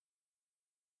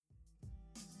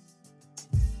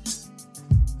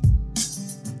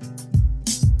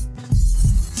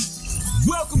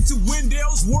to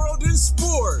Wendell's World in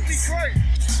Sports. Be great.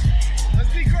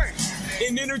 Let's be great.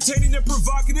 An entertaining and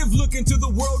provocative look into the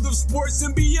world of sports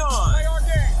and beyond. Play our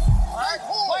game. All right?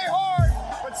 Play hard,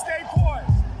 but stay poised.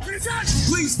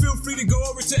 Please feel free to go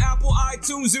over to Apple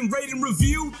iTunes and rate and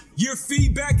review. Your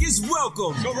feedback is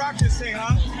welcome. Go rock this thing,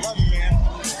 huh? Love you, man.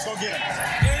 Let's go get it.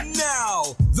 And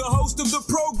now, the host of the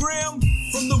program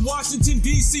from the Washington,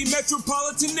 D.C.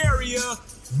 metropolitan area,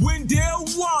 Wendell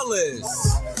Wallace.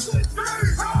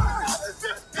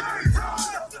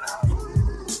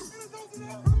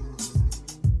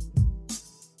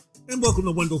 And welcome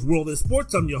to Wendell's World in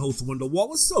Sports. I'm your host, Wendell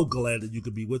Wallace. So glad that you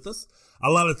could be with us. A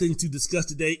lot of things to discuss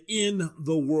today in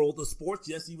the world of sports.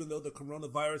 Yes, even though the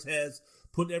coronavirus has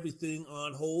put everything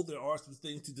on hold, there are some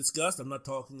things to discuss. I'm not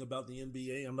talking about the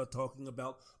NBA. I'm not talking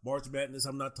about March Madness.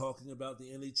 I'm not talking about the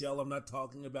NHL. I'm not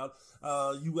talking about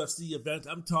UFC events.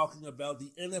 I'm talking about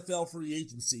the NFL free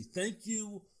agency. Thank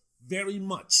you very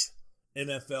much,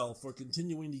 NFL, for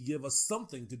continuing to give us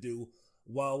something to do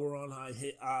while we're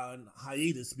on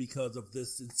hiatus because of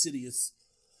this insidious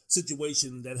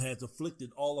situation that has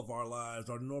afflicted all of our lives,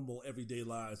 our normal everyday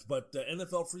lives. But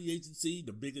NFL free agency,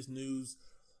 the biggest news,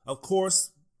 of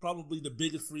course, probably the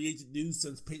biggest free agent news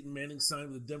since Peyton Manning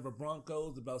signed with the Denver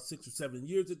Broncos about 6 or 7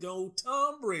 years ago.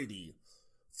 Tom Brady,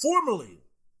 formerly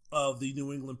of the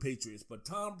New England Patriots, but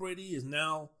Tom Brady has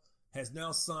now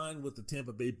signed with the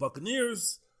Tampa Bay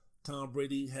Buccaneers. Tom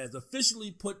Brady has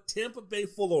officially put Tampa Bay,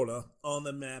 Florida on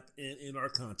the map and in our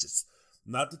conscience.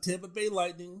 Not the Tampa Bay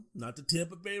Lightning, not the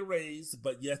Tampa Bay Rays,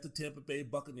 but yes, the Tampa Bay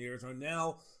Buccaneers are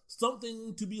now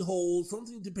something to behold,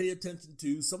 something to pay attention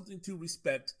to, something to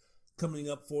respect coming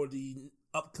up for the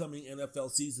upcoming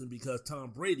NFL season because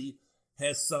Tom Brady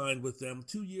has signed with them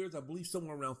 2 years, I believe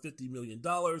somewhere around $50 million.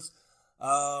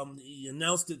 He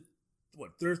announced it,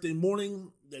 Tuesday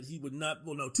morning, he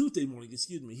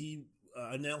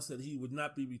announced that he would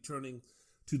not be returning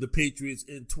to the Patriots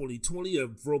in 2020. A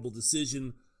verbal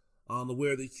decision on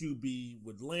where the QB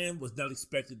would land was not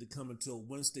expected to come until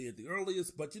Wednesday at the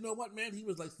earliest. But you know what, man? He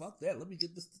was like, fuck that. Let me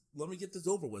get this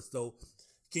over with. So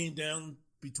came down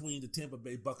between the Tampa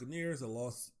Bay Buccaneers, the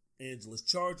Los Angeles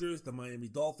Chargers, the Miami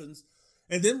Dolphins.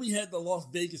 And then we had the Las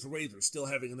Vegas Raiders still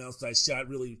having an outside shot.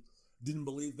 Really didn't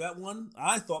believe that one.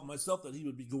 I thought myself that he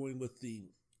would be going with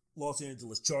the Los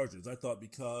Angeles Chargers. I thought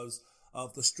because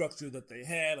of the structure that they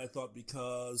had. I thought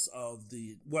because of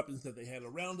the weapons that they had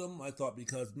around them. I thought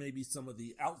because maybe some of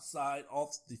the outside,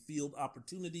 off the field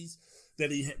opportunities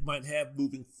that he might have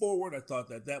moving forward. I thought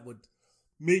that would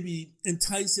maybe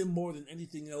entice him more than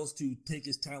anything else to take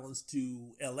his talents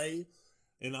to LA.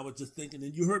 And I was just thinking,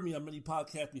 and you heard me on many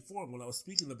podcasts before when I was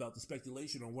speaking about the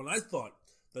speculation on when I thought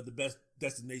that the best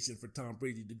destination for Tom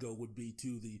Brady to go would be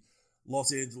to the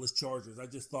Los Angeles Chargers. I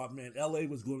just thought, man, LA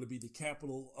was going to be the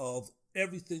capital of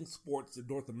everything sports in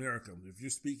North America. If you're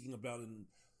speaking about in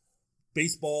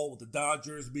baseball with the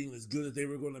Dodgers being as good as they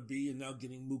were going to be and now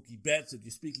getting Mookie Betts, if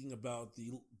you're speaking about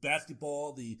the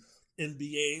basketball, the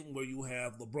NBA, where you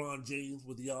have LeBron James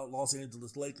with the Los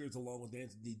Angeles Lakers along with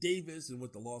Anthony Davis, and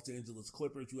with the Los Angeles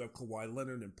Clippers, you have Kawhi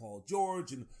Leonard and Paul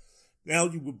George, and now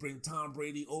you would bring Tom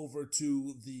Brady over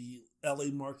to the LA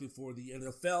market for the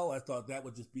NFL. I thought that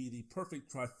would just be the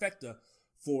perfect trifecta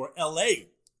for LA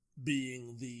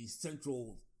being the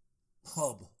central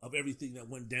hub of everything that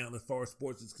went down as far as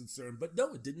sports is concerned. But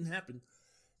no, it didn't happen.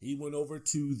 He went over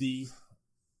to the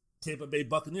Tampa Bay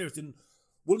Buccaneers. And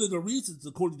one of the reasons,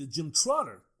 according to Jim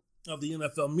Trotter of the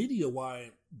NFL media,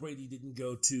 why Brady didn't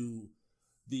go to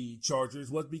the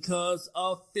Chargers was because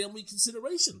of family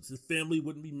considerations. His family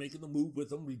wouldn't be making the move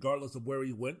with him regardless of where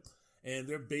he went. And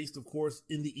they're based, of course,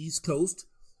 in the East Coast.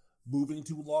 Moving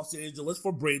to Los Angeles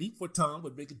for Brady, for Tom,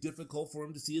 would make it difficult for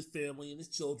him to see his family and his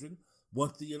children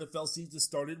once the NFL season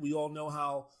started. We all know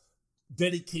how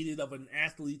dedicated of an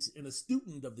athlete and a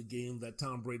student of the game that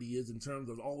Tom Brady is in terms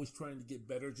of always trying to get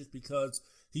better. Just because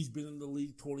he's been in the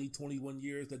league 20, 21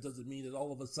 years, that doesn't mean that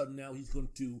all of a sudden now he's going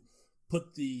to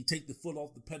take the foot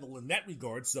off the pedal in that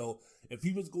regard. So if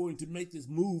he was going to make this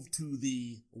move to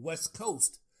the West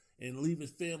Coast and leave his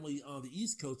family on the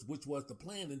East Coast, which was the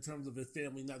plan in terms of his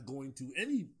family not going to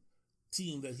any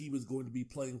team that he was going to be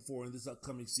playing for in this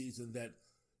upcoming season, that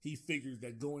he figured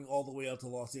that going all the way out to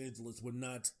Los Angeles would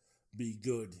not be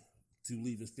good to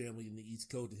leave his family in the East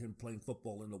Coast and him playing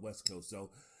football in the West Coast. So,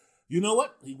 you know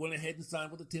what? He went ahead and signed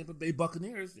with the Tampa Bay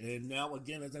Buccaneers. And now,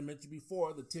 again, as I mentioned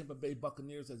before, the Tampa Bay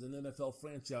Buccaneers as an NFL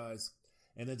franchise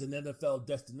and as an NFL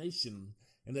destination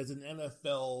and as an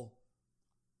NFL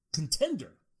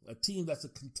contender, a team that's a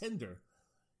contender,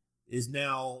 is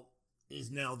now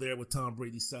there with Tom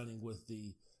Brady signing with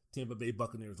the Tampa Bay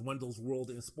Buccaneers. Wendell's World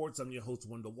in Sports. I'm your host,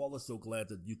 Wendell Wallace. So glad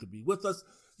that you could be with us.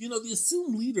 You know, the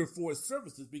assumed leader for his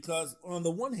services, because on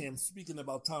the one hand, speaking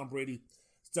about Tom Brady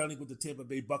starting with the Tampa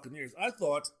Bay Buccaneers, I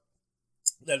thought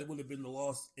that it would have been the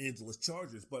Los Angeles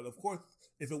Chargers. But of course,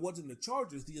 if it wasn't the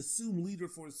Chargers, the assumed leader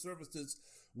for his services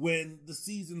when the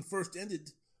season first ended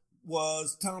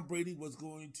was Tom Brady was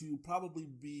going to probably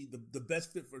be the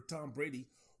best fit for Tom Brady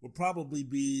would probably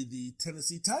be the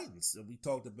Tennessee Titans. And we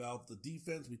talked about the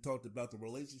defense. We talked about the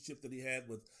relationship that he had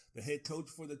with the head coach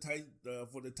for the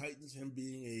Titans, him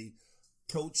being a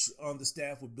coach on the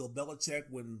staff with Bill Belichick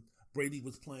when Brady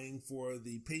was playing for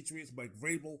the Patriots, Mike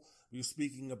Vrabel. We were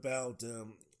speaking about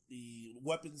the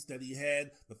weapons that he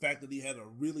had, the fact that he had a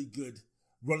really good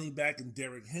running back in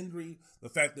Derrick Henry, the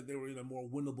fact that they were in a more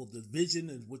winnable division,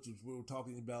 which is we were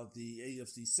talking about the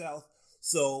AFC South.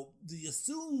 So the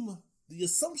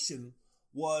assumption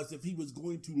was if he was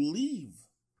going to leave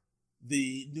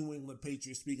the New England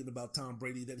Patriots, speaking about Tom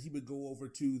Brady, that he would go over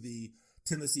to the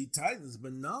Tennessee Titans.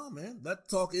 But nah, man, that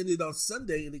talk ended on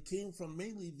Sunday, and it came from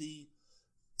mainly the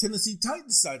Tennessee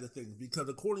Titans side of things, because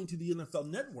according to the NFL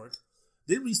Network,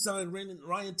 they re-signed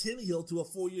Ryan Tannehill to a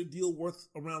 4-year deal worth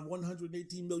around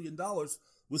 $118 million,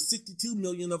 with $62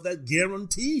 million of that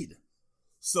guaranteed.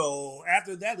 So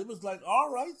after that, it was like,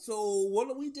 all right, so what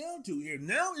are we down to here?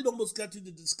 Now it almost got to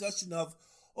the discussion of,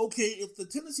 okay, if the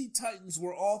Tennessee Titans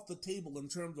were off the table in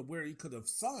terms of where he could have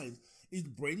signed, is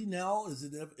Brady now, is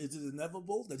it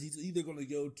inevitable that he's either going to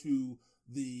go to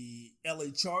the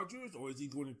LA Chargers or is he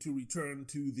going to return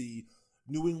to the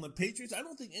New England Patriots? I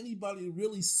don't think anybody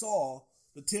really saw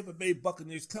the Tampa Bay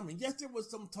Buccaneers coming. Yes, there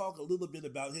was some talk a little bit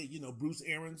about, hey, you know, Bruce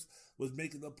Arians was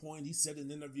making a point. He said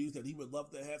in interviews that he would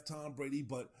love to have Tom Brady,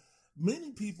 but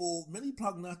many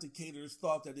prognosticators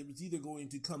thought that it was either going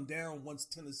to come down once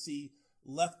Tennessee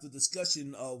left the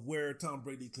discussion of where Tom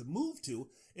Brady could move to.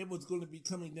 It was going to be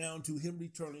coming down to him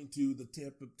returning to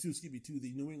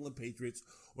the New England Patriots,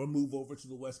 or move over to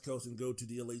the West Coast and go to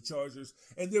the LA Chargers.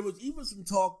 And there was even some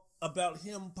talk about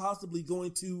him possibly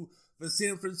going to the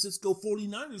San Francisco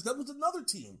 49ers. That was another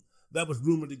team that was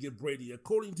rumored to get Brady.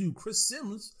 According to Chris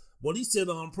Sims, what he said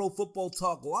on Pro Football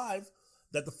Talk Live,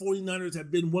 that the 49ers have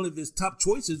been one of his top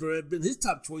choices, or have been his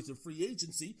top choice of free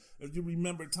agency. If you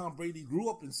remember, Tom Brady grew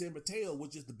up in San Mateo,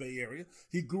 which is the Bay Area.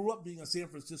 He grew up being a San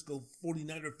Francisco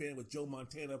 49er fan with Joe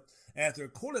Montana as their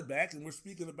quarterback, and we're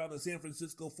speaking about a San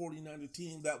Francisco 49er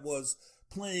team that was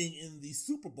playing in the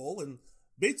Super Bowl, and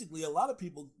basically a lot of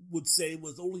people would say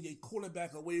was only a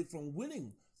quarterback away from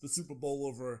winning the Super Bowl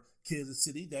over Kansas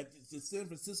City, that San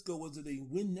Francisco was in a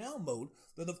win-now mode,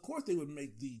 that of course they would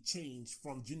make the change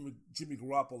from Jimmy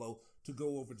Garoppolo to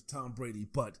go over to Tom Brady.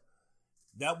 But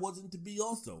that wasn't to be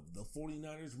also. The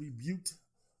 49ers rebuked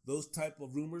those type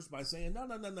of rumors by saying,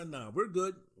 no, we're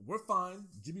good, we're fine.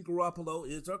 Jimmy Garoppolo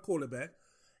is our quarterback.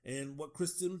 And what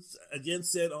Chris Sims again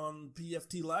said on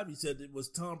PFT Live, he said it was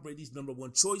Tom Brady's number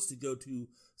one choice to go to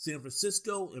San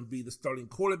Francisco and be the starting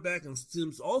quarterback. And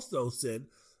Sims also said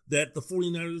that the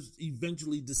 49ers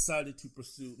eventually decided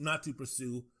not to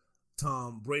pursue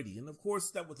Tom Brady. And of course,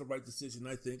 that was the right decision,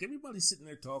 I think. Everybody's sitting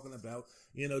there talking about,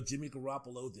 you know, Jimmy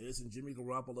Garoppolo this and Jimmy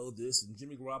Garoppolo this, and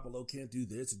Jimmy Garoppolo can't do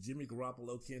this and Jimmy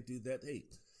Garoppolo can't do that. Hey,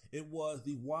 it was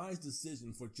the wise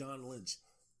decision for John Lynch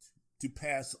to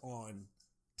pass on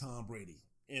Tom Brady.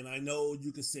 And I know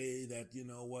you could say that, you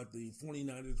know what, the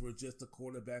 49ers were just a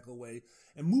quarterback away.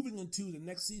 And moving into the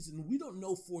next season, we don't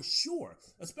know for sure,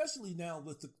 especially now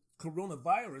with the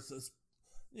coronavirus,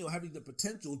 you know, having the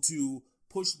potential to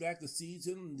push back the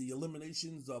season, the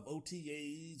eliminations of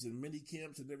OTAs and mini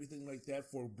camps and everything like that,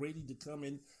 for Brady to come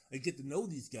in and get to know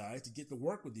these guys, to get to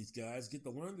work with these guys, get to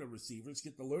learn their receivers,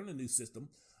 get to learn a new system.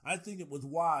 I think it was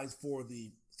wise for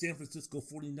the San Francisco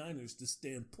 49ers to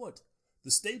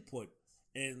stay put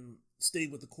and stay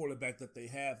with the quarterback that they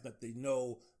have, that they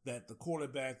know that the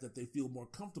quarterback that they feel more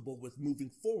comfortable with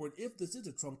moving forward, if this is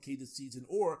a truncated season,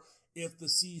 or if the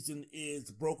season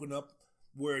is broken up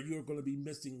where you're going to be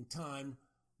missing time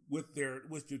with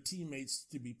your teammates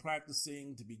to be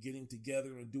practicing, to be getting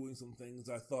together and doing some things.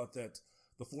 I thought that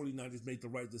the 49ers made the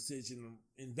right decision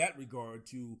in that regard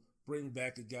to bring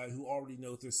back a guy who already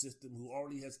knows their system, who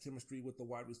already has chemistry with the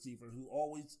wide receiver, who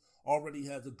already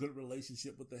has a good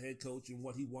relationship with the head coach and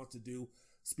what he wants to do.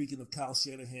 Speaking of Kyle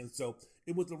Shanahan, so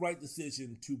it was the right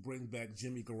decision to bring back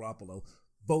Jimmy Garoppolo,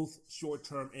 both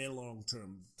short-term and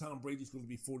long-term. Tom Brady's going to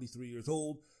be 43 years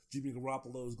old. Jimmy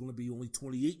Garoppolo is going to be only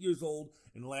 28 years old.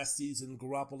 And last season,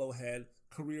 Garoppolo had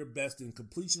career best in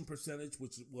completion percentage,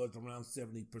 which was around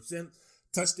 70%.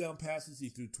 touchdown passes, he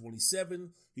threw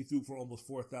 27. He threw for almost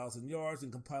 4,000 yards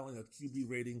and compiling a QB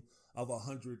rating of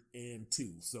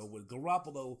 102. So with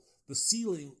Garoppolo, the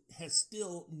ceiling has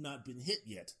still not been hit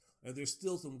yet. And there's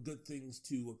still some good things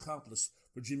to accomplish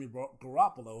for Jimmy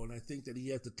Garoppolo. And I think that he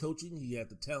has the coaching, he has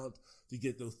the talent to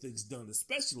get those things done,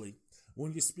 especially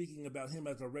when you're speaking about him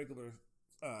as a regular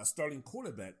starting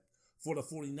quarterback for the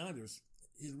 49ers.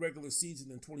 His regular season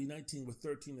in 2019 was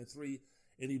 13-3,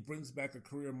 and he brings back a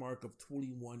career mark of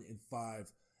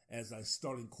 21-5 as a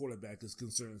starting quarterback is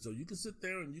concerned. So you can sit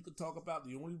there and you can talk about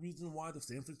the only reason why the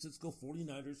San Francisco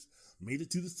 49ers made it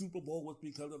to the Super Bowl was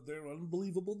because of their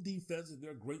unbelievable defense and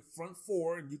their great front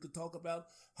four. And you could talk about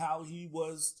how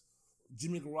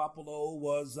Jimmy Garoppolo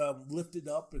was lifted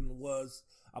up and was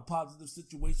a positive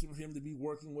situation for him to be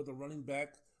working with the running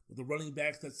backs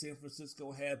that San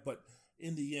Francisco had. But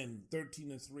in the end,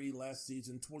 13-3 last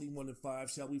season,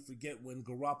 21-5. Shall we forget when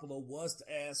Garoppolo was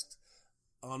asked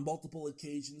on multiple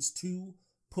occasions to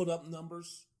put up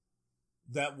numbers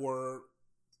that were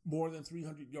more than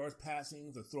 300 yards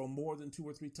passing, to throw more than 2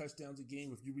 or 3 touchdowns a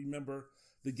game? If you remember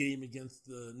the game against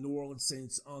the New Orleans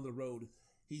Saints on the road,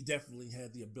 he definitely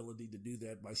had the ability to do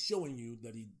that by showing you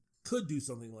that he could do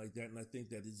something like that, and I think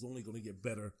that it's only going to get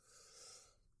better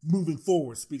moving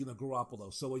forward, speaking of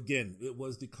Garoppolo. So again, it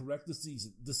was the correct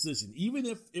decision. Even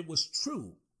if it was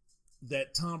true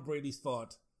that Tom Brady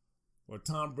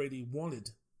wanted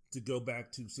to go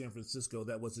back to San Francisco,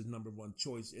 that was his number one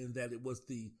choice, and that it was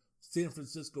the San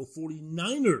Francisco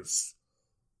 49ers,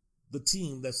 the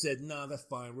team that said, nah, that's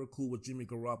fine, we're cool with Jimmy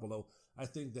Garoppolo. I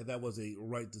think that was a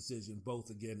right decision,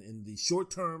 both, again, in the short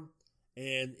term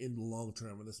and in the long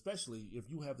term. And especially if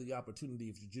you have the opportunity,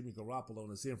 if you're Jimmy Garoppolo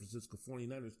and the San Francisco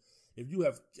 49ers, if you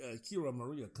have Kira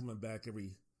Maria coming back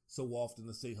every so often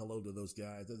to say hello to those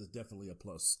guys, that is definitely a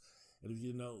plus. And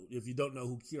if you don't know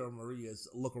who Kira Maria is,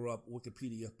 look her up,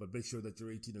 Wikipedia, but make sure that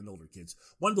you're 18 and older, kids.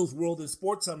 Wendell's World in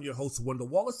Sports. I'm your host, Wendell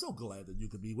Wallace. So glad that you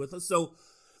could be with us. So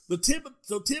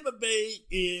Tampa Bay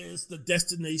is the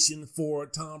destination for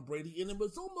Tom Brady, and it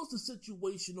was almost a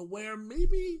situation where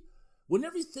maybe when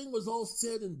everything was all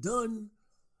said and done,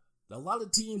 a lot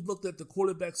of teams looked at the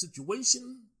quarterback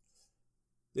situation.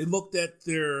 They looked at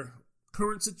their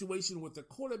current situation with their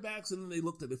quarterbacks, and then they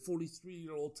looked at a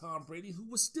 43-year-old Tom Brady who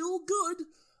was still good.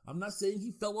 I'm not saying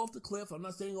he fell off the cliff. I'm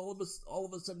not saying all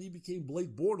of a sudden he became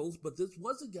Blake Bortles, but this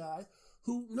was a guy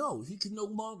who, no, he can no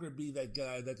longer be that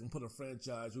guy that can put a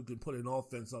franchise, who can put an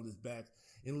offense on his back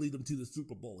and lead them to the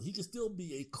Super Bowl. He can still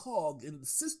be a cog in the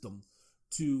system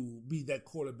to be that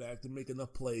quarterback, to make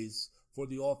enough plays for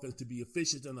the offense to be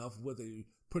efficient enough with a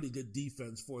pretty good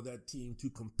defense for that team to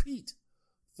compete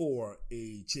for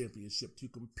a championship, to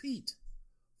compete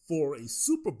for a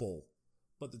Super Bowl.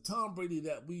 But the Tom Brady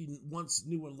that we once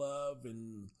knew and loved,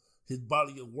 and his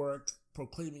body of work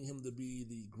proclaiming him to be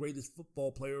the greatest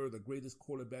football player, the greatest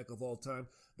quarterback of all time,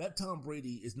 that Tom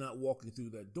Brady is not walking through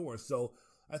that door. So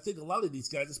I think a lot of these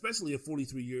guys, especially at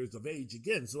 43 years of age,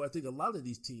 again, so I think a lot of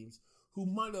these teams who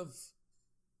might have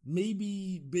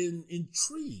maybe been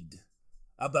intrigued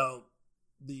about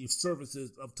the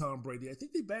services of Tom Brady, I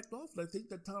think they backed off. And I think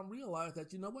that Tom realized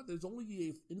that, you know what, there's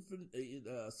only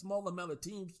a small amount of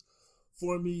teams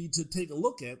for me to take a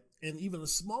look at, and even a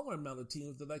smaller amount of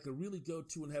teams that I could really go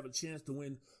to and have a chance to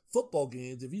win football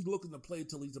games. If he's looking to play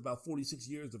till he's about 46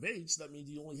 years of age, that means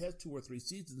he only has 2 or 3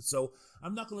 seasons. So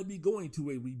I'm not going to be going to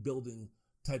a rebuilding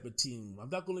type of team. I'm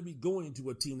not going to be going to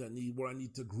a team where I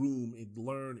need to groom and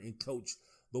learn and coach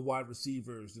the wide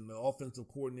receivers and the offensive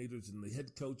coordinators and the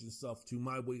head coach and stuff to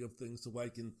my way of things so I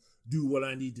can do what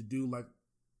I need to do like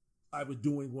I was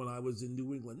doing when I was in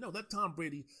New England. No, that Tom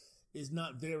Brady is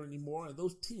not there anymore. And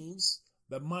those teams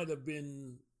that might have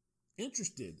been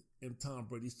interested in Tom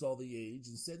Brady saw the age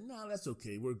and said, nah, that's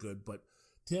okay, we're good. But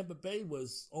Tampa Bay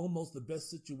was almost the best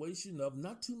situation of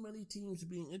not too many teams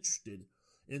being interested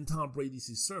in Tom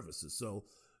Brady's services. So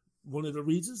one of the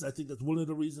reasons, I think that's one of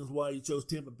the reasons why he chose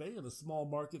Tampa Bay in a small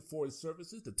market for his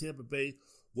services. The Tampa Bay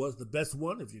was the best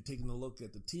one. If you're taking a look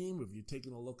at the team, if you're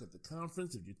taking a look at the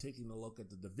conference, if you're taking a look at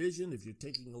the division, if you're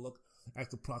taking a look at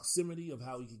the proximity of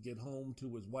how he could get home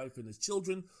to his wife and his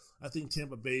children, I think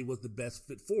Tampa Bay was the best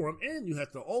fit for him. And you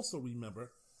have to also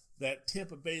remember that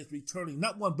Tampa Bay is returning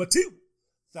not 1 but 2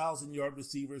 1,000-yard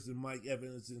receivers in Mike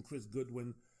Evans and Chris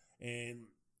Goodwin. And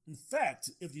in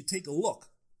fact, if you take a look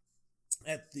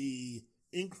at the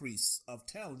increase of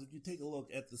talent, if you take a look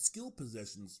at the skill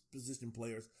position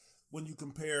players, when you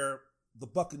compare the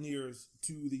Buccaneers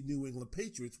to the New England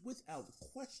Patriots, without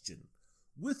question,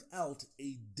 without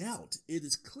a doubt, it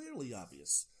is clearly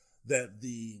obvious that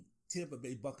the Tampa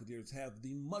Bay Buccaneers have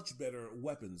the much better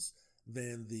weapons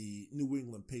than the New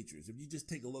England Patriots. If you just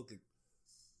take a look at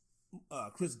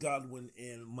Chris Godwin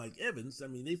and Mike Evans, I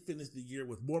mean, they finished the year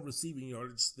with more receiving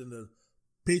yardage than the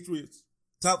Patriots'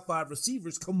 top 5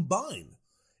 receivers combined.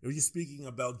 If you're speaking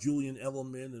about Julian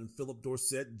Edelman and Philip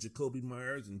Dorsett and Jacoby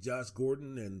Myers and Josh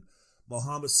Gordon and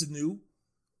Mohamed Sanu,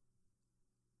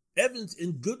 Evans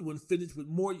and Goodwin finished with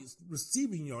more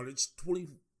receiving yardage,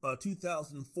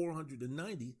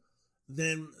 2,490,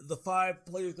 than the 5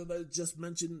 players that I just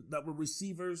mentioned that were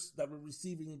receivers, that were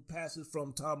receiving passes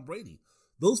from Tom Brady.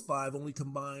 Those 5 only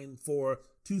combined for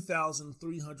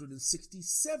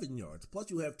 2,367 yards. Plus,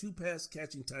 you have 2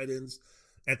 pass-catching tight ends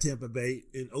at Tampa Bay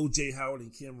in O.J. Howard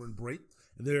and Cameron Brate.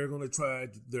 And they're going to try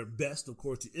their best, of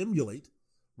course, to emulate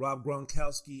Rob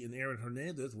Gronkowski and Aaron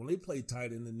Hernandez when they played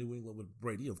tight end in New England with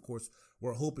Brady. Of course,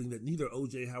 we're hoping that neither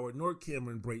O.J. Howard nor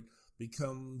Cameron Brate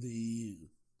become the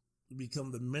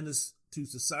menace to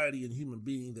society and human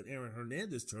being that Aaron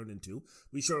Hernandez turned into.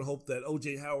 We sure hope that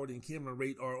O.J. Howard and Cameron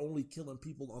Brate are only killing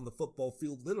people on the football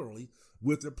field, literally,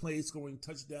 with their plays, scoring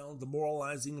touchdowns,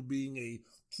 demoralizing, and being a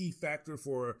key factor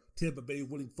for Tampa Bay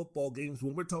winning football games.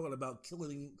 When we're talking about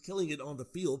killing it on the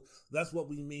field, that's what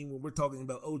we mean when we're talking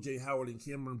about O.J. Howard and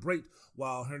Cameron Brate,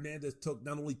 while Hernandez took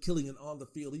not only killing it on the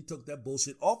field, he took that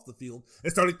bullshit off the field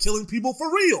and started killing people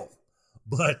for real.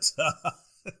 But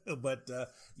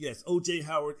yes, O.J.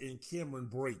 Howard and Cameron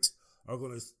Brate are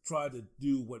going to try to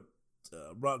do what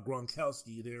Rob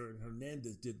Gronkowski and Aaron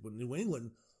Hernandez did with New England,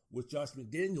 with Josh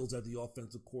McDaniels as the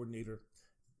offensive coordinator,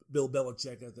 Bill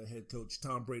Belichick as the head coach,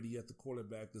 Tom Brady at the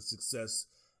quarterback, the success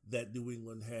that New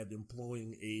England had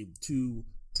employing a 2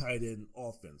 tight end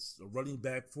offense. A running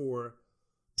back for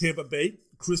Tampa Bay,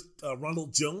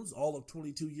 Ronald Jones, all of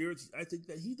 22 years. I think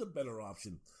that he's a better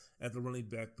option at the running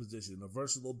back position. A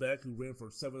versatile back who ran for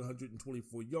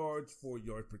 724 yards, 4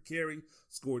 yards per carry,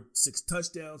 scored 6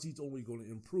 touchdowns. He's only going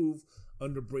to improve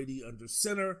under Brady under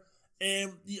center.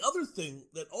 And the other thing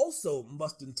that also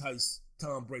must entice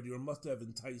Tom Brady, or must have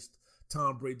enticed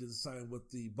Tom Brady to sign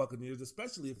with the Buccaneers,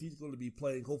 especially if he's going to be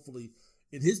playing, hopefully,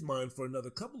 in his mind for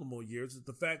another couple of more years, is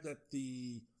the fact that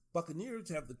the Buccaneers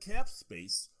have the cap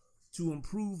space to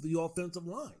improve the offensive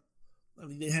line. I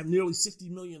mean, they have nearly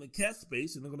 $60 million in cap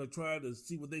space, and they're going to try to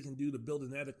see what they can do to build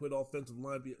an adequate offensive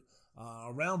line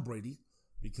around Brady,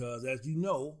 because as you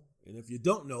know, and if you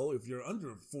don't know, if you're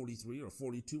under 43 or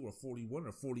 42 or 41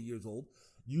 or 40 years old,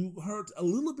 you hurt a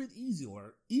little bit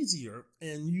easier,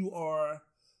 and you are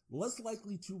less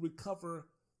likely to recover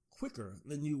quicker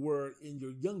than you were in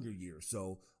your younger years.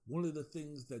 So one of the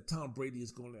things that Tom Brady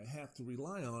is going to have to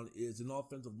rely on is an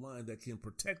offensive line that can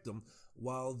protect him,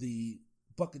 while the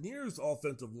Buccaneers'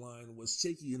 offensive line was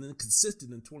shaky and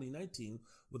inconsistent in 2019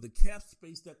 with the cap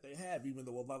space that they have, even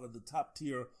though a lot of the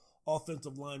top-tier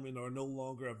offensive linemen are no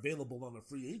longer available on the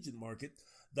free agent market,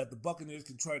 that the Buccaneers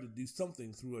can try to do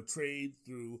something through a trade,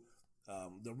 through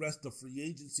the rest of free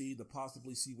agency, to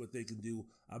possibly see what they can do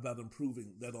about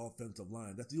improving that offensive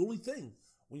line. That's the only thing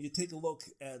when you take a look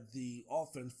at the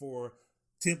offense for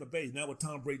Tampa Bay. Now with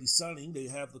Tom Brady signing, they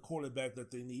have the quarterback that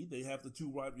they need. They have the 2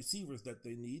 wide receivers that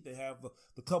they need. They have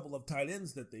the couple of tight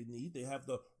ends that they need. They have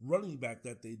the running back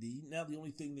that they need. Now the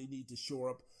only thing they need to shore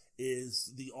up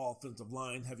is the offensive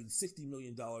line. Having $60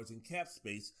 million in cap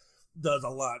space does a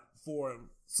lot for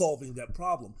solving that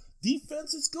problem.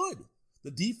 Defense is good.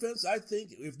 The defense, I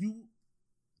think, if you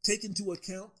take into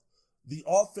account the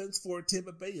offense for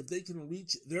Tampa Bay, if they can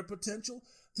reach their potential,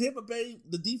 Tampa Bay,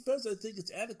 the defense, I think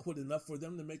it's adequate enough for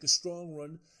them to make a strong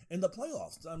run in the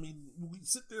playoffs. I mean, we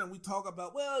sit there and we talk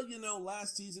about, well,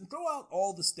 last season, throw out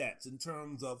all the stats in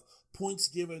terms of points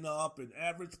given up and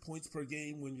average points per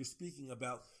game when you're speaking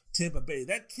about Tampa Bay.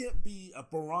 That can't be a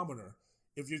barometer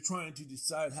if you're trying to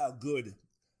decide how good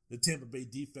the Tampa Bay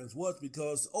defense was,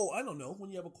 because, I don't know, when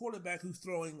you have a quarterback who's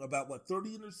throwing about,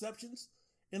 30 interceptions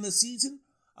in the season,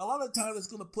 a lot of times it's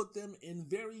going to put them in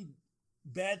very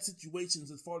bad situations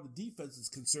as far as the defense is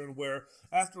concerned, where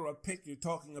after a pick, you're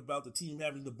talking about the team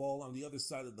having the ball on the other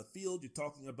side of the field. You're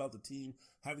talking about the team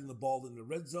having the ball in the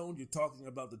red zone. You're talking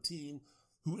about the team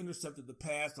who intercepted the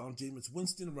pass on Jameis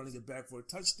Winston, running it back for a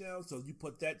touchdown. So you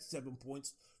put that 7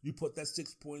 points, you put that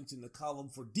 6 points in the column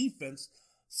for defense.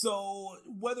 So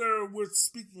whether we're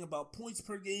speaking about points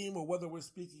per game or whether we're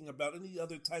speaking about any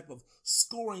other type of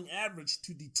scoring average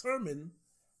to determine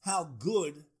how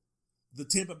good the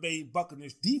Tampa Bay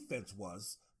Buccaneers defense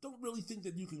was, don't really think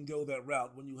that you can go that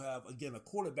route when you have, again, a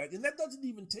quarterback. And that doesn't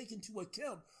even take into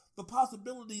account the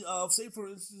possibility of, say, for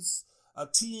instance, a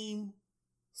team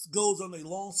goes on a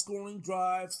long scoring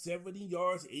drive, 70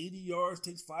 yards, 80 yards,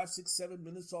 takes 5, 6, 7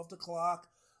 minutes off the clock.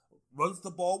 runs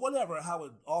the ball, whatever, how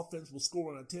an offense will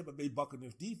score on a Tampa Bay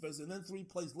Buccaneers defense, and then 3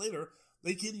 plays later,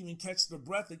 they can't even catch their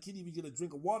breath, they can't even get a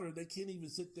drink of water, they can't even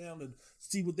sit down and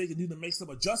see what they can do to make some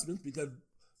adjustments because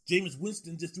Jameis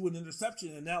Winston just threw an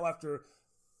interception, and now after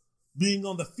being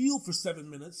on the field for 7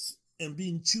 minutes and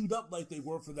being chewed up like they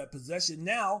were for that possession,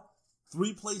 now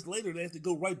 3 plays later, they have to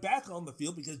go right back on the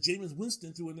field because Jameis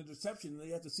Winston threw an interception, and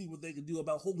they have to see what they can do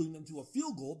about holding them to a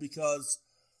field goal because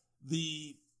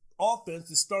the offense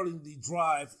is starting the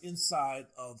drive inside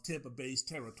of Tampa Bay's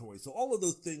territory. So all of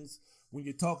those things, when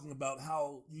you're talking about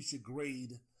how you should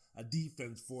grade a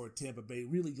defense for Tampa Bay,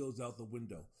 really goes out the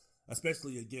window.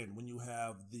 Especially, again, when you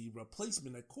have the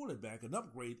replacement at quarterback, an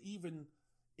upgrade even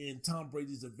in Tom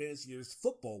Brady's advanced years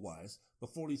football-wise, the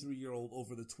 43-year-old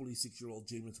over the 26-year-old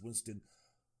Jameis Winston.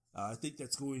 I think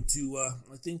that's going to,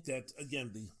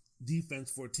 again, the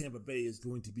defense for Tampa Bay is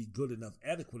going to be good enough,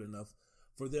 adequate enough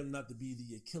for them not to be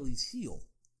the Achilles heel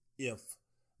if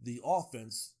the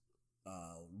offense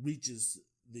reaches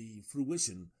the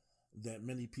fruition that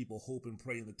many people hope and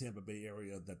pray in the Tampa Bay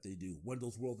area that they do.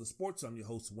 Wendell's World of Sports. I'm your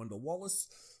host, Wendell Wallace.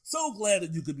 So glad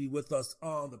that you could be with us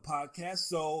on the podcast.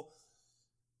 So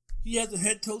he has a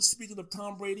head coach, speaking of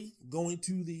Tom Brady, going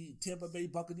to the Tampa Bay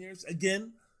Buccaneers.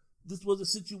 Again, this was a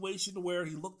situation where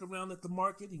he looked around at the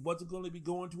market. He wasn't going to be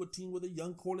going to a team with a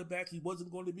young quarterback. He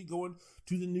wasn't going to be going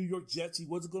to the New York Jets. He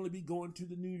wasn't going to be going to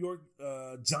the New York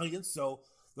Giants. So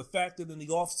the fact that in the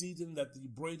offseason that the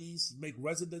Bradys make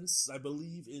residence, I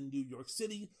believe, in New York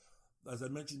City, as I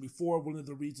mentioned before, one of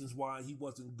the reasons why he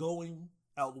wasn't going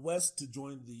out west to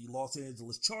join the Los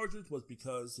Angeles Chargers was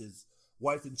because his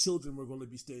wife and children were going to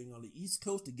be staying on the East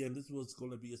Coast. Again, this was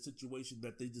going to be a situation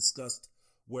that they discussed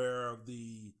where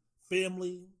the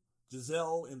family,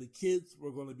 Giselle, and the kids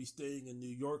were going to be staying in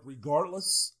New York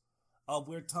regardless of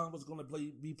where Tom was going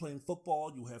to be playing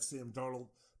football. You have Sam Darnold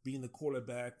being the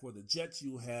quarterback for the Jets.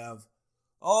 You have,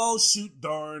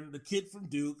 the kid from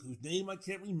Duke, whose name I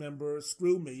can't remember,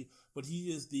 screw me, but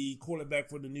he is the quarterback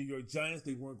for the New York Giants.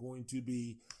 They weren't going to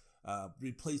be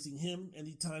replacing him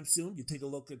anytime soon. You take a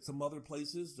look at some other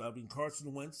places.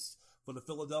 Carson Wentz for the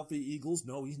Philadelphia Eagles.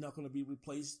 No, he's not going to be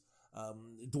replaced.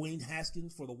 Dwayne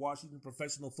Haskins for the Washington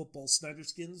Professional Football Snyder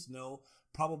Skins. No,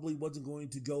 probably wasn't going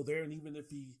to go there. And even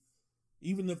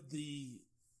if the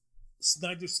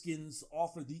Snyder Skins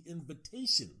offered the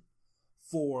invitation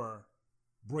for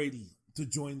Brady to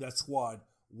join that squad,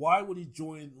 why would he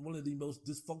join one of the most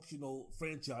dysfunctional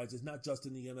franchises, not just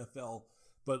in the NFL,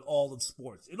 but all of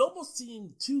sports? It almost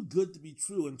seemed too good to be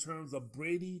true in terms of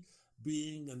Brady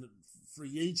being a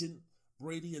free agent,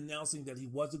 Brady announcing that he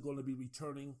wasn't going to be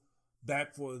returning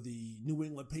back for the New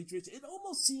England Patriots. It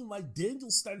almost seemed like Daniel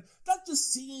Snyder, that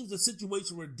just seems a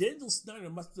situation where Daniel Snyder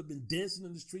must have been dancing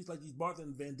in the streets like he's Martha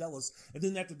and Vandellas, and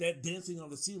then after that dancing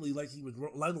on the ceiling like he was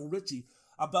Lionel Richie,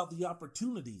 about the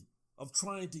opportunity of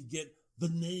trying to get the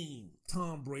name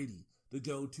Tom Brady to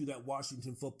go to that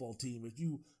Washington football team. If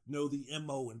you know the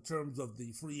MO in terms of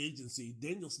the free agency,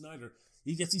 Daniel Snyder,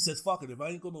 he says, fuck it, if I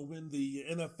ain't going to win the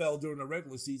NFL during the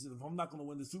regular season, if I'm not going to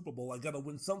win the Super Bowl, I got to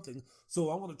win something. So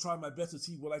I'm going to try my best to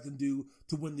see what I can do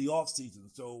to win the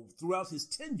offseason. So throughout his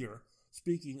tenure,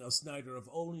 speaking of Snyder, of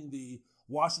owning the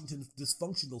Washington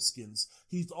dysfunctional Skins,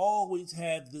 he's always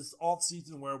had this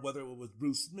offseason where whether it was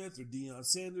Bruce Smith or Deion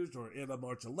Sanders or Anna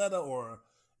Marcelletta or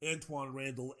Antoine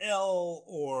Randall L.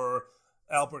 or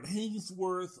Albert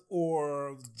Hainsworth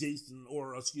or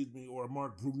or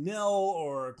Mark Brunell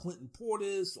or Clinton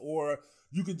Portis, or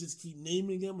you can just keep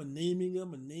naming them and naming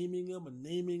them and naming them and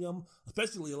naming them,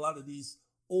 especially a lot of these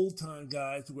old-time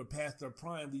guys who are past their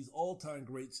prime, these all-time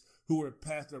greats who are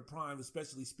past their prime,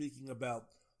 especially speaking about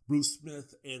Bruce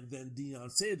Smith and then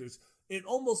Deion Sanders. It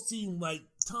almost seemed like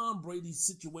Tom Brady's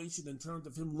situation in terms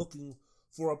of him looking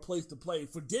for a place to play.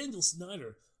 For Daniel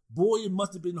Snyder, boy, it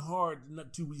must have been hard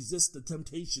not to resist the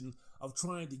temptation of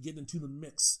trying to get into the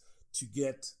mix to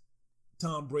get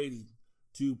Tom Brady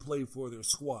to play for their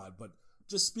squad. But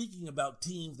just speaking about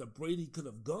teams that Brady could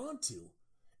have gone to,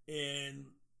 and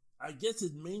I guess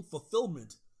his main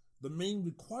fulfillment, the main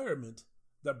requirement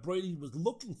that Brady was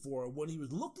looking for when he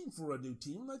was looking for a new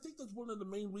team, and I think that's one of the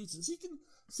main reasons. He can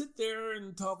sit there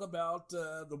and talk about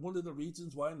one of the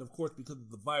reasons why, and of course because of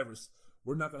the virus,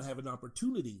 we're not going to have an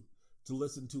opportunity to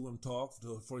listen to him talk,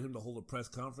 for him to hold a press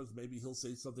conference. Maybe he'll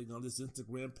say something on his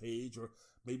Instagram page, or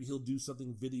maybe he'll do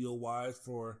something video-wise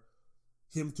for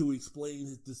him to explain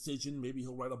his decision. Maybe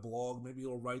he'll write a blog. Maybe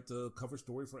he'll write the cover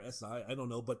story for SI. I don't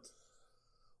know. But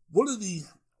one of the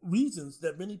reasons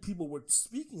that many people were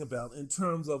speaking about in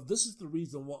terms of this is the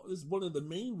reason why, this is one of the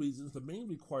main reasons, the main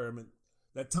requirement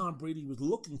that Tom Brady was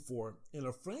looking for in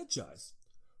a franchise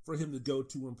for him to go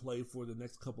to and play for the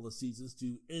next couple of seasons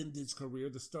to end his career,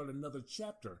 to start another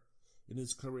chapter in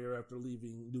his career after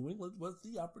leaving New England, was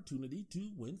the opportunity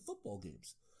to win football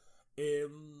games.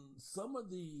 And some of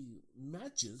the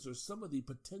matches or some of the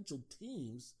potential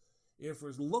teams, if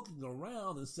we're looking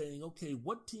around and saying, okay,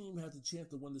 what team has a chance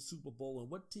to win the Super Bowl and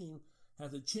what team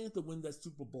has a chance to win that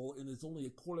Super Bowl and is only a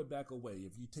quarterback away?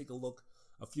 If you take a look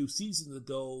a few seasons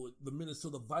ago, the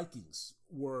Minnesota Vikings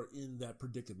were in that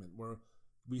predicament where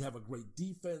we have a great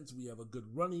defense, we have a good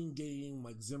running game.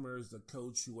 Mike Zimmer is the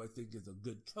coach who I think is a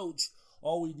good coach.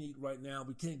 All we need right now,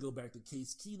 we can't go back to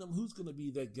Case Keenum. Who's going to be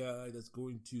that guy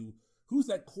who's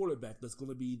that quarterback that's going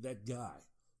to be that guy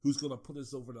who's going to put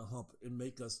us over the hump and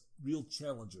make us real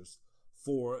challengers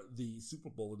for the Super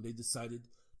Bowl? And they decided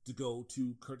to go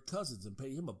to Kirk Cousins and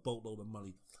pay him a boatload of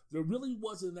money. There really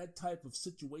wasn't that type of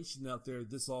situation out there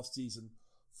this offseason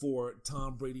for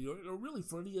Tom Brady or really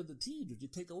for any of the teams. If you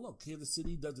take a look, Kansas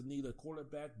City doesn't need a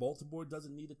quarterback. Baltimore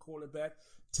doesn't need a quarterback.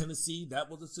 Tennessee, that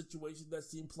was a situation that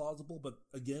seemed plausible. But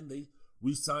again, they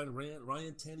re-signed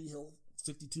Ryan Tannehill,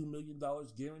 $62 million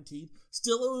guaranteed.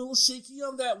 Still a little shaky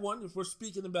on that one. If we're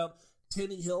speaking about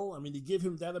Tannehill, I mean, to give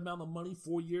him that amount of money,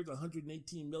 4 years,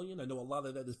 $118 million. I know a lot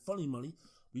of that is funny money.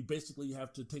 We basically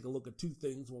have to take a look at two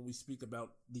things when we speak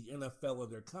about the NFL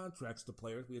and their contracts to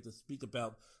players. We have to speak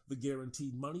about the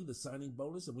guaranteed money, the signing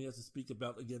bonus, and we have to speak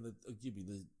about, again,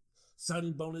 the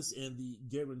signing bonus and the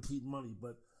guaranteed money.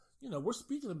 But, we're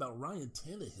speaking about Ryan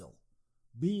Tannehill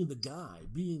being the guy,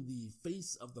 being the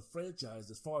face of the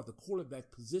franchise as far as the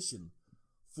quarterback position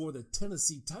for the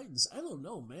Tennessee Titans. I don't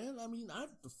know, man. I mean,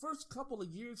 the first couple of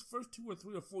years, first 2 or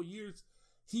 3 or 4 years,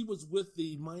 he was with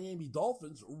the Miami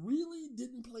Dolphins, really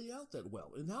didn't play out that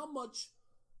well. And how much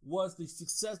was the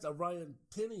success of Ryan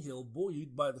Tannehill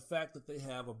buoyed by the fact that they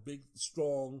have a big,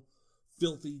 strong,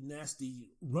 filthy,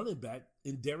 nasty running back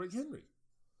in Derrick Henry?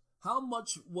 How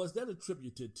much was that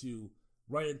attributed to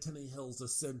Ryan Tannehill's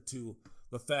ascent to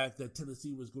the fact that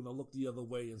Tennessee was going to look the other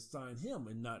way and sign him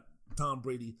and not Tom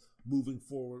Brady moving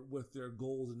forward with their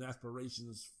goals and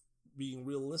aspirations being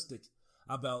realistic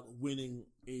about winning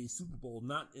a Super Bowl,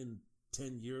 not in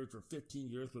 10 years or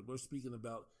 15 years, but we're speaking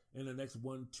about in the next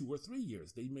 1, 2, or 3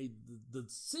 years. They made the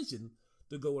decision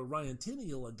to go with Ryan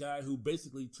Tannehill, a guy who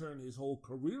basically turned his whole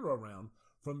career around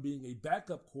from being a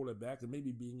backup quarterback and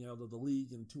maybe being out of the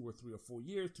league in 2 or 3 or 4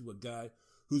 years to a guy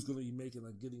who's going to be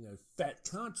getting a fat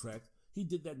contract. He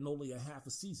did that in only a half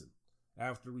a season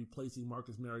after replacing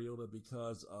Marcus Mariota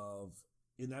because of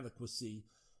inadequacy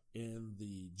in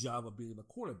the job of being a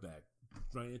quarterback.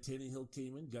 Ryan Tannehill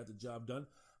came in, got the job done.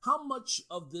 How much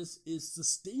of this is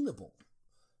sustainable?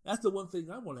 That's the one thing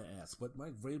I want to ask. But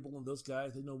Mike Vrabel and those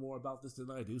guys, they know more about this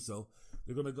than I do. So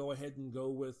they're going to go ahead and go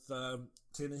with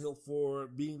Tannehill for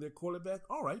being their quarterback.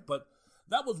 All right, but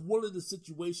that was one of the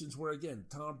situations where, again,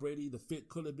 Tom Brady, the fit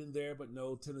could have been there, but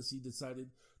no, Tennessee decided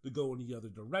to go in the other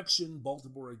direction.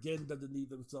 Baltimore, again, doesn't need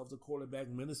themselves a quarterback.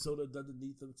 Minnesota doesn't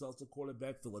need themselves a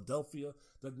quarterback. Philadelphia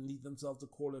doesn't need themselves a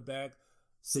quarterback.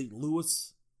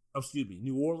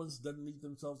 New Orleans doesn't need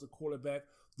themselves a quarterback.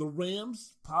 The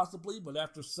Rams, possibly, but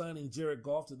after signing Jared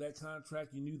Goff to that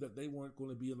contract, you knew that they weren't going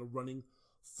to be in the running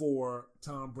for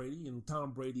Tom Brady. And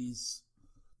Tom Brady's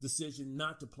decision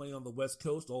not to play on the West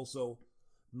Coast also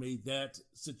made that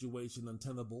situation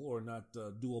untenable or not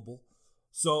doable.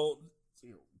 So,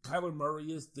 Kyler Murray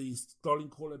is the starting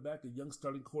quarterback, a young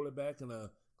starting quarterback in a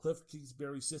Cliff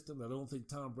Kingsbury system. I don't think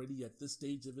Tom Brady at this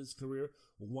stage of his career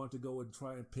will want to go and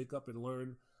try and pick up and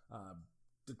learn.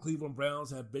 The Cleveland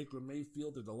Browns have Baker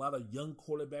Mayfield. There's a lot of young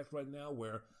quarterbacks right now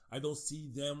where I don't see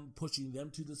them pushing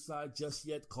them to the side just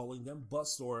yet, calling them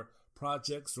busts or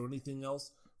projects or anything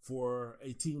else for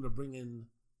a team to bring in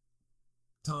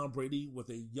Tom Brady with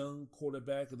a young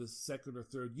quarterback in his second or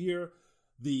third year.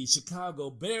 The Chicago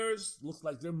Bears looks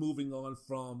like they're moving on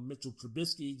from Mitchell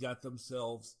Trubisky, got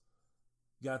themselves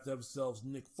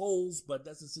Nick Foles, but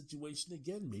that's a situation,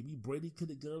 again, maybe Brady could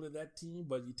have gone to that team,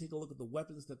 but you take a look at the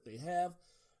weapons that they have.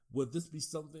 Would this be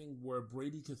something where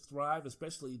Brady could thrive,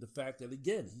 especially the fact that,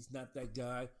 again, he's not that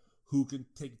guy who can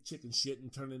take chicken shit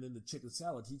and turn it into chicken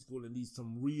salad. He's going to need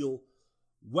some real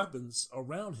weapons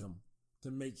around him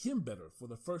to make him better. For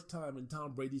the first time in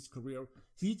Tom Brady's career,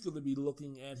 he's going to be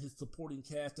looking at his supporting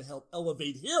cast to help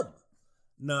elevate him,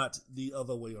 not the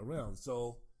other way around.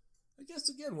 So, I guess,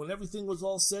 again, when everything was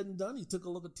all said and done, he took a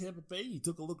look at Tampa Bay, he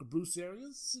took a look at Bruce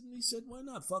Arians, and he said, why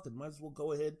not? Fuck it, might as well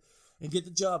go ahead and get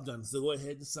the job done. So go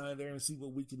ahead and sign there and see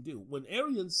what we can do. When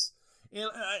Arians, and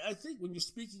I think when you're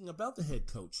speaking about the head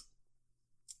coach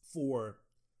for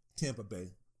Tampa Bay,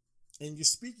 and you're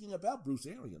speaking about Bruce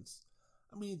Arians,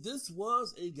 I mean, this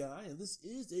was a guy, and this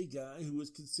is a guy who is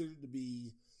considered to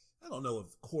be, I don't know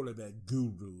if quarterback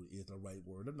guru is the right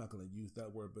word. I'm not going to use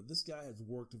that word, but this guy has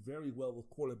worked very well with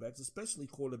quarterbacks, especially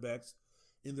quarterbacks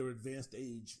in their advanced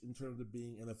age in terms of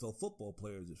being NFL football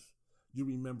players. If you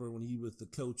remember when he was the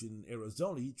coach in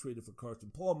Arizona, he traded for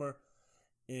Carson Palmer,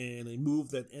 and a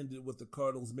move that ended with the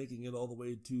Cardinals making it all the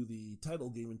way to the title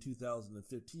game in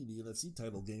 2015, the NFC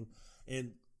title game.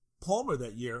 And Palmer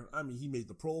that year, I mean, he made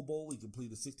the Pro Bowl. He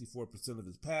completed 64% of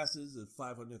his passes at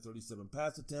 537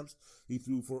 pass attempts. He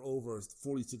threw for over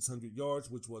 4,600 yards,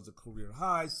 which was a career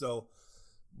high. So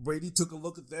Brady took a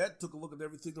look at that, took a look at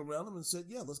everything around him and said,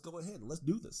 yeah, let's go ahead. Let's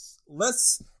do this.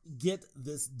 Let's get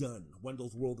this done.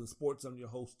 Wendell's World in Sports. I'm your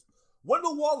host,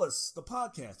 Wendell Wallace, the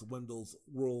podcast, Wendell's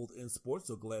World in Sports.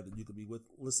 So glad that you could be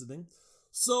listening.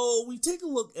 So we take a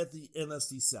look at the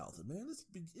NFC South. And man,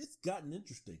 it's gotten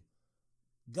interesting.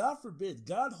 God forbid,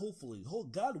 God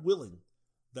willing,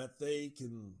 that they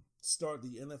can start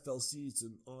the NFL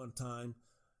season on time.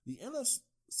 The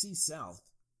NFC South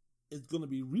is going to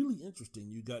be really interesting.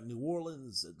 You got New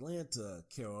Orleans, Atlanta,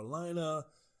 Carolina.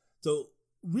 So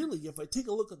really, if I take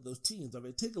a look at those teams, if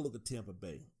I take a look at Tampa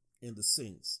Bay and the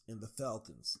Saints and the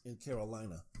Falcons and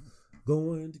Carolina,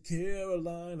 going to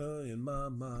Carolina in my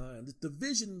mind, the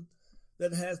division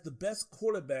that has the best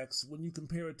quarterbacks when you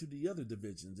compare it to the other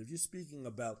divisions. If you're speaking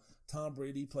about Tom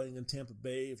Brady playing in Tampa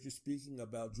Bay, if you're speaking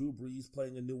about Drew Brees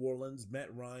playing in New Orleans,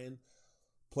 Matt Ryan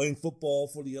playing football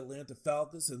for the Atlanta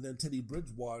Falcons, and then Teddy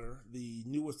Bridgewater, the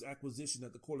newest acquisition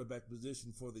at the quarterback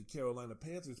position for the Carolina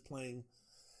Panthers, playing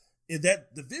in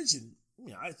that division,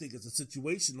 I think it's a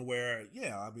situation where,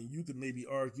 you could maybe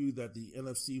argue that the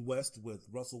NFC West with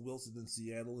Russell Wilson in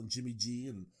Seattle and Jimmy G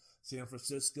in San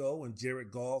Francisco and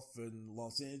Jared Goff in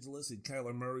Los Angeles and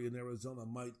Kyler Murray in Arizona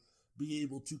might be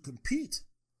able to compete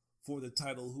for the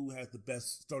title, who has the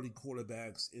best starting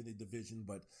quarterbacks in the division.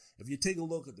 But if you take a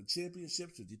look at the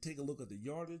championships, if you take a look at the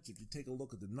yardage, if you take a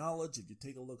look at the knowledge, if you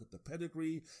take a look at the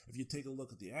pedigree, if you take a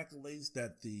look at the accolades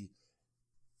that the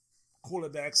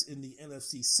quarterbacks in the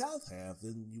NFC South have,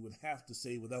 then you would have to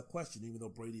say without question, even though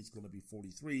Brady's going to be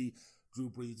 43, Drew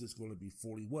Brees is going to be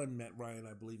 41. Matt Ryan,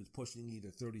 I believe, is pushing either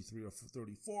 33 or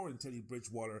 34. And Teddy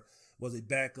Bridgewater was a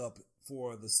backup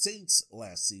for the Saints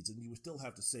last season. You would still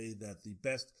have to say that the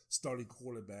best starting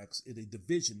quarterbacks in a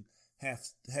division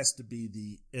has to be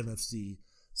the NFC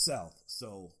South.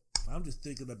 So I'm just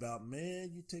thinking about,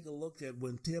 man, you take a look at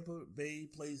when Tampa Bay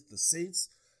plays the Saints,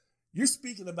 you're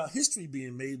speaking about history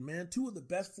being made, man. Two of the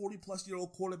best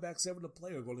 40-plus-year-old quarterbacks ever to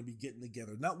play are going to be getting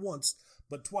together. Not once,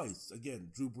 but twice. Again,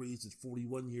 Drew Brees is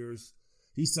 41 years.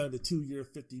 He signed a 2-year,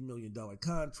 $50 million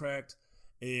contract.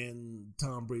 And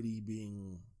Tom Brady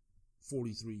being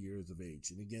 43 years of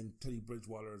age. And again, Teddy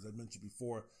Bridgewater, as I mentioned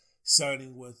before,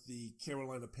 signing with the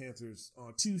Carolina Panthers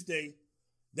on Tuesday.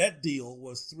 That deal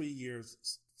was 3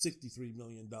 years, $63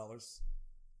 million.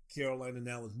 Carolina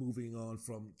now is moving on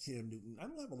from Cam Newton. I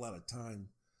don't have a lot of time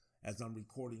as I'm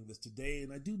recording this today,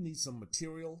 and I do need some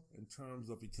material in terms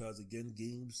of, because, again,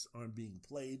 games aren't being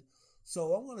played.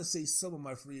 So I'm going to say some of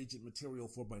my free agent material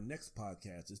for my next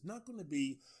podcast.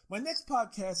 My next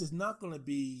podcast is not going to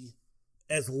be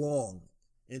as long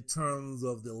in terms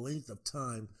of the length of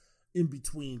time in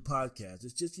between podcasts.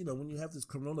 It's just, when you have this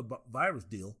coronavirus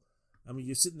deal, I mean,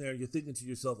 you're sitting there, you're thinking to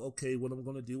yourself, okay, what am I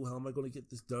going to do? How am I going to get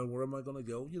this done? Where am I going to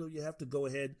go? You have to go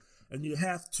ahead and you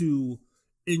have to,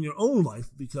 in your own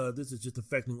life, because this is just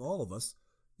affecting all of us,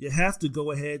 you have to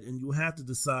go ahead and you have to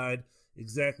decide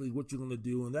exactly what you're going to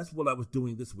do. And that's what I was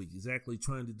doing this week, exactly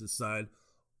trying to decide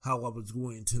how I was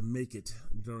going to make it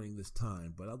during this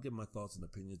time. But I'll give my thoughts and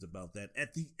opinions about that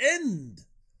at the end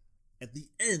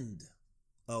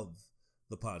of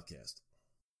the podcast.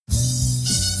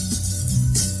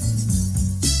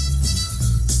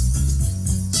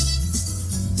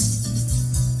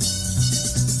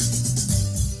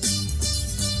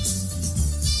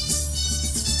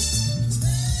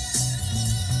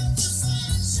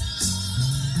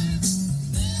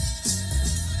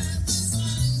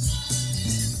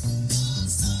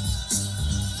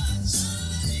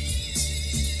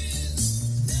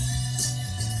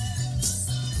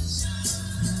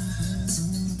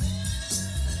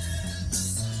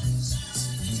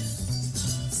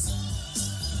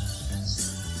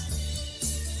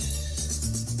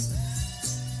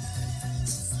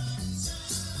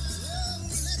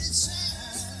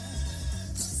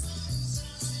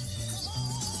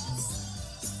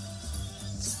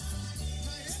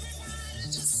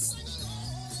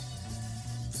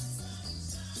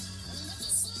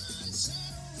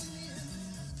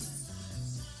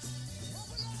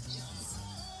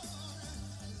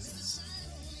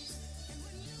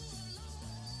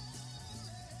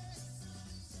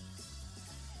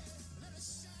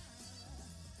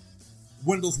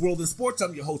 Wendell's World in Sports.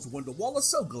 I'm your host, Wendell Wallace.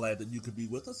 So glad that you could be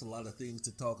with us. A lot of things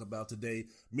to talk about today,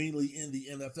 mainly in the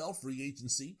NFL free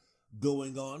agency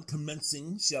going on,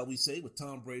 commencing, shall we say, with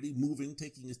Tom Brady moving,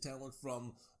 taking his talent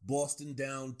from Boston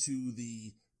down to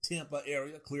the Tampa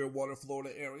area, Clearwater, Florida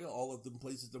area, all of them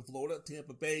places in Florida.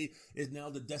 Tampa Bay is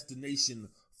now the destination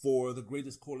for the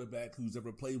greatest quarterback who's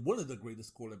ever played, one of the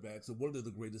greatest quarterbacks, and one of the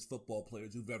greatest football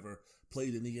players who've ever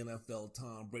played in the NFL,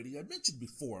 Tom Brady. I mentioned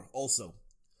before also,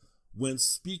 when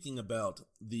speaking about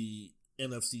the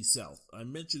NFC South, I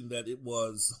mentioned that it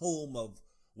was home of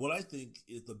what I think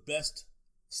is the best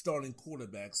starting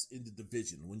quarterbacks in the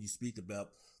division. When you speak about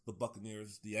the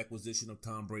Buccaneers, the acquisition of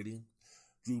Tom Brady,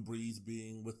 Drew Brees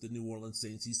being with the New Orleans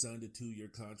Saints, he signed a 2-year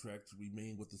contract to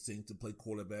remain with the Saints to play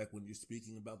quarterback. When you're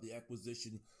speaking about the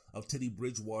acquisition of Teddy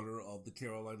Bridgewater of the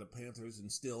Carolina Panthers, and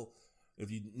still,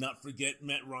 if you not forget,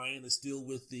 Matt Ryan is still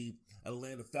with the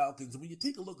Atlanta Falcons. And when you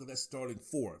take a look at that starting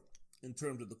four in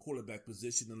terms of the quarterback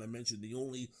position, and I mentioned the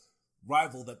only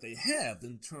rival that they have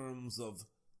in terms of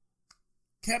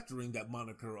capturing that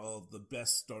moniker of the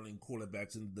best starting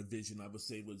quarterbacks in the division, I would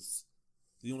say was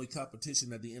the only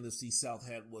competition that the NFC South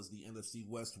had was the NFC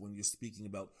West, when you're speaking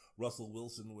about Russell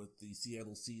Wilson with the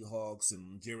Seattle Seahawks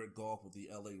and Jared Goff with the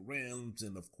LA Rams.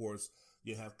 And of course,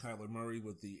 you have Kyler Murray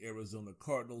with the Arizona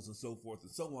Cardinals and so forth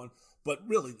and so on. But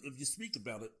really, if you speak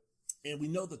about it, and we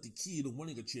know that the key to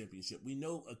winning a championship, we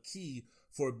know a key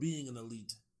for being an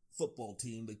elite football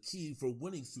team, the key for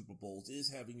winning Super Bowls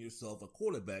is having yourself a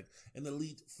quarterback, an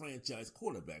elite franchise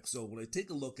quarterback. So when I take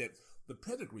a look at the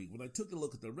pedigree, when I took a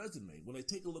look at the resume, when I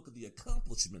take a look at the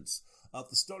accomplishments of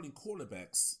the starting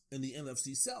quarterbacks in the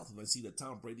NFC South, and I see that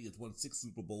Tom Brady has won 6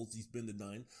 Super Bowls, he's been to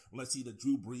 9. When I see that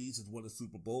Drew Brees has won a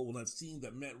Super Bowl, when I've seen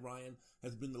that Matt Ryan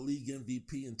has been the league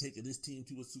MVP and taken his team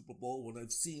to a Super Bowl, when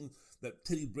I've seen that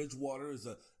Teddy Bridgewater is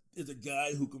a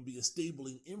guy who can be a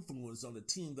stabling influence on a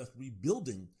team that's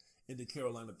rebuilding in the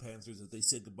Carolina Panthers as they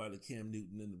say goodbye to Cam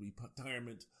Newton and the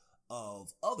retirement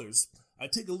of others, I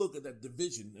take a look at that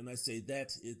division and I say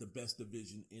that is the best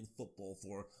division in football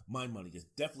for my money. It's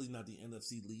definitely not the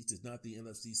NFC East. It's not the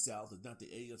NFC South. It's not the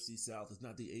AFC South. It's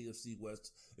not the AFC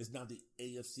West. It's not the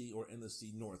AFC or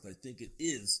NFC North. I think it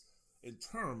is, in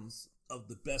terms of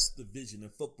the best division in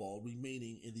football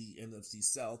remaining in the NFC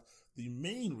South. The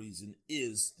main reason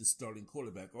is the starting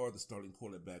quarterback, or the starting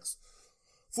quarterbacks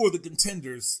for the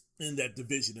contenders in that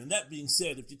division. And that being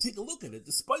said, if you take a look at it,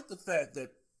 despite the fact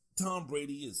that Tom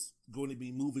Brady is going to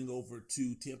be moving over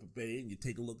to Tampa Bay, and you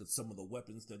take a look at some of the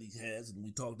weapons that he has, and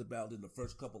we talked about in the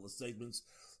first couple of segments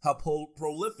how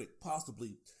prolific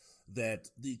possibly that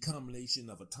the combination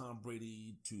of a Tom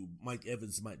Brady to Mike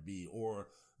Evans might be, or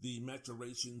the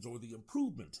maturations or the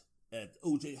improvement that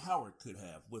O.J. Howard could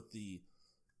have with the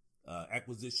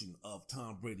acquisition of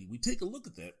Tom Brady. We take a look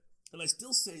at that, and I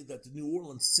still say that the New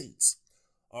Orleans Saints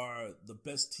are the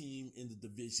best team in the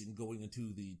division going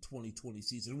into the 2020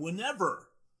 season. Whenever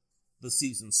the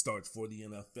season starts for the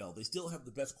NFL, they still have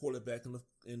the best quarterback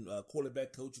in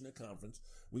quarterback coach in the conference.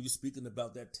 When you're speaking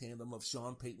about that tandem of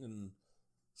Sean Payton, and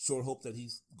sure hope that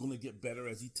he's going to get better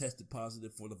as he tested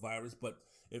positive for the virus. But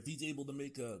if he's able to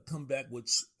make a comeback,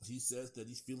 which he says that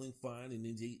he's feeling fine and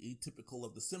is atypical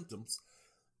of the symptoms,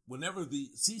 whenever the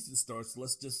season starts,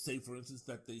 let's just say, for instance,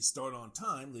 that they start on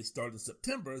time, they start in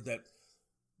September, that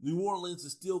New Orleans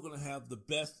is still going to have the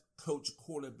best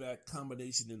coach-quarterback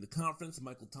combination in the conference.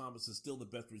 Michael Thomas is still the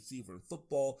best receiver in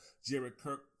football. Jared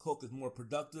Cook is more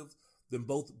productive than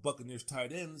both Buccaneers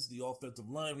tight ends. The offensive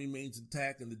line remains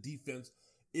intact, and the defense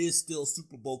is still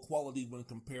Super Bowl quality when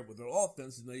compared with their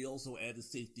offense. And they also added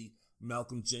safety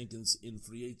Malcolm Jenkins in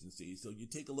free agency. So you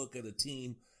take a look at a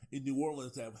team in New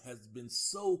Orleans that has been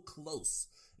so close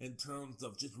in terms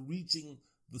of just reaching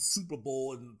the Super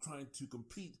Bowl and trying to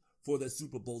compete for that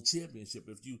Super Bowl championship.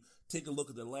 If you take a look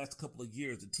at the last couple of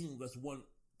years, the team that's won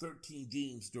 13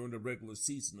 games during the regular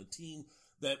season, a team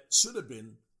that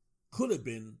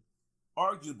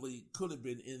arguably could have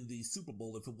been in the Super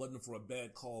Bowl if it wasn't for a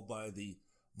bad call by the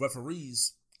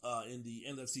referees in the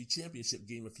NFC Championship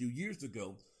game a few years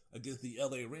ago against the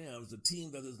LA Rams, a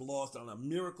team that has lost on a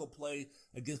miracle play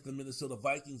against the Minnesota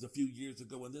Vikings a few years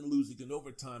ago and then losing in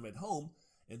overtime at home.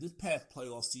 And this past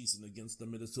playoff season against the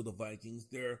Minnesota Vikings,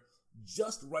 they're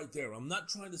just right there. I'm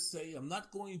not going to say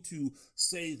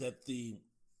that the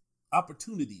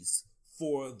opportunities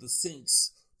for the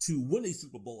Saints to win a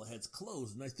Super Bowl has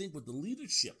closed. And I think with the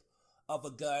leadership of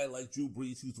a guy like Drew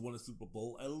Brees, who's won a Super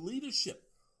Bowl, a leadership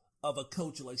of a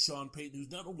coach like Sean Payton,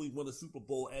 who's not only won a Super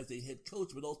Bowl as a head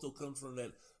coach, but also comes from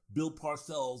that Bill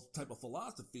Parcells type of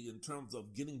philosophy in terms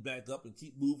of getting back up and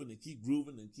keep moving and keep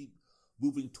grooving and keep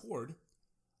moving toward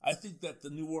I think that the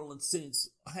New Orleans Saints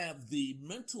have the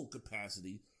mental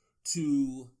capacity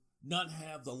to not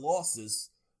have the losses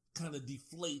kind of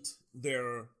deflate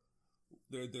their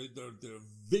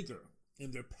vigor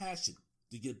and their passion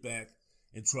to get back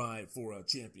and try for a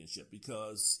championship.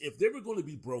 Because if they were going to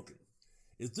be broken,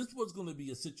 if this was going to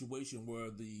be a situation where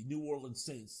the New Orleans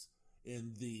Saints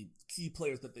and the key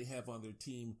players that they have on their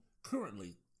team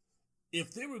currently,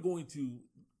 if they were going to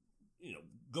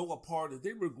go apart, if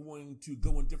they were going to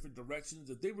go in different directions,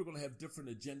 if they were going to have different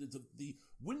agendas, if the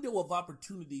window of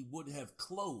opportunity would have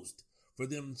closed for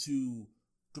them to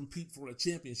compete for a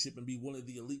championship and be one of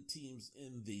the elite teams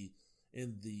in the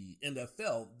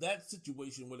NFL, that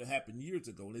situation would have happened years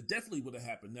ago. And it definitely would have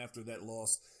happened after that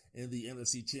loss in the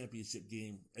NFC Championship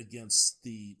game against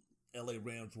the LA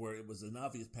Rams, where it was an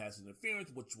obvious pass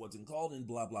interference, which wasn't called, and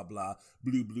blah, blah, blah,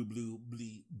 blue, blue, blue,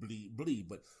 blee, blee, blee.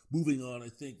 But moving on, I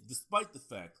think despite the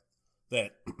fact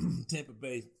that Tampa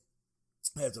Bay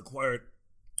has acquired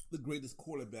the greatest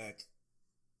quarterback,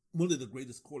 one of the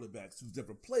greatest quarterbacks who's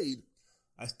ever played,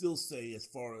 I still say as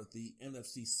far as the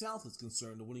NFC South is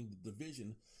concerned, winning the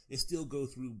division, it still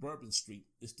goes through Bourbon Street.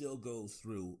 It still goes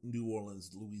through New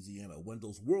Orleans, Louisiana.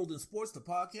 Wendell's World in Sports, the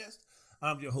podcast.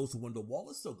 I'm your host, Wendell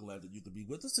Wallace. So glad that you could be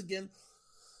with us again.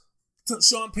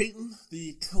 Sean Payton,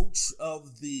 the coach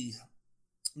of the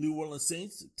New Orleans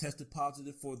Saints, tested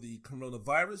positive for the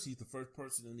coronavirus. He's the first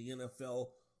person in the NFL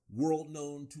world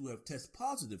known to have tested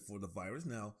positive for the virus.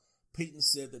 Now, Payton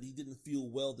said that he didn't feel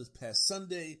well this past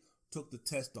Sunday, took the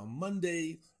test on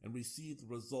Monday, and received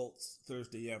the results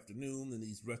Thursday afternoon, and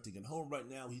he's resting at home right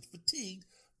now. He's fatigued,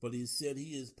 but he said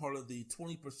he is part of the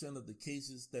 20% of the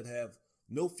cases that have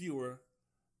no fever,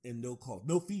 and no cough,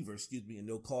 and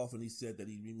no cough. And he said that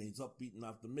he remains upbeat and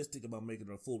optimistic about making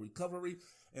a full recovery.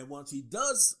 And once he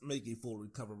does make a full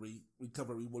recovery,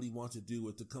 what he wants to do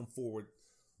is to come forward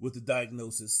with the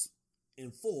diagnosis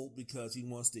in full, because he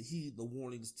wants to heed the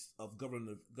warnings of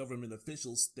government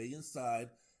officials, stay inside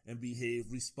and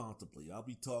behave responsibly. I'll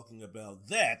be talking about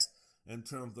that in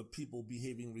terms of people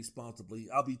behaving responsibly.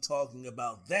 I'll be talking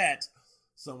about that,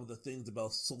 some of the things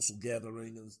about social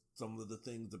gathering and some of the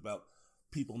things about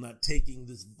people not taking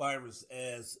this virus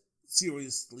as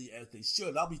seriously as they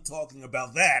should. I'll be talking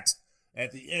about that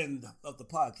at the end of the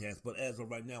podcast. But as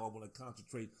of right now, I want to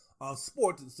concentrate on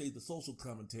sports and save the social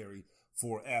commentary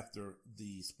for after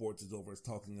the sports is over. It's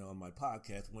talking on my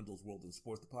podcast, Wendell's World in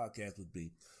Sports. The podcast would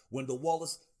be Wendell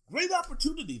Wallace. Great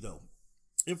opportunity, though.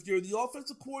 If you're the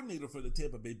offensive coordinator for the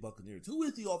Tampa Bay Buccaneers, who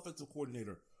is the offensive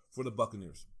coordinator for the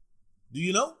Buccaneers? Do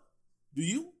you know? Do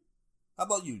you? How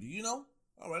about you? Do you know?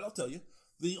 All right, I'll tell you.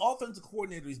 The offensive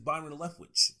coordinator is Byron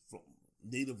Leftwich, from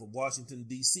native of Washington,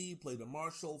 D.C., played at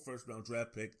Marshall, first-round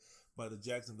draft pick by the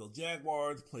Jacksonville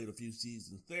Jaguars, played a few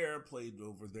seasons there, played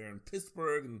over there in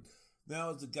Pittsburgh, and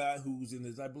now is a guy who's in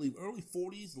his, I believe, early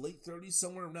 40s, late 30s,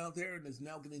 somewhere around there, and is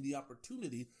now getting the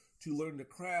opportunity to learn the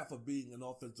craft of being an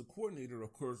offensive coordinator,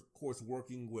 of course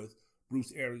working with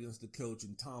Bruce Arians, the coach,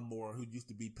 and Tom Moore, who used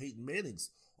to be Peyton Manning's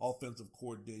offensive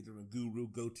coordinator and guru,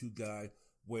 go-to guy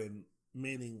when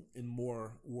Manning and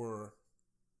Moore were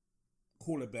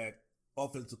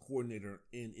offensive coordinator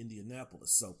in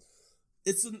Indianapolis. So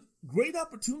it's a great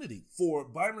opportunity for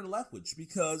Byron Leftwich,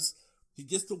 because he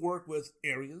gets to work with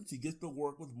Arians, he gets to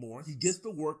work with Moore, he gets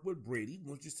to work with Brady.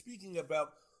 When you're speaking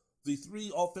about the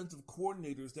three offensive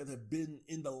coordinators that have been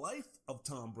in the life of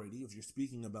Tom Brady, if you're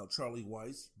speaking about Charlie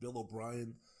Weiss, Bill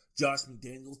O'Brien, Josh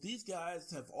McDaniels, these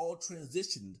guys have all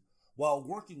transitioned while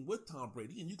working with Tom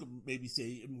Brady, and you can maybe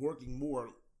say working more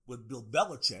with Bill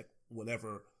Belichick,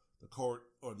 whatever the cart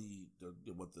or the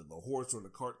horse or the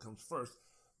cart comes first.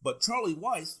 But Charlie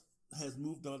Weiss has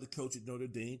moved on to coach at Notre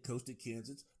Dame, coached at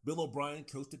Kansas. Bill O'Brien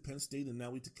coached at Penn State, and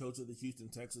now he's the coach of the Houston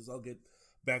Texans. I'll get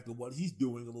back to what he's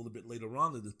doing a little bit later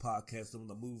on in this podcast, some of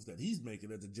the moves that he's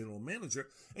making as a general manager.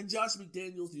 And Josh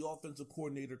McDaniels, the offensive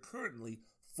coordinator currently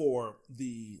for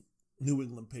the New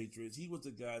England Patriots. He was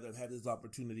a guy that had his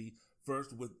opportunity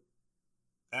first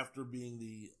after being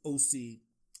the OC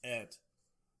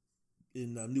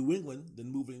in New England,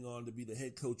 then moving on to be the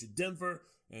head coach at Denver.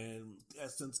 And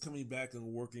since coming back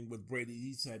and working with Brady,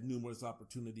 he's had numerous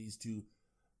opportunities to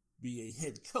be a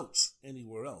head coach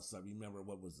anywhere else. I remember,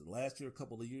 last year, a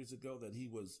couple of years ago, that he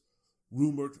was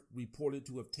reported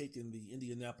to have taken the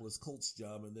Indianapolis Colts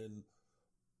job, and then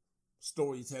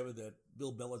stories have it that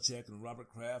Bill Belichick and Robert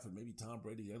Kraft and maybe Tom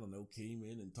Brady, I don't know, came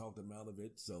in and talked him out of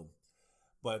it.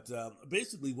 But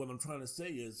basically what I'm trying to say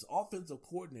is offensive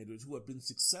coordinators who have been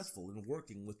successful in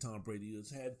working with Tom Brady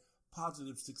has had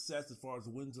positive success as far as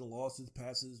wins and losses,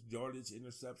 passes, yardage,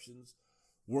 interceptions,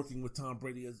 working with Tom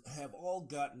Brady have all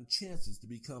gotten chances to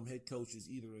become head coaches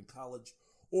either in college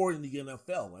or in the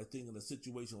NFL. I think in a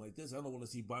situation like this, I don't want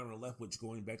to see Byron Leftwich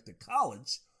going back to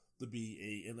college to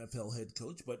be a NFL head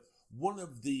coach, but one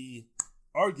of the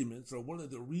arguments or one of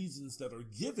the reasons that are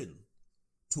given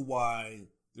to why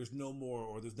there's no more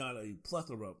or there's not a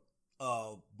plethora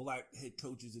of black head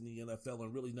coaches in the NFL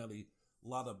and really not a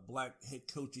lot of black head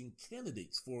coaching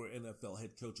candidates for NFL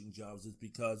head coaching jobs is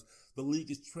because the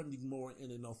league is trending more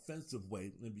in an offensive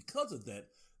way. And because of that,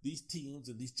 these teams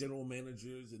and these general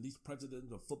managers and these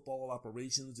presidents of football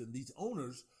operations and these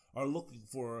owners are looking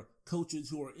for coaches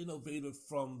who are innovative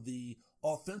from the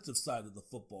offensive side of the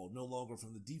football, no longer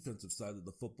from the defensive side of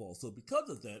the football. So because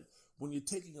of that, when you're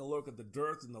taking a look at the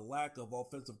dearth and the lack of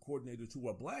offensive coordinators who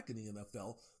are black in the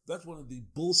NFL, that's one of the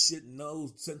bullshit,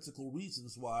 nonsensical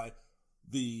reasons why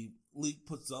the league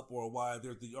puts up, or why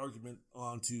there's the argument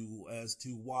as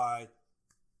to why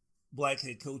black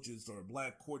head coaches or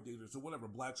black coordinators or whatever,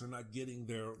 blacks are not getting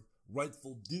their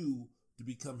rightful due to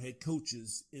become head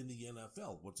coaches in the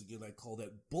NFL. Once again, I call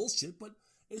that bullshit, but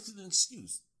it's an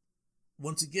excuse.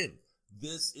 Once again,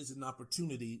 this is an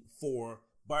opportunity for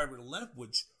Byron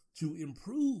Leftwich to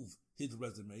improve his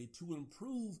resume, to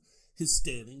improve his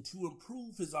standing, to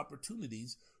improve his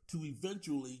opportunities to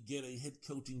eventually get a head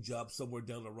coaching job somewhere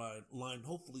down the line,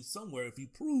 hopefully somewhere, if he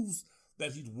proves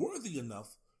that he's worthy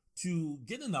enough to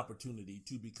get an opportunity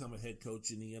to become a head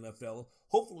coach in the NFL.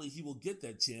 Hopefully he will get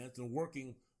that chance, and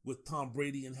working with Tom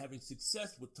Brady and having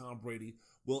success with Tom Brady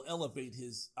will elevate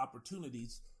his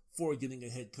opportunities for getting a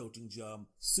head coaching job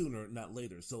sooner, not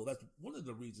later. So that's one of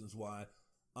the reasons why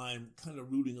I'm kind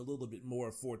of rooting a little bit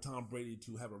more for Tom Brady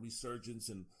to have a resurgence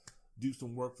and do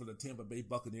some work for the Tampa Bay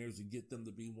Buccaneers and get them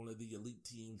to be one of the elite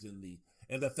teams in the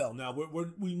NFL. Now,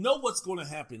 we know what's going to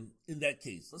happen in that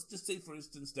case. Let's just say, for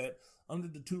instance, that under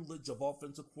the tutelage of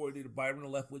offensive coordinator Byron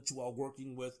Leftwich, while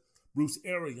working with Bruce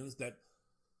Arians, that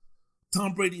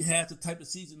Tom Brady had the type of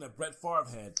season that Brett Favre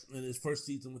had in his first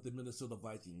season with the Minnesota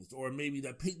Vikings, or maybe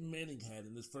that Peyton Manning had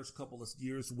in his first couple of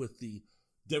years with the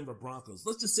Denver Broncos.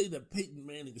 Let's just say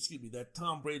that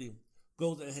Tom Brady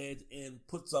goes ahead and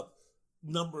puts up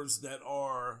numbers that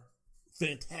are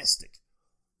fantastic,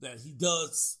 that he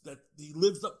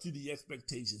lives up to the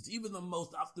expectations, even the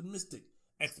most optimistic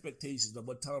expectations of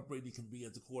what Tom Brady can be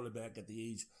as a quarterback at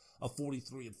the age of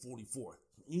 43 and 44.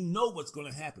 You know what's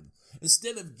going to happen.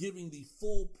 Instead of giving the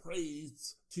full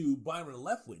praise to Byron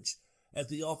Leftwich as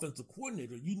the offensive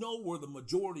coordinator, you know where the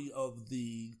majority of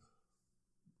the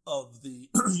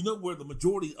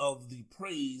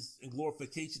praise and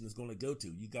glorification is going to go to.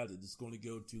 You got it. It's going to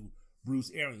go to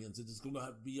Bruce Arians. It's going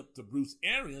to be up to Bruce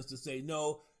Arians to say,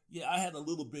 no, yeah, I had a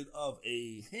little bit of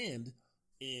a hand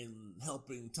in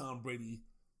helping Tom Brady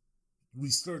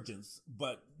resurgence,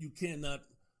 but you cannot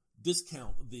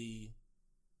discount the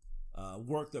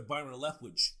work that Byron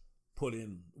Leftwich put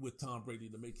in with Tom Brady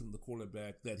to make him the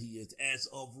quarterback that he is as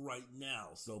of right now.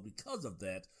 So because of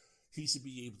that, he should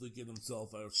be able to get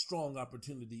himself a strong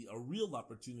opportunity, a real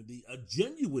opportunity, a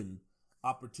genuine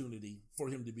opportunity for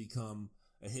him to become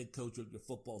a head coach of your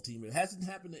football team. It hasn't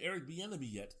happened to Eric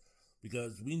Bieniemy yet,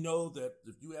 because we know that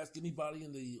if you ask anybody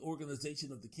in the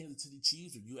organization of the Kansas City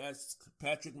Chiefs, if you ask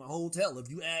Patrick Mahomes, hell, if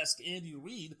you ask Andy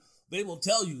Reid, they will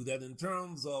tell you that in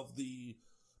terms of the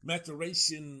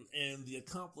maturation and the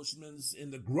accomplishments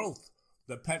and the growth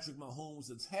that Patrick Mahomes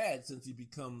has had since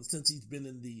he's been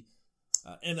in the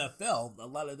NFL, a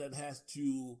lot of that has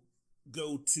to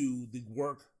go to the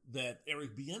work that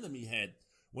Eric Bieniemy had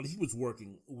when he was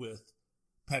working with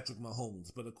Patrick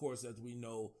Mahomes. But of course, as we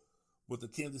know, with the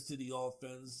Kansas City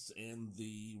offense and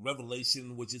the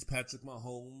revelation, which is Patrick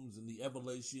Mahomes, and the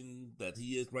evolution that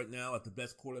he is right now at the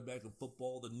best quarterback in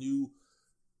football, the new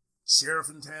sheriff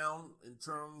in town in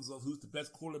terms of who's the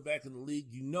best quarterback in the league,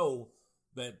 you know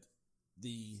that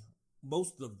the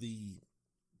most of the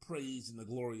praise and the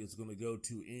glory is going to go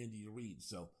to Andy Reid.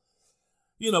 So,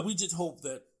 we just hope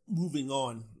that moving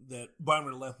on, that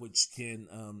Byron Leftwich can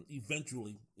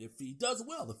eventually, if he does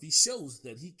well, if he shows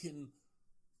that he can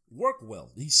work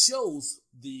well, he shows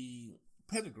the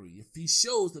pedigree, if he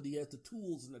shows that he has the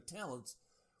tools and the talents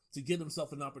to get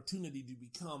himself an opportunity to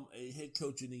become a head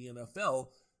coach in the NFL,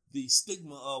 the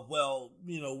stigma of,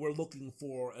 we're looking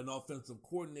for an offensive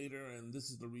coordinator and this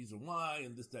is the reason why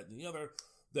and this, that, and the other,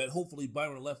 that hopefully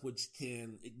Byron Leftwich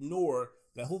can ignore,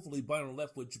 that hopefully Byron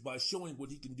Leftwich, by showing what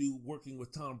he can do working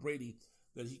with Tom Brady,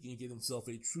 that he can get himself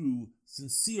a true,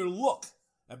 sincere look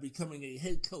at becoming a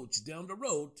head coach down the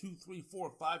road, 2, 3,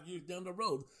 4, 5 years down the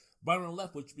road, Byron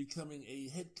Leftwich becoming a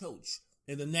head coach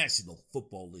in the National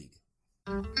Football League.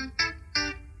 You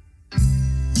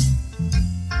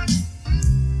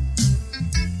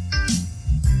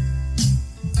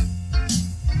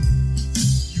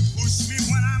push me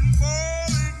when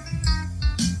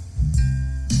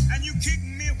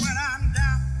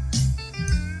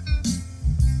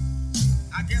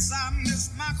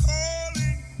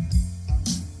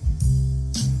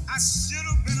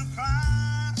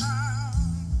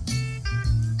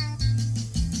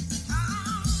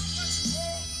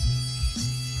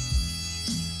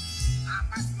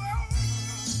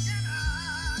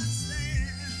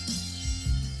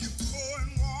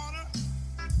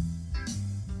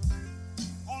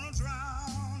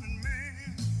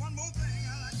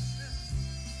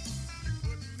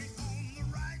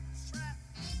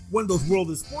Wendell's World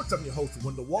of Sports. I'm your host,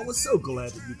 Wendell Wallace. So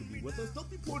glad that you can be with us. Don't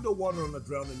be pouring no water on the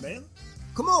drowning man.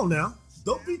 Come on now.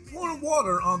 Don't be pouring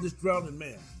water on this drowning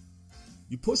man.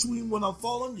 You push me when I'm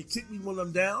falling. You kick me when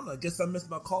I'm down. I guess I missed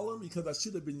my calling because I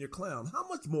should have been your clown. How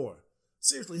much more?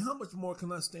 Seriously, how much more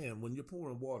can I stand when you're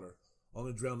pouring water on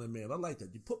a drowning man? I like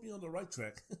that. You put me on the right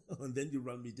track, and then you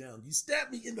run me down. You stab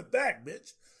me in the back,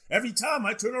 bitch. Every time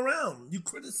I turn around, you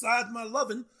criticize my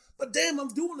loving, but damn, I'm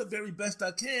doing the very best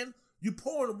I can. You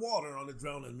pouring water on the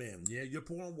drowning man. Yeah, you're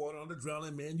pouring water on the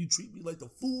drowning man. You treat me like the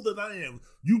fool that I am.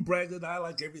 You brag that I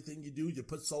like everything you do. You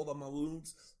put salt on my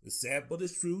wounds. It's sad, but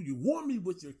it's true. You warm me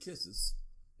with your kisses,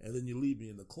 and then you leave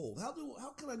me in the cold. How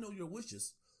can I know your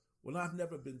wishes when I've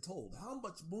never been told? How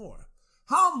much more?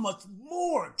 How much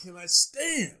more can I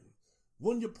stand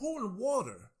when you're pouring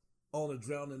water on a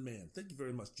drowning man? Thank you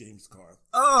very much, James Carr.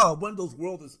 Wendell's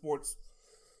World of Sports.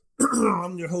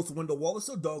 I'm your host, Wendell Wallace.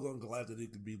 So doggone glad that he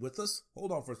could be with us.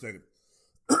 Hold on for a second.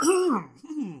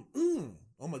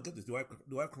 Oh my goodness, do I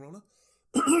have corona?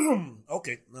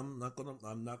 Okay, I'm not going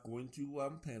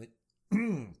to panic.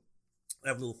 I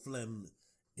have a little phlegm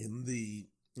in the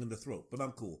throat, but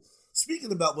I'm cool.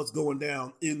 Speaking about what's going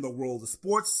down in the world of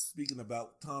sports, speaking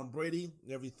about Tom Brady,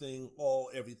 everything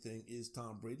is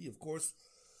Tom Brady. Of course,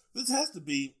 this has to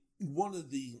be one of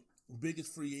the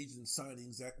biggest free agent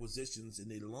signings, acquisitions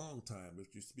in a long time. If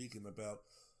you're speaking about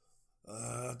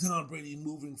Tom Brady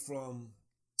moving from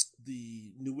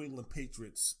the New England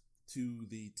Patriots to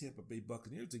the Tampa Bay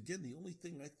Buccaneers, again, the only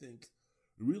thing I think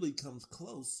really comes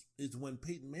close is when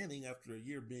Peyton Manning, after a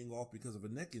year being off because of a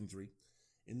neck injury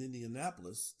in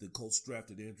Indianapolis, the Colts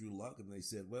drafted Andrew Luck, and they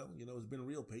said, well, it's been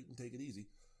real, Peyton, take it easy.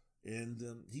 And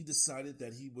he decided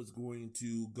that he was going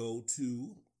to go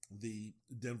to the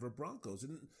Denver Broncos.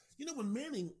 And when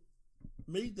Manning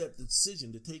made that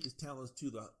decision to take his talents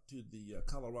to the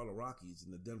Colorado Rockies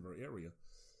in the Denver area,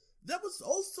 that was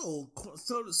also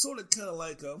sort of kind of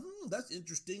like, that's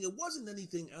interesting. It wasn't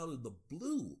anything out of the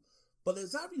blue. But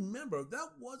as I remember, that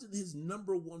wasn't his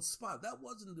number one spot. That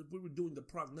wasn't we were doing the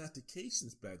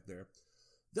prognostications back there.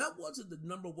 That wasn't the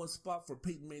number one spot for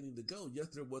Peyton Manning to go. Yes,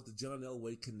 there was the John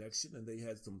Elway connection, and they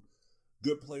had some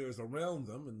good players around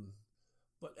them.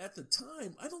 But at the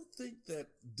time, I don't think that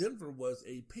Denver was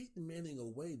a Peyton Manning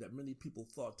away that many people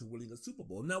thought to winning a Super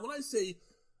Bowl. Now, when I say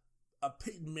a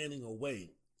Peyton Manning away,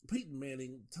 Peyton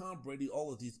Manning, Tom Brady,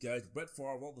 all of these guys, Brett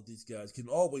Favre, all of these guys can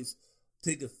always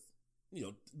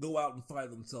go out and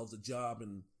find themselves a job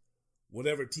in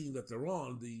whatever team that they're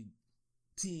on. The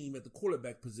team at the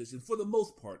quarterback position, for the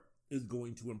most part, is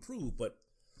going to improve. But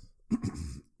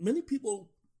many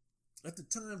people at the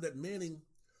time that Manning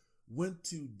went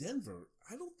to Denver,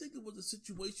 I don't think it was a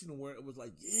situation where it was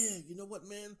like, yeah, you know what,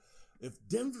 man? If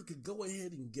Denver could go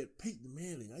ahead and get Peyton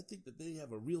Manning, I think that they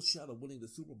have a real shot of winning the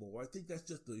Super Bowl. I think that's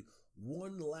just the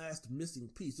one last missing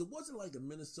piece. It wasn't like a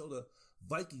Minnesota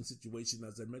Vikings situation,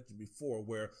 as I mentioned before,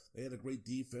 where they had a great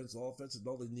defense, offense, and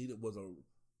all they needed was a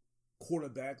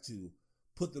quarterback to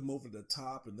put them over the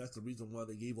top, and that's the reason why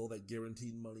they gave all that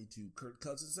guaranteed money to Kirk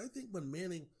Cousins. I think when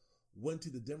Manning went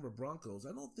to the Denver Broncos,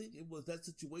 I don't think it was that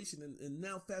situation. And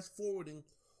now fast forwarding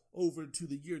over to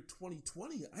the year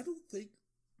 2020, I don't think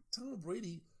Tom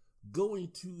Brady going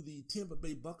to the Tampa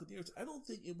Bay Buccaneers, I don't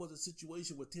think it was a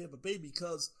situation with Tampa Bay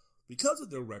because of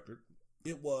their record.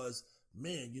 It was,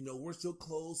 man, we're so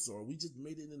close, or we just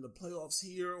made it in the playoffs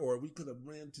here, or we could have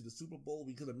ran to the Super Bowl.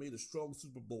 We could have made a strong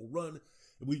Super Bowl run,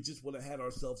 and we just would have had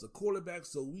ourselves a quarterback.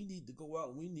 So we need to go out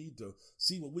and we need to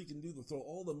see what we can do to throw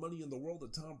all the money in the world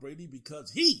at Tom Brady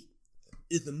because he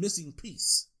is the missing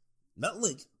piece, not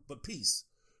link, but piece,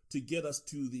 to get us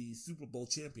to the Super Bowl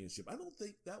championship. I don't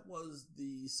think that was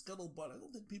the scuttlebutt. I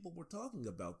don't think people were talking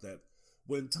about that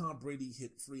when Tom Brady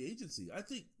hit free agency. I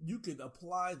think you could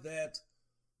apply that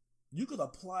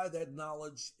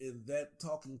knowledge and that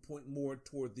talking point more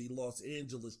toward the Los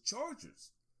Angeles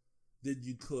Chargers than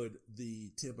you could the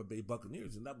Tampa Bay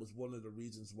Buccaneers. And that was one of the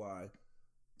reasons why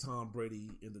Tom Brady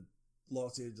and the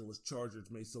Los Angeles Chargers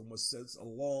made so much sense,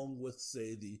 along with,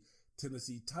 say, the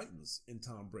Tennessee Titans and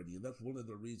Tom Brady. And that's one of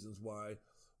the reasons why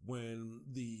when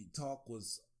the talk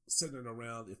was centered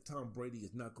around if Tom Brady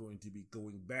is not going to be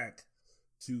going back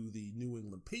to the New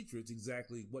England Patriots,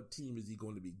 exactly what team is he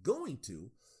going to be going to?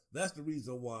 That's the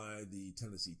reason why the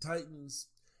Tennessee Titans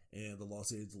and the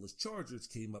Los Angeles Chargers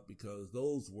came up, because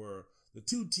those were the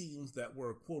two teams that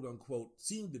were, quote unquote,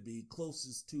 seemed to be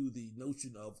closest to the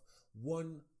notion of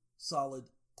one solid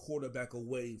quarterback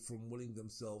away from winning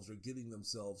themselves or getting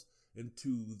themselves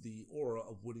into the aura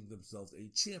of winning themselves a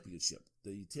championship.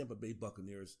 The Tampa Bay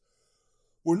Buccaneers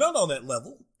were not on that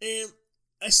level, and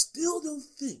I still don't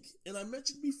think, and I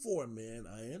mentioned before, man,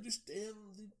 I understand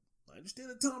the I understand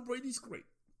that Tom Brady's great.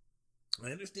 I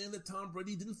understand that Tom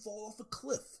Brady didn't fall off a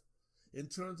cliff in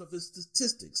terms of his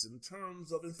statistics, in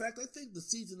fact, I think the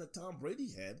season that Tom Brady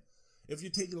had, if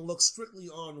you're taking a look strictly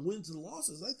on wins and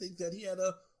losses, I think that he had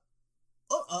a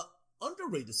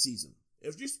underrated season.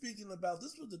 If you're speaking about,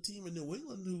 this was a team in New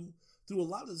England who, through a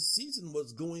lot of the season,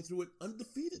 was going through it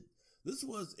undefeated. This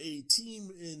was a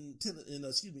team in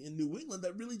New England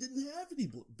that really didn't have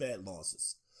any bad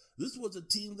losses. This was a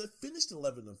team that finished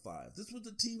 11-5. This was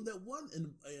a team that won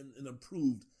an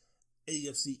improved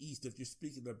AFC East, if you're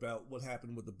speaking about what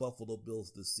happened with the Buffalo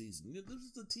Bills this season. This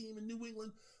is a team in New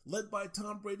England led by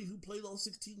Tom Brady who played all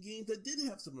 16 games that did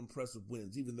have some impressive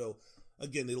wins, even though,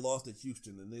 again, they lost to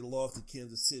Houston and they lost to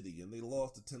Kansas City and they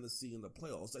lost to Tennessee in the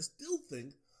playoffs. I still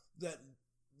think that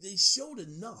they showed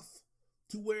enough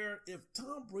to where if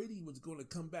Tom Brady was going to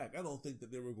come back, I don't think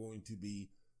that they were going to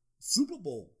be Super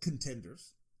Bowl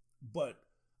contenders, but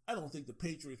I don't think the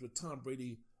Patriots with Tom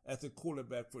Brady as their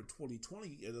quarterback for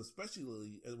 2020, and especially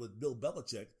with Bill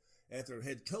Belichick as their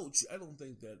head coach, I don't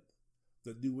think that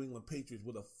the New England Patriots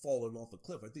would have fallen off a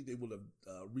cliff. I think they would have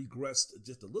regressed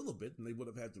just a little bit, and they would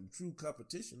have had some true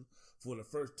competition for the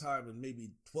first time in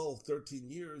maybe 12, 13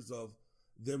 years of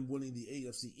them winning the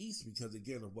AFC East because,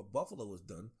 again, of what Buffalo has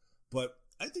done. But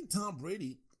I think Tom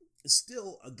Brady is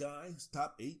still a guy who's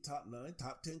top 8, top 9,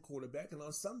 top 10 quarterback, and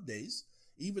on some days,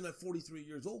 even at 43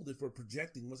 years old, if we're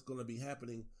projecting what's going to be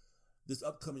happening this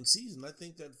upcoming season, I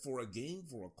think that for a game,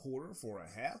 for a quarter, for a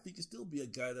half, he can still be a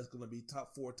guy that's going to be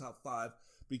top 4, top 5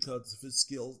 because of his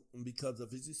skills and because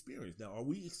of his experience. Now,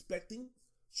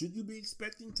 should you be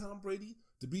expecting Tom Brady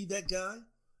to be that guy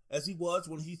as he was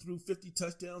when he threw 50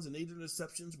 touchdowns and 8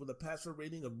 interceptions with a passer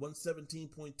rating of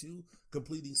 117.2,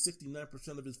 completing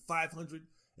 69% of his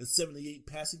 578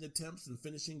 passing attempts and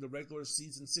finishing the regular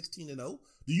season 16-0.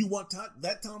 Do you want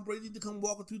that Tom Brady to come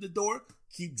walking through the door?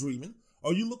 Keep dreaming.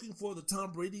 Are you looking for the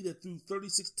Tom Brady that threw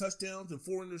 36 touchdowns and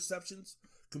 4 interceptions,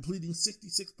 completing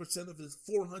 66% of his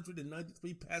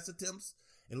 493 pass attempts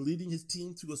and leading his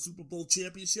team to a Super Bowl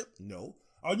championship? No.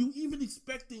 Are you even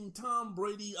expecting Tom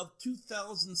Brady of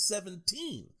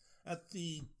 2017 at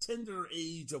the tender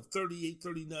age of 38,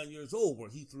 39 years old,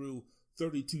 where he threw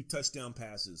 32 touchdown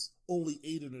passes, only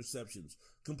 8 interceptions,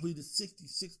 completed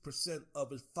 66%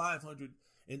 of his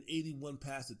 581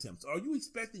 pass attempts? Are you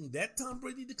expecting that Tom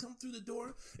Brady to come through the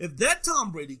door? If that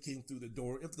Tom Brady came through the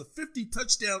door, if the 50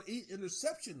 touchdown, 8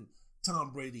 interception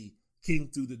Tom Brady came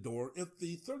through the door, if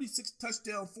the 36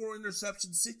 touchdown, 4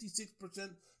 interception,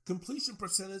 66% completion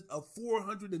percentage of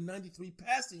 493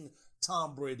 passing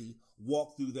Tom Brady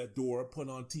walked through that door, put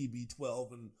on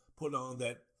TB12 and put on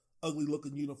that ugly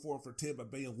looking uniform for Tampa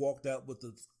Bay and walked out with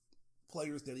the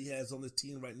players that he has on his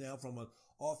team right now from an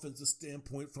offensive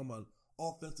standpoint, from an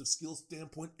offensive skill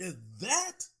standpoint, if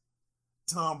that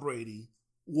Tom Brady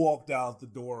walked out the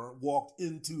door, walked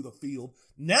into the field,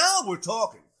 now we're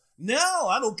talking. Now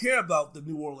I don't care about the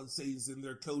New Orleans Saints and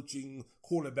their coaching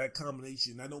quarterback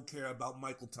combination. I don't care about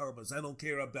Michael Thomas. I don't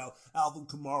care about Alvin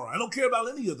Kamara. I don't care about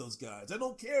any of those guys. I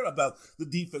don't care about the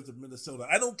defense of Minnesota.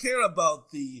 I don't care about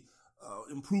the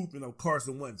improvement of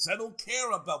Carson Wentz. I don't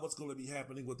care about what's going to be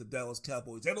happening with the Dallas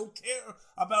Cowboys. I don't care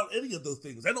about any of those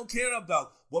things. I don't care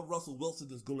about what Russell Wilson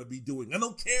is going to be doing. I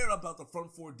don't care about the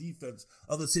front four defense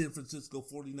of the San Francisco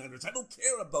 49ers. I don't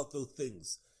care about those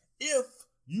things. If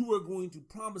you were going to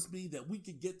promise me that we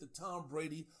could get the Tom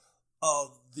Brady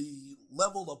of the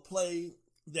level of play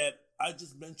that I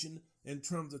just mentioned in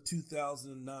terms of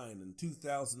 2009 and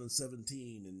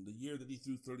 2017 and the year that he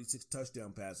threw 36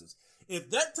 touchdown passes.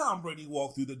 If that Tom Brady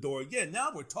walked through the door again,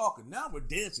 now we're talking, now we're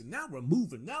dancing, now we're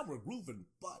moving, now we're grooving.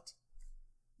 But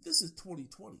this is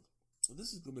 2020.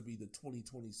 This is going to be the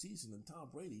 2020 season, and Tom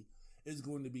Brady is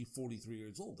going to be 43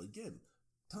 years old. Again,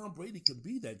 Tom Brady can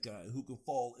be that guy who can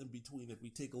fall in between if we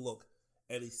take a look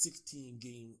at a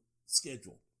 16-game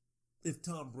schedule. If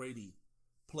Tom Brady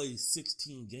plays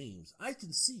 16 games, I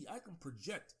can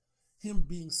project him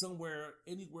being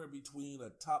anywhere between a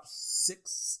top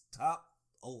 6, top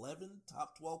 11,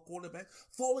 top 12 quarterback,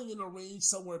 falling in a range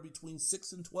somewhere between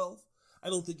 6 and 12. I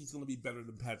don't think he's going to be better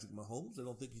than Patrick Mahomes. I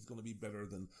don't think he's going to be better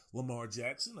than Lamar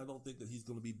Jackson. I don't think that he's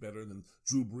going to be better than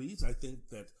Drew Brees. I think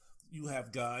that you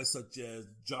have guys such as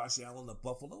Josh Allen of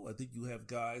Buffalo. I think you have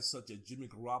guys such as Jimmy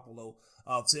Garoppolo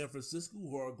of San Francisco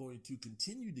who are going to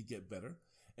continue to get better.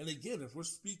 And again, if we're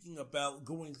speaking about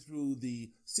going through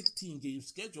the 16-game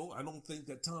schedule, I don't think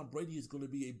that Tom Brady is going to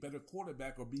be a better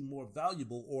quarterback or be more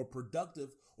valuable or productive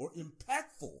or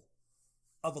impactful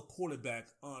of a quarterback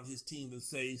on his team than,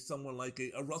 say, someone like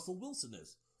a Russell Wilson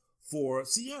is for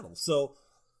Seattle. So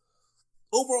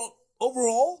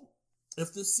overall,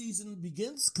 if this season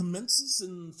commences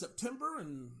in September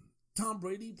and Tom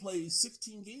Brady plays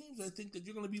 16 games, I think that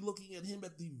you're going to be looking at him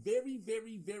at the very,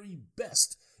 very, very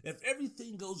best. If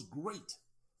everything goes great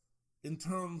in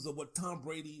terms of what Tom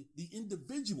Brady, the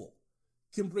individual,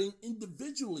 can bring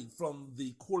individually from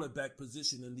the quarterback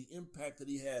position and the impact that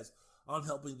he has on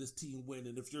helping this team win.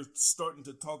 And if you're starting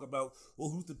to talk about, well,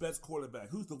 who's the best quarterback?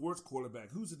 Who's the worst quarterback?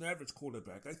 Who's an average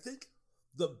quarterback? I think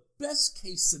the best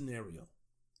case scenario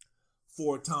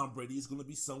for Tom Brady is going to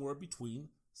be somewhere between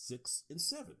 6 and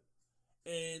 7.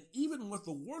 And even with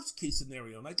the worst case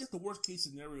scenario, and I guess the worst case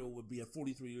scenario would be at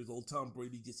 43 years old, Tom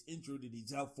Brady gets injured and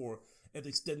he's out for an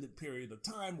extended period of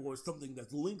time, or something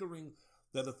that's lingering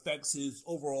that affects his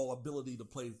overall ability to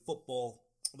play football,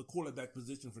 the quarterback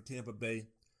position for Tampa Bay,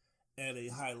 at a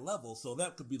high level. So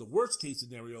that could be the worst case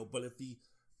scenario. But if he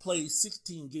plays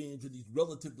 16 games and he's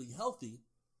relatively healthy,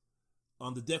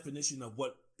 on the definition of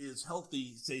what is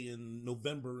healthy, say in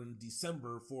November and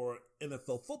December for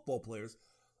NFL football players,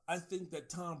 I think that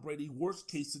Tom Brady, worst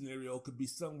case scenario, could be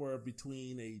somewhere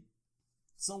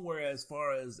as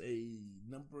far as a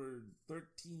number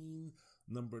 13,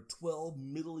 number 12,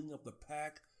 middling of the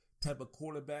pack type of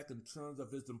quarterback in terms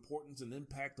of his importance and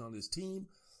impact on his team.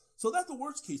 So that's the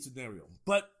worst case scenario.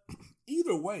 But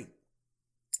either way,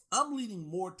 I'm leaning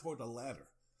more toward the latter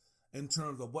in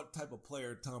terms of what type of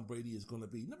player Tom Brady is going to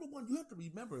be. Number one, you have to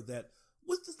remember that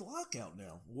with this lockout,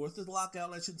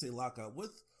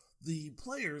 with the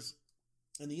players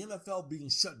and the NFL being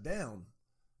shut down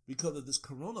because of this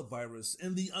coronavirus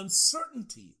and the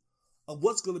uncertainty of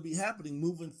what's going to be happening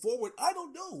moving forward, I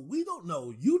don't know. We don't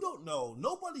know. You don't know.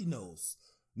 Nobody knows.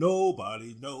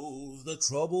 Nobody knows the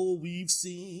trouble we've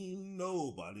seen.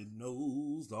 Nobody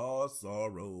knows our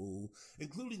sorrow,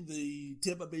 including the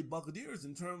Tampa Bay Buccaneers,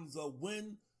 in terms of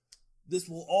when this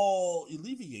will all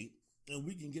alleviate and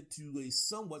we can get to a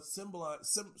somewhat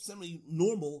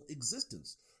semi-normal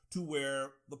existence, to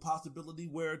where the possibility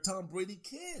where Tom Brady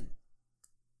can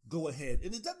go ahead.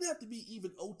 And it doesn't have to be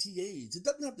even OTAs. It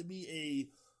doesn't have to be a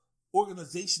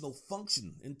organizational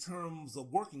function in terms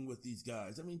of working with these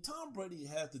guys. I mean, Tom Brady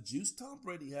has the juice. Tom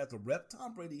Brady has the rep.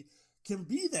 Tom Brady can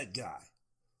be that guy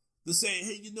to say,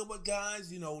 hey, you know what,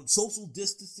 guys, social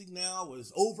distancing now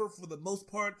is over for the most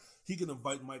part. He can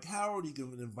invite Mike Howard. He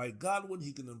can invite Godwin.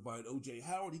 He can invite O.J.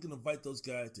 Howard. He can invite those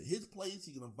guys to his place.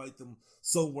 He can invite them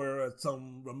somewhere at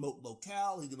some remote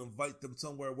locale. He can invite them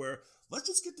somewhere where let's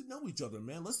just get to know each other,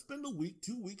 man. Let's spend a week,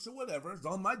 2 weeks, or whatever. It's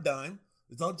on my dime.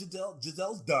 It's on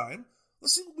Giselle's dime.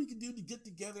 Let's see what we can do to get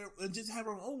together and just have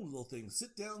our own little thing.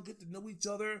 Sit down, get to know each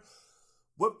other.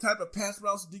 What type of pass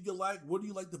routes do you like? What do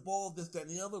you like the ball? This, that,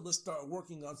 and the other. Let's start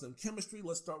working on some chemistry.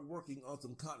 Let's start working on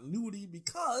some continuity,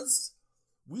 because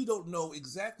we don't know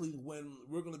exactly when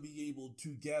we're going to be able to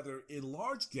gather in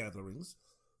large gatherings.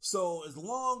 So as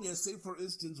long as, say, for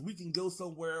instance, we can go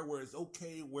somewhere where it's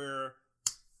okay, where,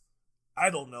 I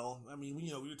don't know. I mean,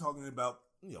 we were talking about,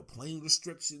 plane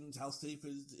restrictions. How safe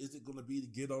is it going to be to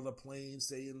get on a plane,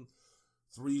 say, in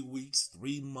 3 weeks,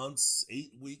 3 months,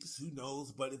 8 weeks, who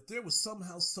knows? But if there was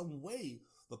somehow, some way,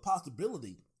 the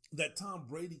possibility that Tom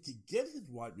Brady could get his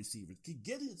wide receivers, could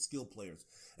get his skill players,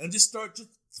 and just start just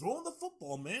throwing the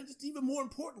football, man. Just even more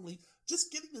importantly,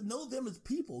 just getting to know them as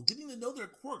people, getting to know their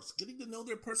quirks, getting to know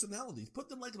their personalities, put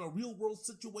them like in a real world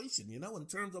situation, in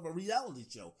terms of a reality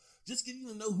show, just getting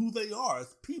to know who they are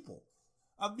as people.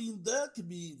 I mean, that could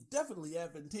be definitely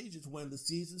advantageous when the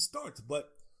season starts, but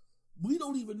we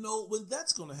don't even know when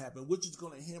that's going to happen, which is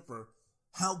going to hamper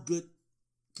how good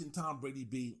can Tom Brady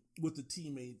be with the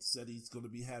teammates that he's going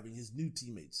to be having, his new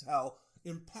teammates, how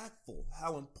impactful,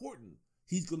 how important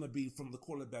he's going to be from the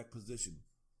quarterback position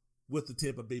with the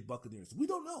Tampa Bay Buccaneers. We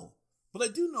don't know. But I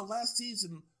do know last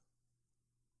season,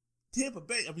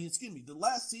 the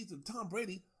last season, Tom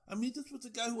Brady, this was a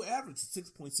guy who averaged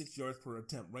 6.6 yards per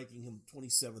attempt, ranking him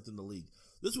 27th in the league.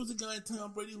 This was a guy,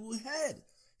 Tom Brady, who had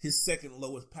his second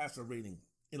lowest passer rating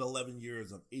in 11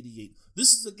 years of 88.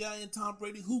 This is a guy in Tom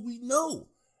Brady who we know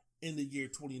in the year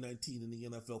 2019 in the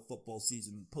NFL football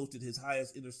season posted his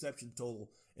highest interception total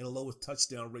and lowest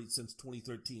touchdown rate since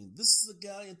 2013. This is a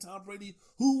guy in Tom Brady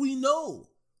who we know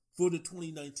for the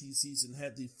 2019 season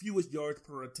had the fewest yards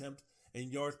per attempt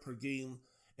and yards per game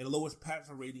and lowest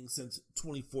passer rating since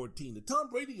 2014. The Tom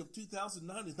Brady of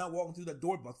 2009 is not walking through that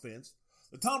door, Buck fans.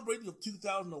 The Tom Brady of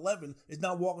 2011 is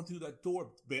now walking through that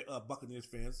door, Buccaneers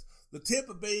fans. The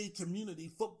Tampa Bay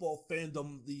community football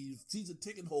fandom, the season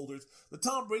ticket holders, the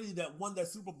Tom Brady that won that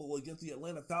Super Bowl against the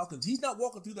Atlanta Falcons, he's not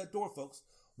walking through that door, folks.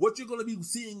 What you're going to be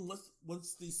seeing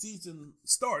once the season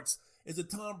starts is a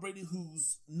Tom Brady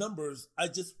whose numbers I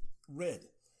just read.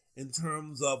 in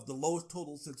terms of the lowest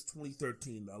total since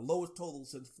 2013, the lowest total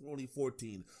since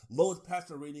 2014, lowest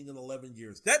passer rating in 11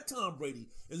 years. That Tom Brady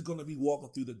is going to be walking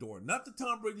through the door. Not the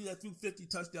Tom Brady that threw 50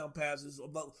 touchdown passes,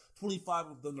 about 25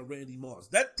 of them to Randy Moss.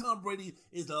 That Tom Brady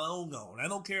is long gone. I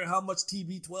don't care how much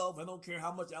TB12, I don't care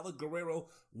how much Alex Guerrero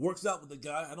works out with the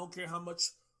guy, I don't care how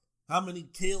many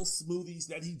kale smoothies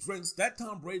that he drinks. That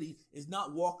Tom Brady is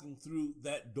not walking through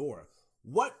that door.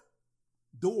 What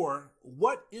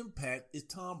impact is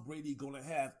Tom Brady going to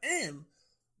have? And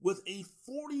with a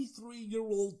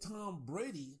 43-year-old Tom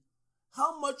Brady,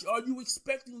 how much are you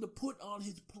expecting to put on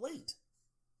his plate?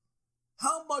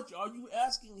 How much are you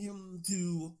asking him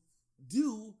to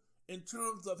do in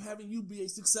terms of having you be a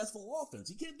successful offense?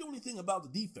 He can't do anything about the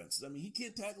defense. I mean, he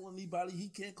can't tackle anybody. He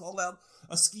can't call out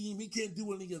a scheme. He can't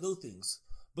do any of those things.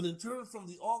 But in terms from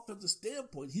the offensive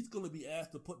standpoint, he's going to be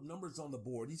asked to put numbers on the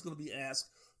board. He's going to be asked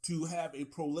to have a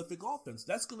prolific offense.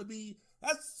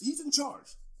 He's in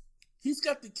charge. He's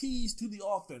got the keys to the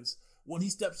offense when he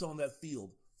steps on that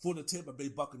field for the Tampa Bay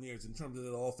Buccaneers in terms of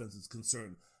that offense is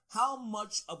concerned. How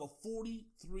much of a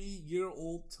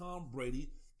 43-year-old Tom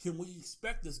Brady can we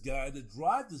expect this guy to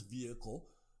drive this vehicle,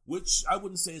 which I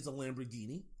wouldn't say is a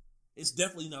Lamborghini. It's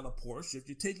definitely not a Porsche. If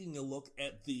you're taking a look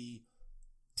at the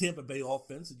Tampa Bay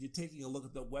offense, if you're taking a look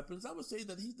at the weapons, I would say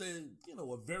that he's a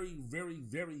very, very,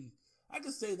 very, I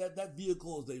could say that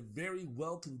vehicle is a very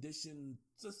well-conditioned,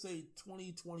 let's say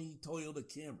 2020 Toyota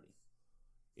Camry.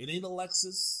 It ain't a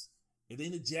Lexus. It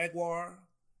ain't a Jaguar.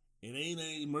 It ain't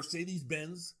a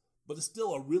Mercedes-Benz, but it's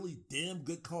still a really damn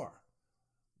good car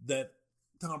that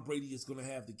Tom Brady is going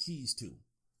to have the keys to.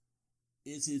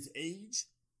 Is his age,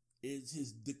 is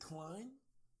his decline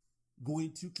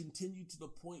going to continue to the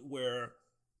point where,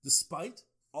 despite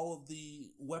all of the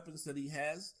weapons that he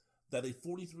has, that a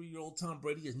 43-year-old Tom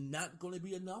Brady is not going to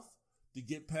be enough to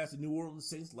get past the New Orleans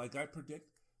Saints like I predict?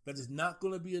 That is not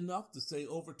going to be enough to say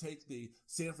overtake the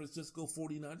San Francisco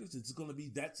 49ers. It's going to be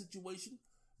that situation.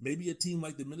 Maybe a team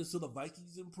like the Minnesota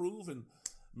Vikings improve, and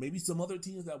maybe some other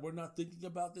teams that we're not thinking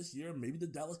about this year. Maybe the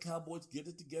Dallas Cowboys get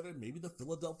it together. Maybe the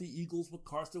Philadelphia Eagles with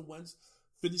Carson Wentz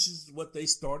finishes what they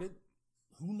started.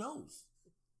 Who knows?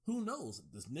 Who knows?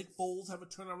 Does Nick Foles have a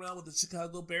turnaround with the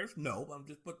Chicago Bears? No,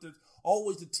 but there's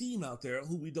always a team out there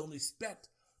who we don't expect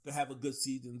to have a good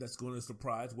season that's going to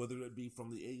surprise, whether it be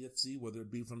from the AFC, whether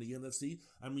it be from the NFC.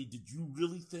 I mean, did you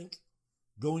really think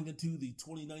going into the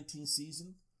 2019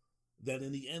 season that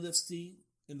in the NFC,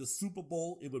 in the Super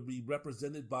Bowl, it would be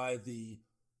represented by the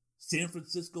San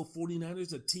Francisco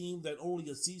 49ers, a team that only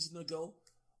a season ago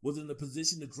was in a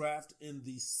position to draft in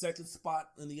the second spot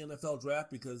in the NFL draft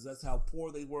because that's how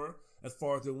poor they were as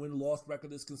far as their win-loss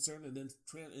record is concerned, and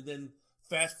then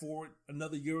fast forward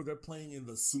another year, they're playing in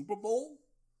the Super Bowl?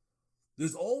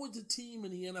 There's always a team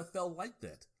in the NFL like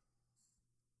that.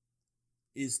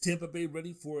 Is Tampa Bay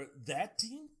ready for that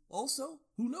team also?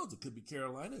 Who knows? It could be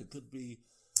Carolina. It could be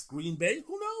Green Bay.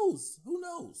 Who knows? Who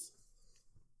knows?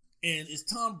 And is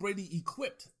Tom Brady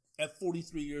equipped at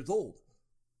 43 years old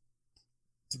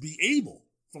to be able,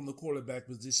 from the quarterback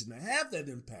position, to have that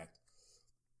impact,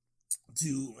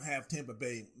 to have Tampa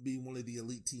Bay be one of the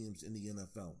elite teams in the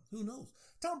NFL? Who knows?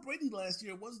 Tom Brady last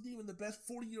year wasn't even the best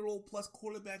 40-year-old plus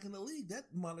quarterback in the league. That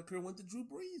moniker went to Drew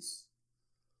Brees.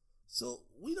 So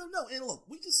we don't know. And look,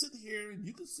 we can sit here and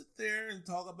you can sit there and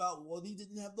talk about, well, he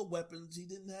didn't have the weapons, he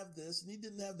didn't have this, and he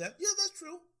didn't have that. Yeah, that's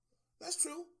true. That's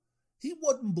true. He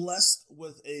wasn't blessed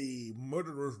with a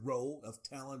murderer's row of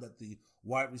talent at the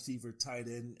wide receiver, tight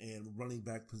end, and running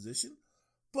back position.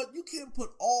 But you can't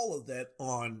put all of that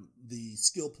on the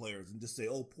skill players and just say,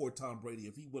 oh, poor Tom Brady.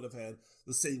 If he would have had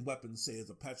the same weapons, say, as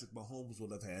a Patrick Mahomes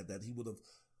would have had, that he would have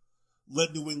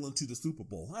led New England to the Super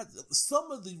Bowl.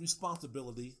 Some of the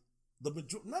responsibility, I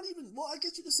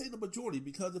guess you could say the majority,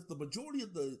 because if the majority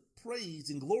of the praise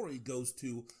and glory goes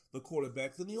to the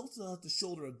quarterback, then he also has to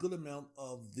shoulder a good amount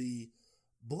of the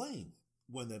blame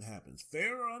when that happens.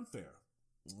 Fair or unfair?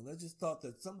 And I just thought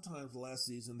that sometimes last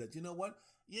season that, you know what?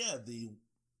 Yeah, the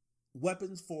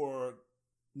weapons for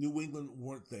New England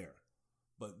weren't there.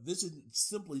 But this is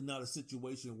simply not a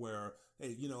situation where,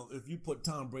 hey, if you put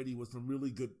Tom Brady with some really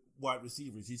good wide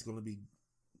receivers, he's going to be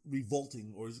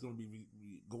revolting, or he's going to be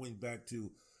going back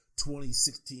to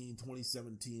 2016,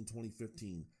 2017,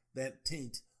 2015. That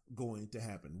tain't going to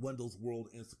happen. Wendell's World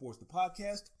and Sports, the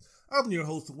podcast. I'm your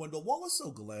host, Wendell Wallace.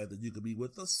 So glad that you could be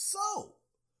with us. So,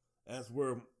 as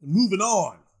we're moving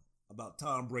on about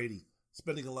Tom Brady,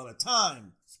 spending a lot of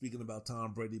time speaking about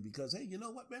Tom Brady, because, hey, you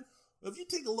know what, man? If you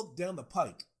take a look down the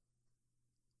pike,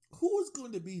 who is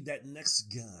going to be that next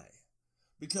guy?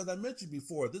 Because I mentioned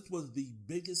before, this was the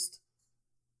biggest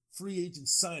free agent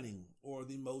signing, or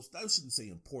the most, I shouldn't say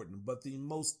important, but the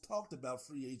most talked about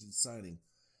free agent signing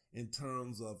in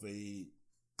terms of a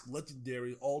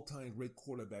legendary all-time great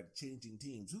quarterback changing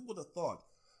teams. Who would have thought?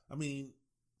 I mean,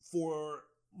 for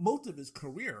most of his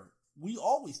career, we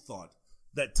always thought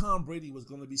that Tom Brady was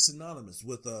going to be synonymous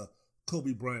with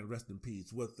Kobe Bryant, rest in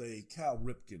peace, with a Cal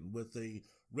Ripken, with a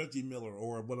Reggie Miller,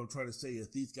 or what I'm trying to say is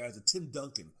these guys, a Tim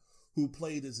Duncan, who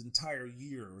played his entire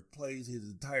year, or plays his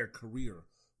entire career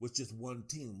with just one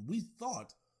team. We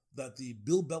thought that the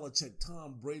Bill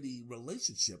Belichick-Tom Brady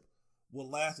relationship will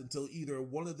last until either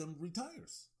one of them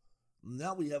retires.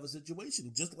 Now we have a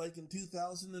situation just like in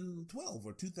 2012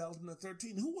 or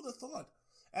 2013. Who would have thought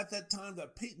at that time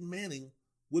that Peyton Manning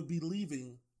would be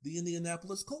leaving the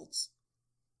Indianapolis Colts?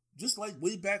 Just like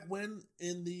way back when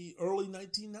in the early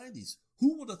 1990s.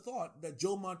 Who would have thought that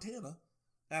Joe Montana,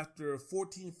 after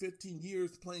 14, 15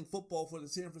 years playing football for the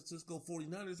San Francisco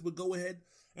 49ers, would go ahead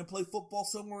and play football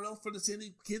somewhere else for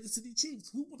the Kansas City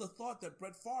Chiefs? Who would have thought that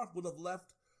Brett Favre would have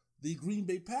left the Green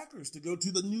Bay Packers to go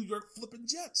to the New York flipping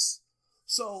Jets?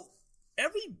 So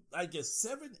every,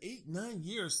 7, 8, 9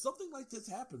 years, something like this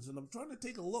happens. And I'm trying to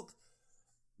take a look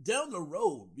down the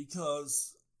road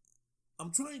because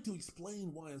I'm trying to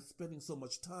explain why I'm spending so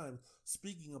much time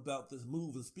speaking about this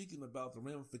move and speaking about the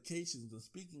ramifications and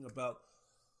speaking about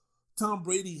Tom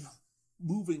Brady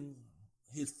moving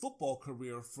his football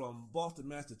career from Boston,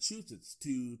 Massachusetts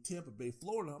to Tampa Bay,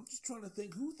 Florida. I'm just trying to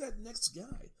think, who's that next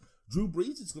guy? Drew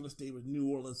Brees is going to stay with New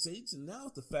Orleans Saints. And now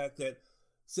it's the fact that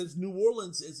since New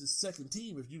Orleans is his second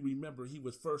team, if you remember, he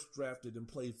was first drafted and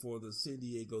played for the San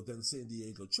Diego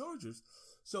Chargers.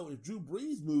 So if Drew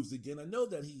Brees moves again, I know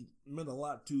that he meant a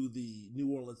lot to the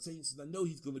New Orleans Saints, and I know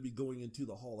he's going to be going into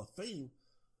the Hall of Fame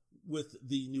with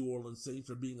the New Orleans Saints,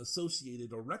 or being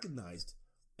associated or recognized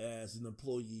as an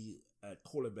employee at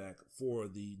quarterback for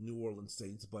the New Orleans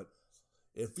Saints. But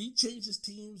if he changes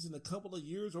teams in a couple of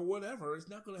years or whatever, it's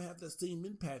not going to have the same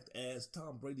impact as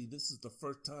Tom Brady. This is the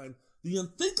first time, the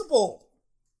unthinkable,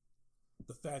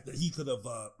 the fact that he could have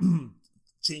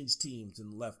changed teams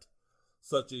and left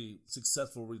such a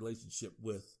successful relationship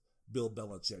with Bill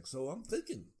Belichick. So I'm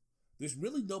thinking there's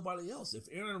really nobody else. If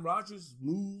Aaron Rodgers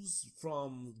moves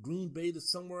from Green Bay to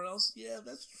somewhere else, yeah,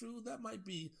 that's true. That might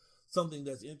be something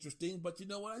that's interesting. But you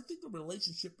know what? I think the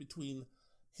relationship between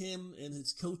him and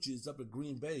his coaches up at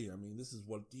Green Bay, I mean, this is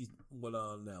what he went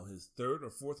on now, his third or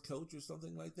fourth coach or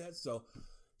something like that. So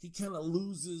he kind of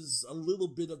loses a little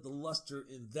bit of the luster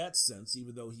in that sense,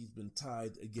 even though he's been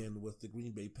tied again with the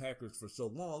Green Bay Packers for so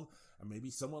long. And maybe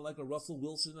someone like a Russell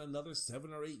Wilson another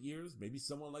 7 or 8 years, maybe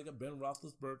someone like a Ben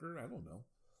Roethlisberger, I don't know.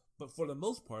 But for the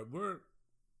most part,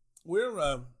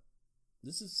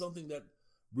 this is something that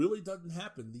really doesn't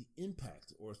happen, the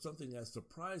impact or something as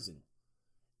surprising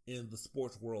in the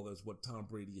sports world as what Tom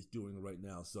Brady is doing right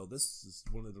now. So this is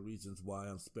one of the reasons why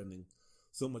I'm spending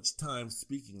so much time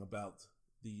speaking about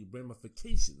the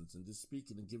ramifications and just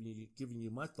speaking and giving you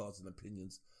my thoughts and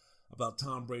opinions about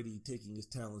Tom Brady taking his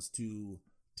talents to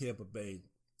Tampa Bay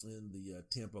in the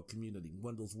Tampa community.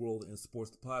 Wendell's World and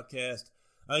Sports Podcast.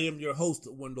 I am your host,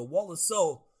 Wendell Wallace.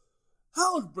 So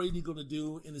how is Brady going to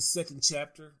do in his second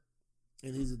chapter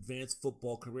in his advanced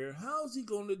football career? How's he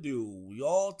going to do? We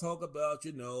all talk about,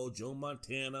 Joe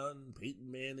Montana and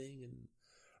Peyton Manning and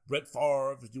Brett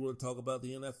Favre, if you want to talk about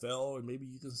the NFL, or maybe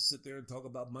you can sit there and talk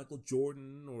about Michael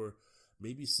Jordan, or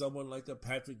maybe someone like a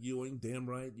Patrick Ewing, damn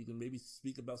right. You can maybe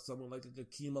speak about someone like a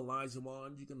Hakeem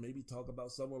Olajuwon. You can maybe talk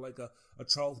about someone like a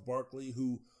Charles Barkley,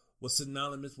 who was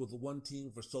synonymous with one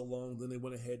team for so long, then they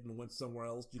went ahead and went somewhere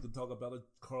else. You can talk about a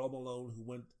Karl Malone, who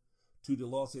went to the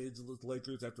Los Angeles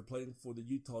Lakers after playing for the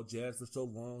Utah Jazz for so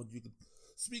long. You can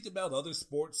speak about other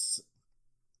sports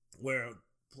where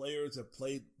players have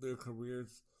played their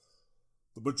careers,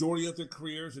 the majority of their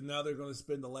careers, and now they're going to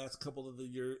spend the last couple of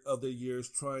their years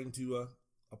trying to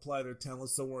apply their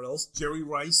talents somewhere else. Jerry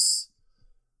Rice,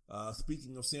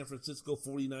 speaking of San Francisco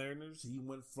 49ers, he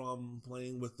went from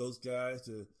playing with those guys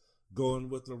to going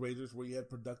with the Raiders, where he had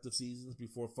productive seasons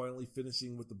before finally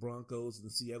finishing with the Broncos and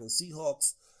the Seattle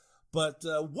Seahawks. But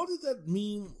what does that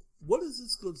mean? What is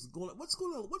this going?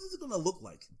 What is it going to look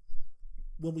like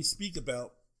when we speak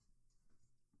about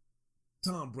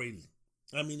Tom Brady?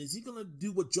 I mean, is he going to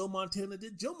do what Joe Montana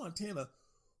did? Joe Montana,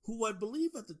 who I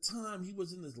believe at the time he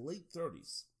was in his late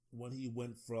 30s when he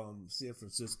went from San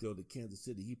Francisco to Kansas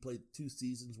City. He played 2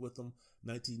 seasons with them,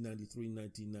 1993,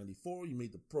 1994. He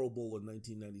made the Pro Bowl in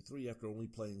 1993 after only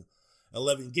playing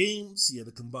 11 games. He had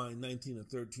a combined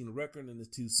 19-13 record in his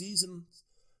 2 seasons.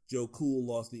 Joe Cool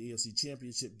lost the AFC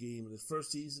Championship game in his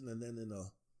first season, and then in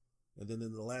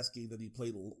the last game that he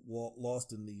played,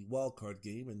 lost in the wild card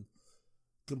game. And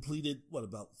completed,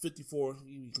 about 54,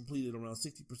 he completed around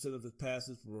 60% of his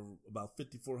passes for about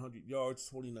 5,400 yards,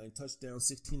 29 touchdowns,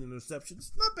 16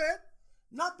 interceptions. Not bad.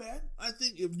 Not bad. I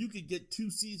think if you could get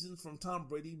 2 seasons from Tom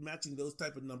Brady matching those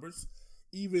type of numbers,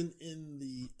 even in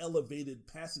the elevated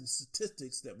passing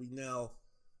statistics that we now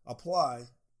apply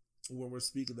when we're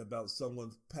speaking about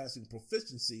someone's passing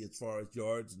proficiency as far as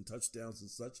yards and touchdowns and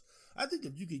such, I think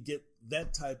if you could get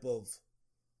that type of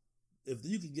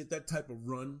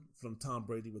run from Tom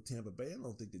Brady with Tampa Bay, I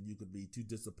don't think that you could be too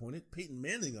disappointed. Peyton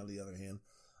Manning, on the other hand,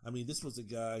 I mean, this was a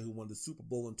guy who won the Super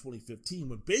Bowl in 2015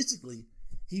 when basically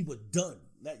he was done.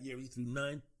 That year he threw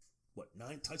 9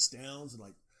 touchdowns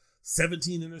and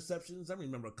 17 interceptions. I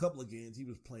remember a couple of games he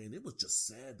was playing. It was just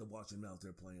sad to watch him out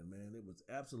there playing, man. It was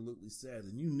absolutely sad.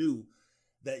 And you knew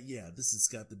that, this has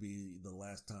got to be the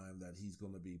last time that he's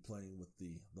going to be playing with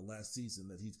the last season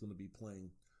that he's going to be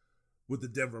playing with the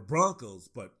Denver Broncos.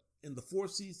 But in the 4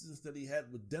 seasons that he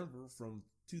had with Denver from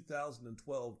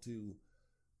 2012 to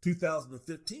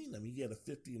 2015, I mean, he had a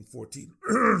 50-14,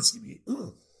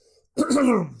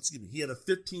 excuse me, he had a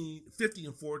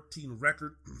 50-14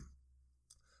 record,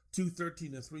 2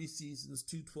 13-3 seasons,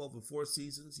 2 12-4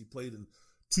 seasons. He played in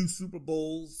 2 Super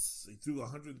Bowls. He threw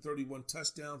 131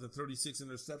 touchdowns and 36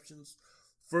 interceptions.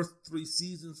 First 3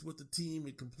 seasons with the team,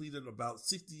 he completed about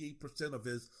 68% of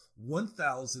his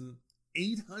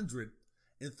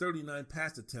 1,839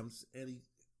 pass attempts, and he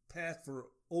passed for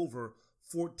over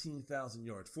 14,000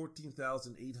 yards,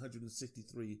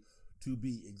 14,863 to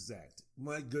be exact.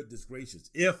 My goodness gracious.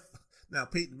 Now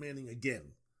Peyton Manning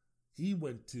again, he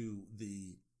went to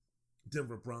the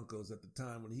Denver Broncos at the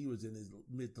time when he was in his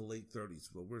mid to late 30s.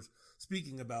 So we're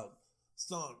speaking about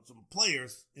some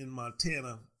players in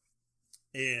Montana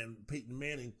and Peyton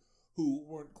Manning who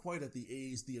weren't quite at the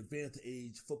advanced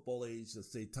age, football age, that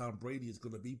say Tom Brady is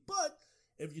going to be. But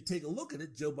if you take a look at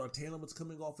it, Joe Montana was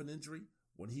coming off an injury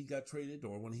when he got traded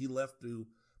or when he left to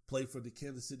play for the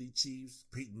Kansas City Chiefs.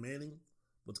 Peyton Manning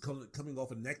was coming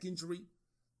off a neck injury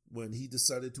when he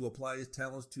decided to apply his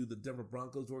talents to the Denver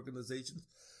Broncos organization.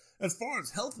 As far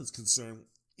as health is concerned,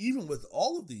 even with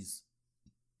all of these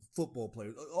football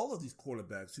players, all of these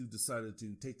quarterbacks who decided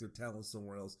to take their talents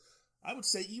somewhere else, I would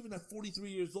say even at 43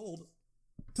 years old,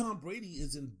 Tom Brady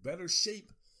is in better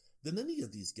shape than any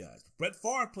of these guys. Brett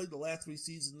Favre played the last 3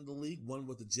 seasons in the league, 1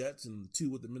 with the Jets and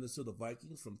 2 with the Minnesota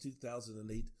Vikings from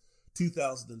 2008,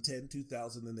 2010,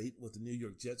 2008 with the New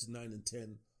York Jets,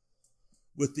 9-10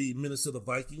 with the Minnesota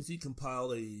Vikings. He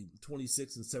compiled a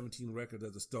 26-17 record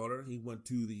as a starter. He went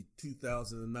to the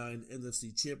 2009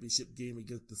 NFC Championship game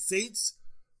against the Saints.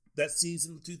 That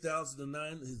season,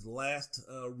 2009, his last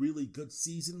really good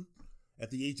season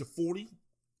at the age of 40,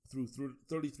 threw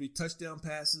 33 touchdown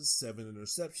passes, 7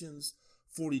 interceptions,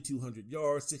 4,200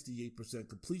 yards, 68%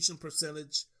 completion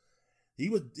percentage. He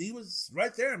was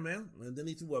right there, man. And then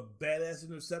he threw a badass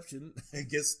interception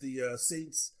against the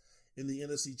Saints in the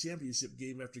NFC Championship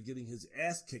game after getting his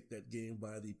ass kicked that game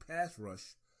by the pass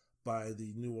rush by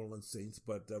the New Orleans Saints.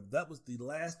 But that was the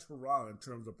last hurrah in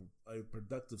terms of a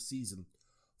productive season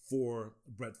for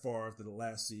Brett Favre. The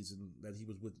last season that he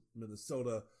was with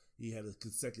Minnesota, he had a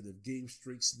consecutive game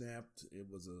streak snapped. It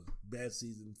was a bad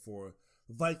season for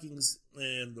the Vikings,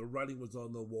 and the writing was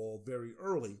on the wall very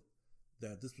early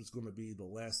that this was going to be the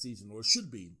last season, or should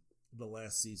be the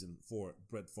last season for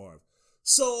Brett Favre.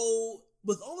 So,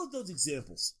 with all of those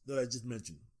examples that I just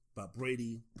mentioned about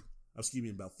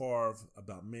about Favre,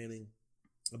 about Manning,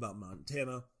 about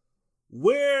Montana,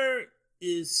 where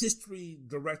is history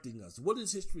directing us? What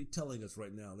is history telling us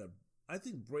right now? That I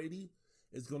think Brady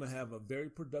is going to have a very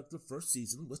productive first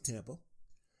season with Tampa,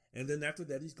 and then after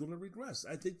that he's going to regress.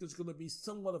 I think there's going to be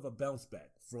somewhat of a bounce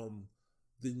back from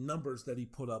the numbers that he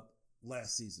put up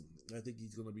last season. I think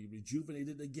he's going to be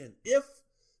rejuvenated again if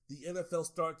the NFL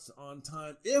starts on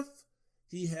time, if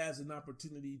he has an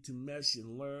opportunity to mesh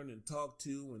and learn and talk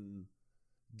to and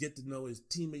get to know his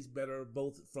teammates better,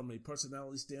 both from a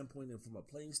personality standpoint and from a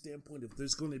playing standpoint. If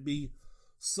there's going to be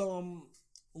some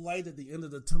light at the end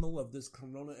of the tunnel of this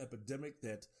corona epidemic,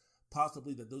 that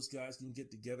possibly that those guys can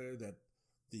get together, that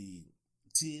the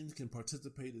teams can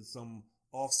participate in some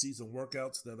off-season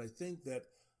workouts, that I think that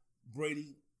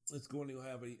Brady is going to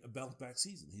have a bounce-back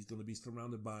season. He's going to be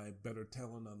surrounded by better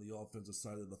talent on the offensive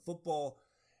side of the football.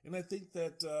 And I think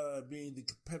that being the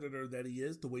competitor that he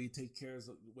is, the way he takes care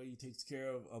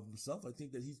of himself, I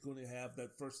think that he's going to have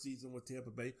that first season with Tampa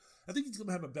Bay. I think he's going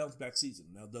to have a bounce-back season.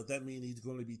 Now, does that mean he's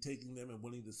going to be taking them and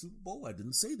winning the Super Bowl? I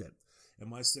didn't say that.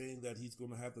 Am I saying that he's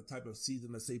going to have the type of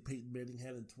season that, say, Peyton Manning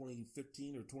had in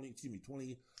 2013,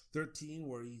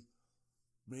 where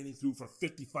Manning threw for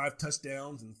 55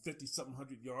 touchdowns and 50-something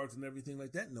hundred yards and everything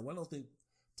like that? No, I don't think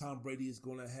Tom Brady is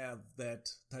going to have that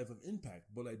type of impact.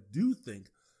 But I do think,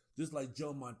 just like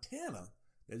Joe Montana,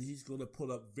 that he's going to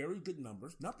put up very good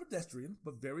numbers, not pedestrian,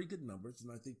 but very good numbers.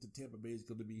 And I think the Tampa Bay is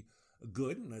going to be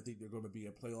good, and I think they're going to be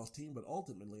a playoff team. But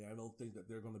ultimately, I don't think that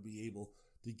they're going to be able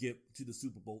to get to the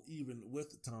Super Bowl even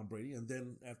with Tom Brady. And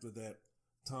then after that,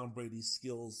 Tom Brady's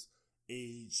skills,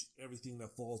 age, everything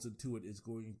that falls into it is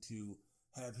going to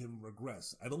have him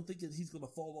regress. I don't think that he's going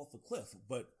to fall off a cliff,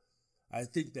 but I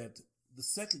think that the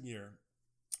second year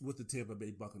with the Tampa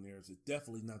Bay Buccaneers is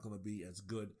definitely not going to be as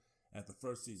good as the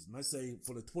first season. I say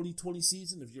for the 2020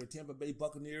 season, if you're a Tampa Bay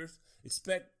Buccaneers,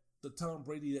 expect the Tom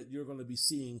Brady that you're going to be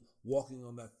seeing walking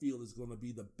on that field is going to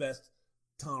be the best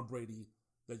Tom Brady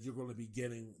that you're going to be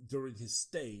getting during his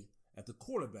stay at the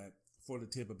quarterback for the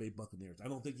Tampa Bay Buccaneers. I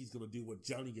don't think he's going to do what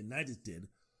Johnny Unitas did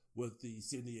with the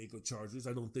San Diego Chargers.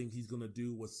 I don't think he's going to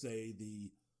do what, say,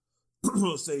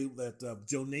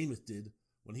 Joe Namath did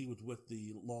when he was with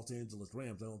the Los Angeles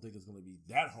Rams. I don't think it's going to be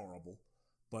that horrible,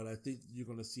 but I think you're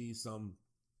going to see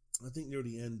near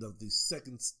the end of the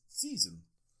second season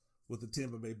with the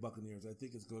Tampa Bay Buccaneers, I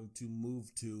think it's going to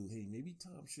move to, hey, maybe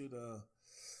Tom should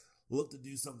look to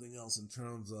do something else in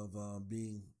terms of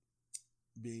being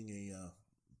a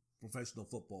professional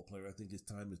football player. I think his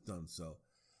time is done. So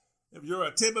if you're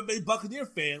a Tampa Bay Buccaneer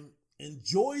fan,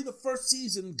 enjoy the first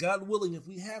season, God willing, if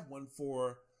we have one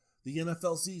for the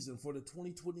NFL season, for the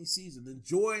 2020 season.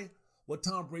 Enjoy what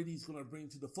Tom Brady is going to bring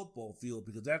to the football field,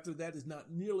 because after that is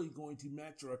not nearly going to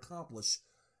match or accomplish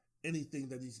anything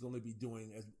that he's going to be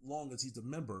doing as long as he's a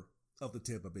member of the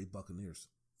Tampa Bay Buccaneers.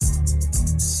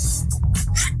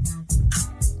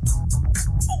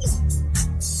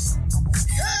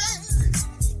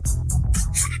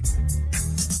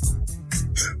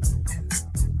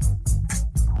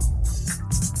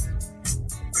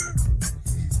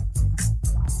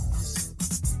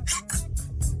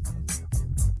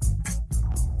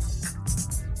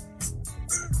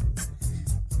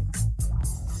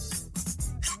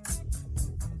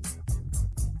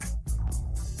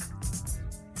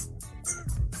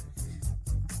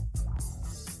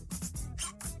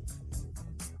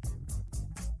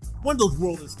 Wendell's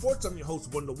World in Sports. I'm your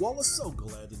host, Wendell Wallace. So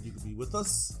glad that you could be with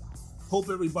us. Hope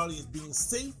everybody is being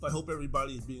safe. I hope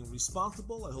everybody is being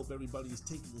responsible. I hope everybody is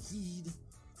taking heed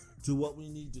to what we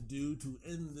need to do to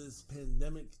end this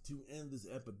pandemic, to end this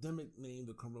epidemic named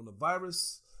the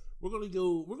coronavirus. We're going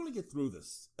to get through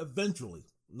this eventually.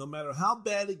 No matter how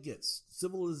bad it gets,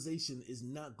 civilization is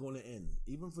not going to end.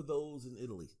 Even for those in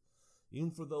Italy,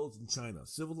 even for those in China,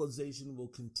 civilization will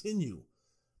continue.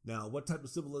 Now, what type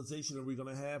of civilization are we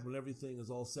going to have when everything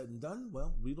is all said and done?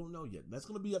 Well, we don't know yet. That's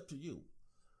going to be up to you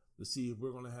to see if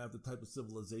we're going to have the type of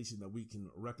civilization that we can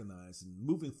recognize. And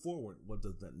moving forward, what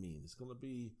does that mean? It's going to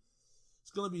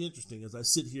be interesting as I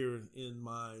sit here in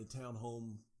my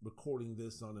townhome recording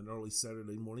this on an early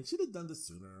Saturday morning. Should have done this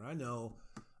sooner. I know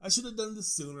I should have done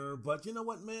this sooner, but you know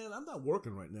what, man? I'm not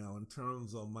working right now in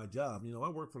terms of my job. You know, I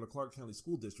work for the Clark County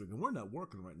School District, and we're not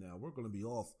working right now. We're going to be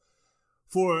off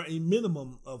for a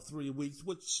minimum of 3 weeks,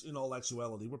 which in all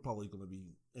actuality, we're probably going to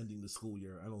be ending the school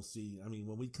year.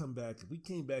 When we come back, if we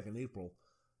came back in April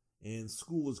and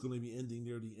school is going to be ending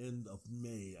near the end of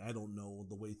May, I don't know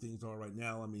the way things are right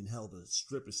now. I mean, hell, the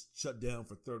strip is shut down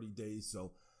for 30 days.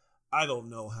 So I don't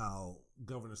know how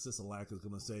Governor Sisolak is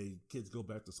going to say kids go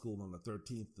back to school on the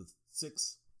 13th. The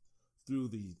 6th through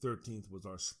the 13th was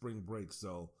our spring break.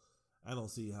 So I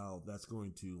don't see how that's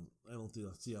going to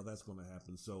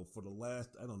happen. So for the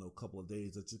last, couple of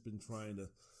days, I've just been trying to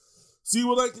see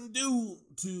what I can do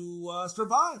to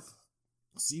survive.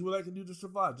 See what I can do to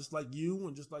survive, just like you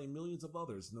and just like millions of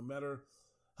others. No matter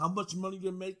how much money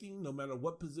you're making, no matter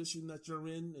what position that you're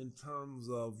in terms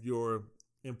of your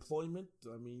employment,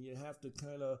 you have to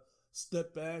kind of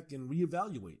step back and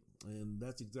reevaluate. And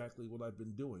that's exactly what I've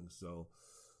been doing. So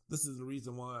this is the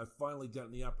reason why I finally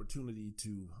gotten the opportunity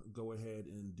to go ahead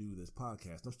and do this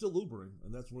podcast. I'm still Ubering,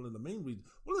 and that's one of the main reasons.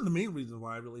 One of the main reasons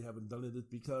why I really haven't done it is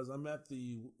because I'm at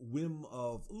the whim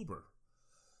of Uber.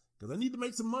 Because I need to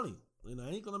make some money. And I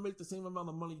ain't going to make the same amount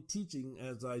of money teaching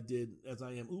as I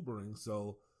am Ubering.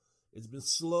 So it's been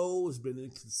slow. It's been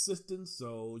inconsistent.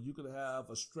 So you could have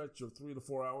a stretch of 3 to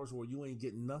 4 hours where you ain't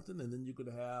getting nothing. And then you could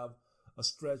have a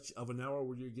stretch of an hour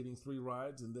where you're getting 3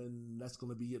 rides, and then that's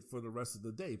going to be it for the rest of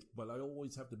the day. But I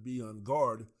always have to be on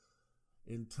guard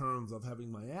in terms of having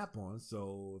my app on.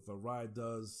 So if a ride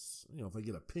does, if I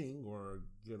get a ping or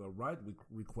get a ride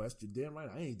request, you're damn right,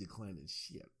 I ain't declining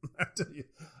shit. I tell you,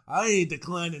 I ain't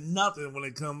declining nothing when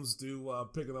it comes to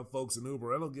picking up folks in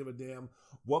Uber. I don't give a damn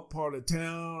what part of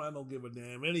town. I don't give a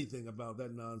damn anything about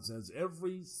that nonsense.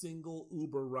 Every single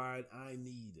Uber ride I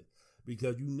need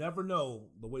because you never know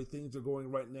the way things are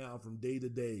going right now from day to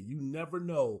day. You never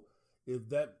know if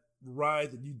that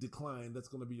ride that you decline, that's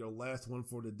going to be your last one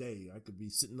for the day. I could be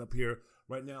sitting up here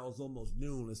right now. It's almost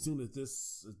noon. As soon as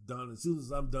this is done, as soon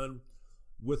as I'm done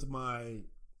with my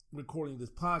recording this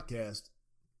podcast,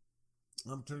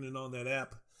 I'm turning on that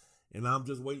app and I'm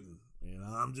just waiting, and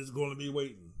I'm just going to be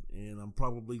waiting, and I'm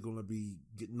probably going to be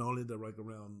getting on it at like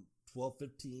around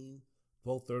 12:15,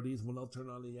 12:30 is when I'll turn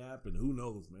on the app, and who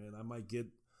knows, man, I might get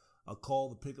a call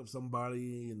to pick up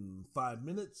somebody in 5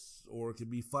 minutes, or it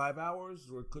could be 5 hours,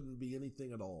 or it couldn't be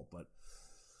anything at all. But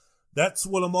that's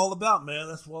what I'm all about, man.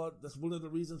 That's one of the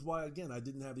reasons why, again, I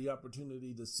didn't have the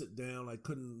opportunity to sit down. I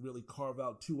couldn't really carve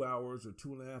out 2 hours or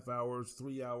 2.5 hours,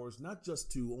 3 hours, not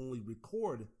just to only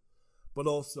record, but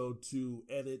also to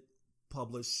edit,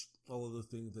 publish, all of the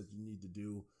things that you need to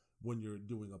do when you're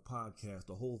doing a podcast.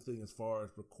 The whole thing as far as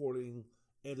recording,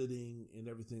 editing, and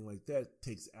everything like that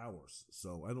takes hours.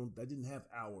 So I didn't have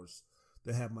hours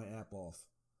to have my app off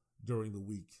during the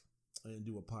week and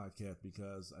do a podcast,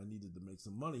 because I needed to make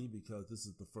some money, because this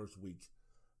is the first week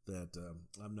that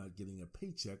I'm not getting a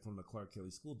paycheck from the Clark County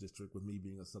School District with me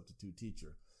being a substitute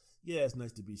teacher. Yeah, it's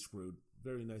nice to be screwed.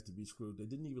 Very nice to be screwed. They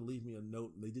didn't even leave me a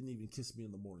note, and they didn't even kiss me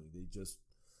in the morning. They just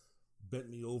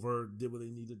bent me over, did what they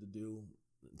needed to do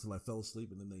until I fell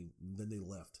asleep, and then they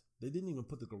left. They didn't even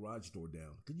put the garage door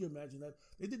down. Could you imagine that?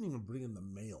 They didn't even bring in the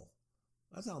mail.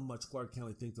 That's how much Clark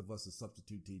County thinks of us as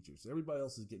substitute teachers. Everybody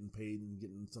else is getting paid and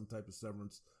getting some type of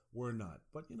severance. We're not.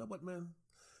 But you know what, man?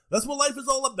 That's what life is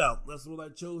all about. That's what I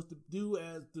chose to do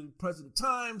at the present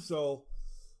time. So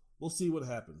we'll see what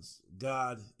happens.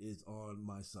 God is on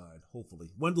my side, hopefully.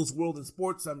 Wendell's World in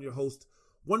Sports. I'm your host,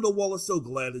 Wendell Wallace. So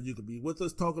glad that you could be with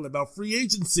us talking about free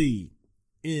agency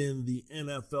in the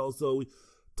NFL. So we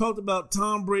talked about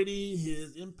Tom Brady,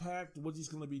 his impact, what he's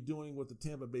going to be doing with the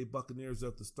Tampa Bay Buccaneers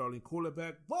at the starting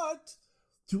quarterback. But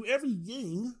to every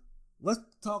Yang, let's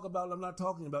talk about, I'm not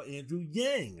talking about Andrew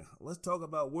Yang. Let's talk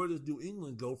about where does New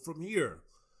England go from here?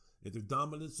 Is their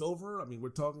dominance over? I mean, we're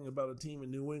talking about a team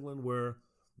in New England where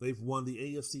they've won the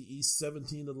AFC East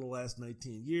 17 of the last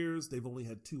 19 years. They've only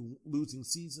had 2 losing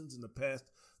seasons in the past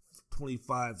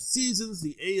 25 seasons.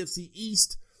 The AFC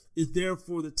East is there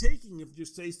for the taking if you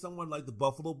say someone like the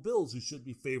Buffalo Bills, who should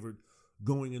be favored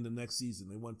going into next season.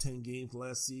 They won 10 games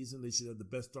last season. They should have the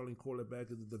best starting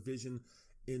quarterback in the division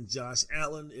in Josh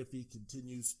Allen if he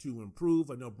continues to improve.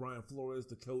 I know Brian Flores,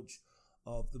 the coach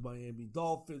of the Miami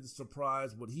Dolphins,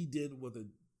 surprised what he did with a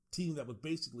team that was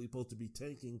basically supposed to be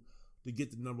tanking to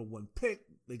get the number 1 pick.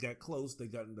 They got close. They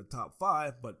got in the top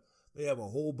 5, but they have a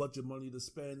whole bunch of money to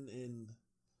spend. And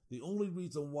the only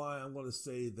reason why I'm going to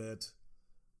say that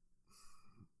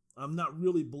I'm not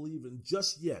really believing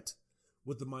just yet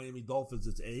with the Miami Dolphins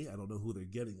is A, I don't know who they're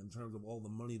getting in terms of all the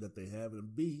money that they have,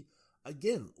 and B,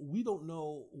 again, we don't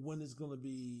know when it's going to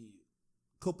be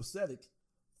copacetic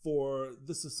for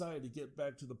this society to get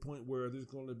back to the point where there's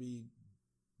going to be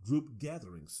group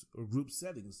gatherings or group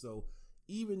settings. So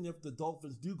even if the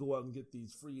Dolphins do go out and get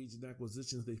these free agent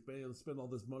acquisitions, they spend all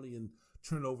this money and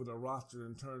turn over their roster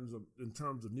in terms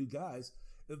of new guys.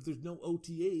 If there's no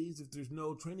OTAs, if there's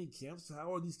no training camps,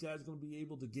 how are these guys going to be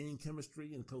able to gain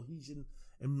chemistry and cohesion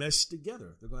and mesh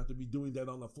together? They're going to have to be doing that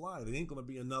on the fly. There ain't going to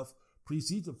be enough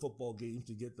preseason football games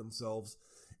to get themselves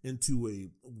into a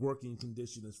working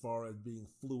condition as far as being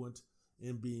fluent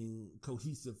and being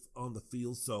cohesive on the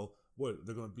field. So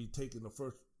they're going to be taking the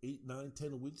first 8, 9,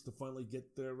 10 weeks to finally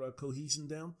get their cohesion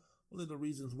down. One of the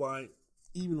reasons why,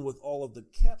 even with all of the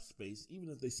cap space, even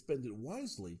if they spend it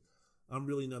wisely, I'm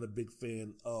really not a big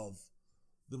fan of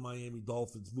the Miami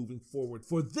Dolphins moving forward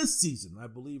for this season. I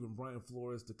believe in Brian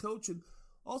Flores, the coach. And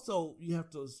also, you have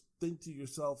to think to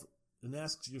yourself and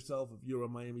ask yourself, if you're a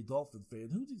Miami Dolphin fan,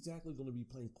 who's exactly going to be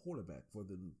playing quarterback for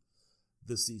them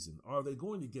this season? Are they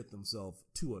going to get themselves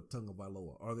Tua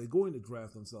Tagovailoa? Are they going to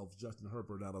draft themselves Justin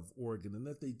Herbert out of Oregon? And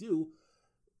if they do,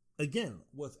 again,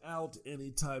 without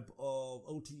any type of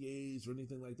OTAs or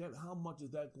anything like that, how much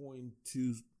is that going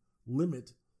to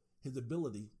limit his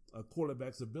ability, a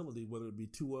quarterback's ability, whether it be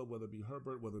Tua, whether it be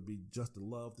Herbert, whether it be Justin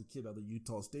Love, the kid out of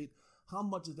Utah State? How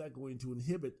much is that going to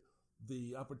inhibit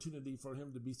the opportunity for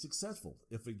him to be successful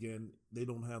if, again, they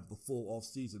don't have the full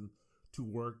offseason to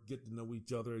work, get to know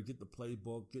each other, get the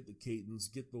playbook, get the cadence,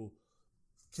 get the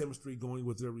chemistry going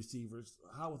with their receivers?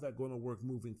 How is that going to work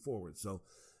moving forward? So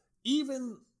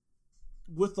even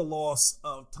with the loss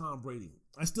of Tom Brady,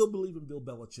 I still believe in Bill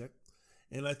Belichick.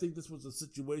 And I think this was a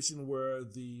situation where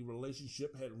the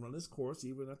relationship had run its course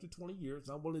even after 20 years.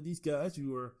 I'm one of these guys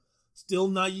who are still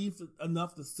naive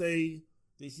enough to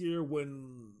hear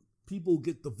when people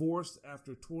get divorced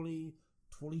after 20,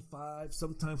 25,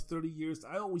 sometimes 30 years.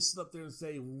 I always sit up there and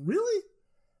say, really?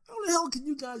 How the hell can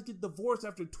you guys get divorced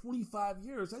after 25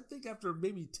 years? I think after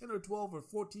maybe 10 or 12 or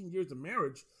 14 years of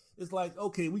marriage, it's like,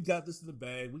 okay, we got this in the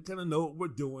bag. We kind of know what we're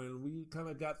doing. We kind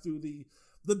of got through the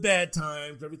bad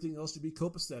times. Everything else should be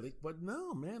copacetic. But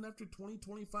no, man, after 20,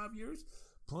 25 years,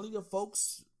 plenty of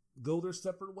folks go their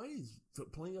separate ways.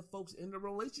 Plenty of folks end a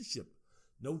relationship.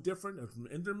 No different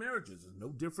in their marriages. No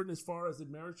different as far as the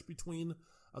marriage between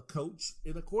a coach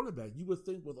and a quarterback. You would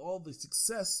think with all the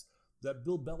success that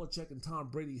Bill Belichick and Tom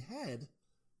Brady had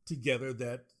together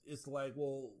that it's like,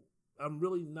 well, I'm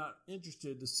really not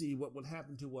interested to see what would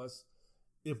happen to us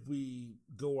if we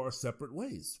go our separate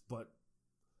ways. But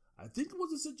I think it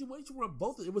was a situation where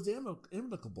it was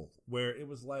amicable, where it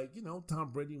was like,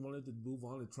 Tom Brady wanted to move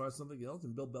on and try something else,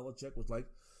 and Bill Belichick was like,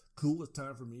 cool, it's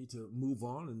time for me to move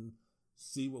on and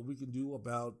see what we can do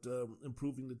about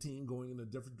improving the team, going in a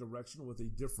different direction with a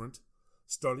different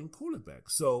starting quarterback.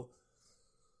 So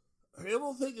I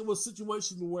don't think it was a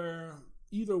situation where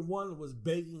either one was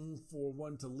begging for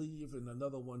one to leave and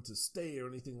another one to stay or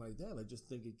anything like that. I just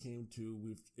think it came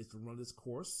to, it's run its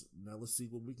course. Now let's see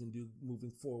what we can do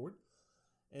moving forward.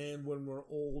 And when we're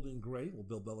old and gray, well,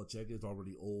 Bill Belichick is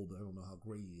already old. I don't know how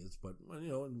gray he is, but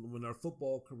when our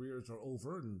football careers are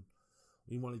over and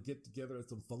we want to get together at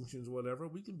some functions or whatever,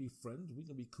 we can be friends. We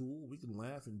can be cool. We can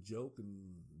laugh and joke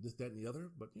and this, that, and the other.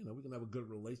 But, we can have a good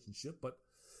relationship. But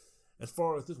as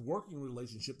far as this working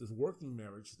relationship, this working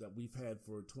marriage that we've had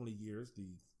for 20 years,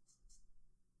 the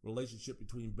relationship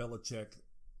between Belichick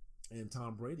and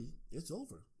Tom Brady, it's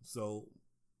over. So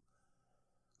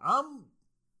I'm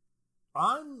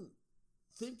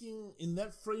thinking in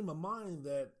that frame of mind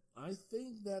that I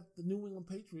think that the New England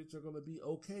Patriots are going to be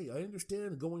okay. I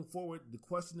understand going forward, the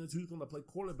question is who's going to play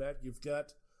quarterback. You've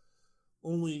got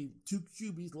only 2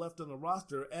 QBs left on the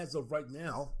roster as of right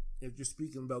now. If you're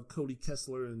speaking about Cody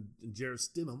Kessler and Jarrett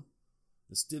Stidham,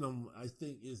 and Stidham, I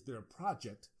think, is their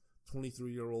project.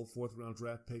 23-year-old fourth-round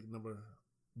draft pick, number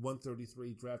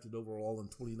 133, drafted overall in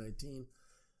 2019.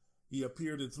 He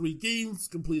appeared in 3 games,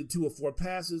 completed 2 of 4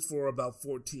 passes for about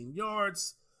 14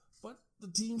 yards, but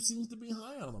the team seems to be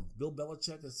high on him. Bill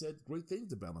Belichick has said great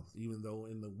things about him, even though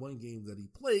in the one game that he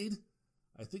played,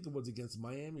 I think it was against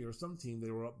Miami or some team,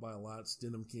 they were up by a lot.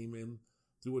 Stidham came in,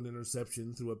 threw an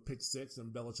interception, threw a pick 6,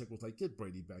 and Belichick was like, get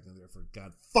Brady back in there for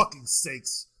God fucking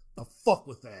sakes. The fuck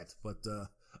with that. But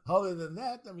other than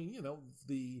that,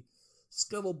 the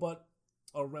scuttlebutt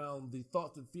around the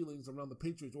thoughts and feelings around the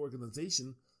Patriots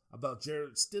organization about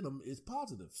Jarrett Stidham is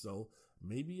positive. So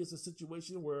maybe it's a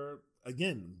situation where,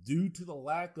 again, due to the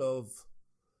lack of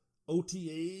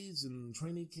OTAs and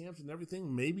training camps and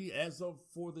everything, maybe as of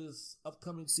for this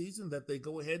upcoming season that they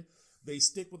go ahead, they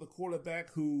stick with a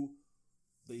quarterback who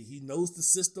he knows the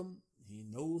system, he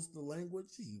knows the language,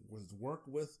 he was worked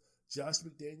with Josh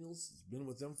McDaniels, he's been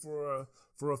with them for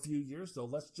a few years, so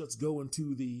let's just go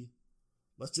into the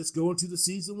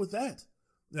season with that.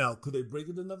 Now, could they bring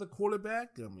in another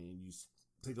quarterback? You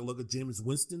take a look at Jameis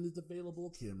Winston is available,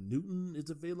 Cam Newton is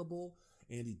available,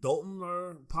 Andy Dalton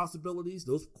are possibilities.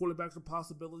 Those quarterbacks are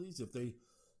possibilities. If they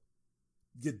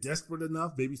get desperate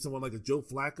enough, maybe someone like a Joe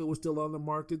Flacco is still on the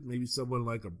market. Maybe someone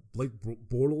like a Blake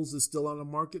Bortles is still on the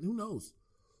market. Who knows?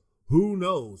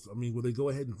 Will they go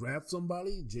ahead and draft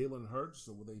somebody, Jalen Hurts,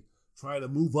 or will they try to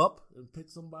move up and pick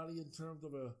somebody in terms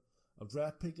of a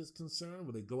draft pick is concerned?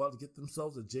 Will they go out and get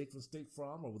themselves a Jake from State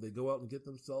Farm, or will they go out and get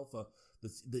themselves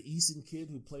the Eason kid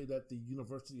who played at the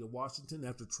University of Washington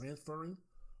after transferring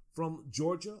from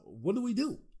Georgia? What do we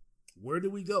do? Where do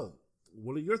we go?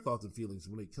 What are your thoughts and feelings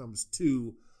when it comes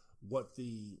to what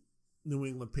the New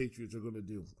England Patriots are going to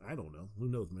do? I don't know. Who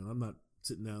knows, man? I'm not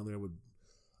sitting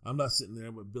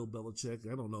there with Bill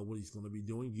Belichick. I don't know what he's going to be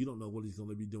doing. You don't know what he's going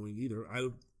to be doing either.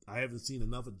 I haven't seen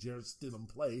enough of Jarrett Stidham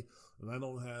play, and I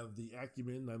don't have the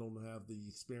acumen. I don't have the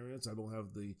experience. I don't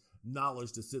have the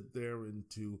knowledge to sit there and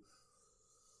to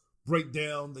break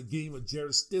down the game of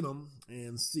Jarrett Stidham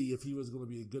and see if he was going to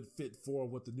be a good fit for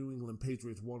what the New England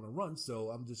Patriots want to run. So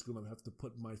I'm just going to have to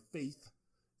put my faith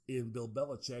in Bill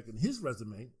Belichick and his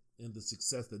resume and the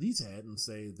success that he's had and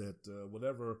say that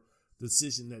whatever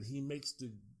decision that he makes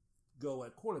to go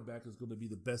at quarterback is going to be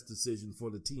the best decision for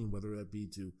the team, whether that be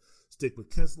to stick with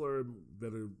Kessler,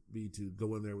 better be to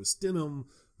go in there with Stidham,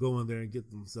 go in there and get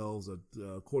themselves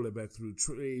a quarterback through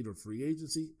trade or free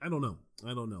agency. I don't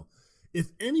know. If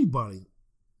anybody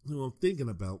who I'm thinking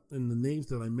about, and the names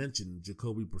that I mentioned,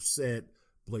 Jacoby Brissett,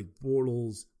 Blake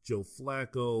Bortles, Joe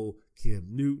Flacco, Cam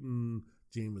Newton,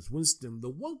 Jameis Winston, the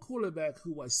one quarterback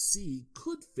who I see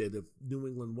could fit if New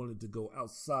England wanted to go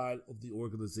outside of the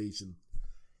organization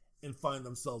and find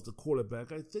themselves a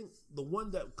quarterback. I think the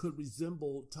one that could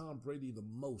resemble Tom Brady the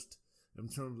most in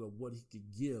terms of what he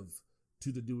could give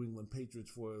to the New England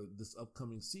Patriots for this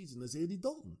upcoming season is Andy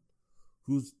Dalton,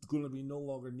 who's going to be no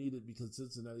longer needed because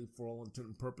Cincinnati, for all intents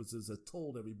and purposes, has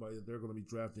told everybody that they're going to be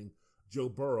drafting Joe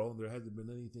Burrow, and there hasn't been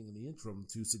anything in the interim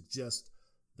to suggest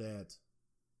that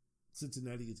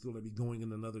Cincinnati is going to be going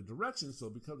in another direction. So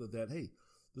because of that, hey,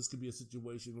 this could be a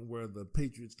situation where the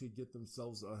Patriots could get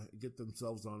themselves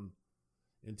on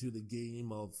into the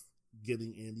game of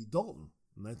getting Andy Dalton.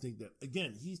 And I think that,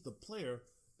 again, he's the player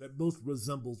that most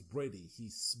resembles Brady.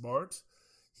 He's smart.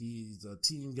 He's a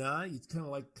team guy. He's kind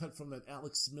of like cut from that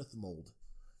Alex Smith mold.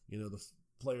 You know, the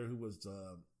player who was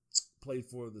played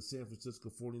for the San Francisco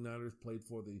 49ers, played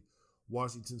for the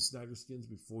Washington Skins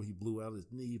before he blew out his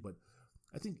knee. But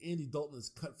I think Andy Dalton is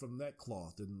cut from that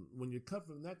cloth. And when you're cut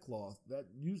from that cloth, that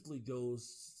usually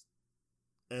goes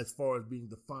as far as being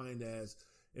defined as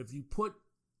if you put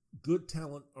good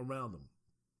talent around them,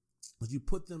 if you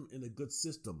put them in a good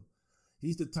system,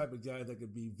 he's the type of guy that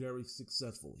could be very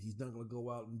successful. He's not going to go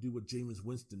out and do what Jameis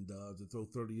Winston does and throw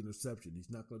 30 interceptions.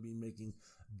 He's not going to be making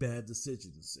bad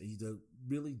decisions. He's a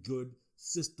really good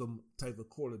system type of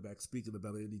quarterback, speaking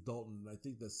about Andy Dalton. And I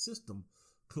think that system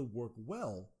could work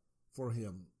well for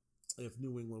him if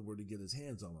New England were to get his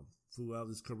hands on him. Throughout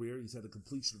his career, he's had a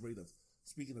completion rate of,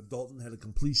 speaking of Dalton, had a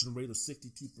completion rate of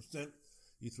 62%.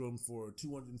 He thrown for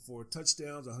 204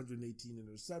 touchdowns, 118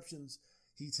 interceptions.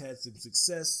 He's had some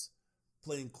success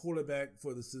playing quarterback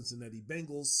for the Cincinnati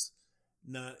Bengals.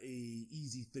 Not a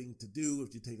easy thing to do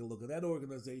if you take a look at that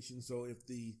organization. So if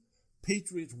the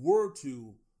Patriots were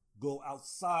to go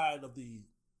outside of the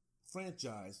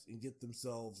franchise and get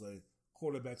themselves a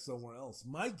quarterback somewhere else,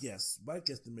 my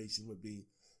guesstimation would be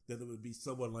that it would be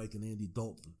someone like an Andy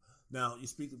Dalton. Now, you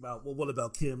speak about, well, what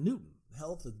about Cam Newton?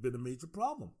 Health has been a major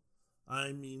problem.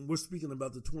 I mean, we're speaking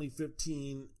about the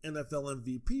 2015 NFL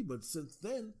MVP, but since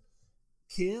then,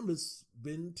 Cam has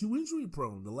been too injury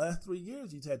prone. The last 3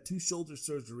 years, he's had 2 shoulder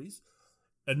surgeries.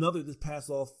 Another this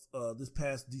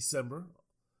past December,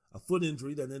 a foot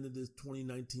injury that ended his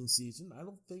 2019 season. I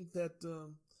don't think that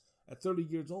at 30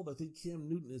 years old, I think Cam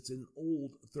Newton is an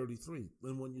old 33.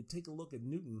 And when you take a look at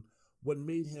Newton, what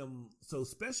made him so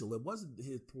special, it wasn't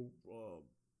his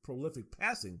prolific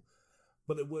passing,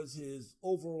 but it was his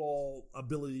overall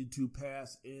ability to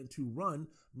pass and to run,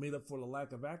 made up for the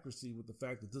lack of accuracy with the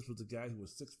fact that this was a guy who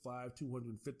was 6'5",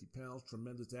 250 pounds,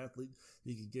 tremendous athlete.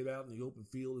 He could get out in the open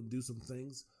field and do some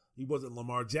things. He wasn't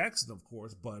Lamar Jackson, of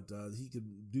course, but he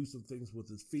could do some things with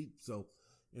his feet, so,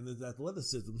 and his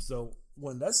athleticism. So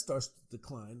when that starts to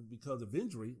decline because of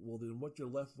injury, well, then what you're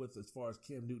left with as far as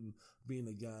Cam Newton being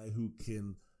a guy who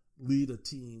can lead a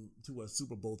team to a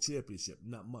Super Bowl championship?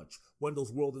 Not much.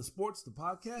 Wendell's World in Sports, the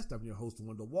podcast. I'm your host,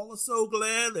 Wendell Wallace. So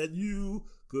glad that you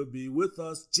could be with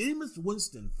us. Jameis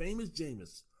Winston, famous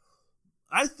Jameis.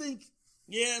 I think,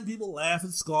 yeah, people laugh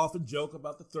and scoff and joke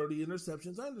about the 30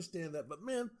 interceptions. I understand that. But,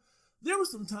 man, there were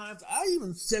some times, I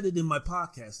even said it in my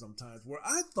podcast sometimes, where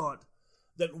I thought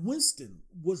that Winston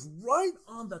was right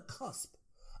on the cusp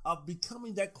of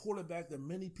becoming that quarterback that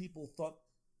many people thought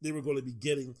they were going to be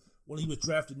getting when he was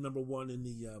drafted number 1 in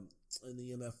the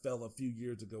NFL a few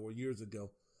years ago or years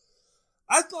ago.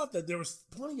 I thought that there was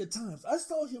plenty of times. I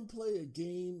saw him play a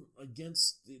game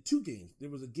against 2 games. There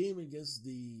was a game against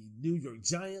the New York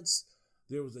Giants.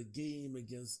 There was a game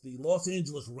against the Los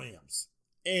Angeles Rams.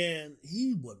 And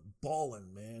he was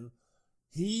balling, man.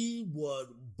 He was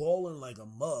balling like a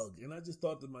mug. And I just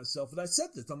thought to myself, and I said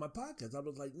this on my podcast, I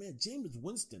was like, man, Jameis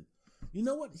Winston, you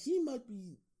know what? He might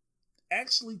be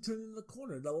actually turning the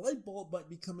corner. The light bulb might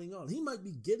be coming on. He might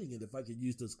be getting it, if I could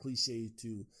use those cliches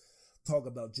to talk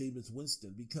about Jameis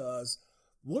Winston, because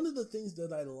one of the things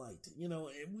that I liked, you know,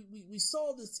 and we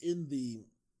saw this in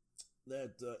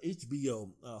that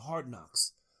HBO Hard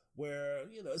Knocks, where,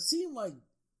 you know, it seemed like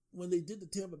when they did the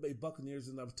Tampa Bay Buccaneers,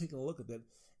 and I was taking a look at that,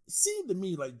 it seemed to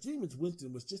me like Jameis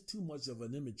Winston was just too much of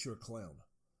an immature clown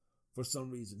for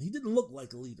some reason. He didn't look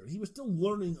like a leader. He was still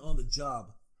learning on the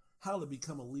job how to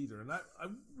become a leader. And I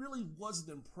really wasn't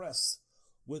impressed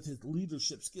with his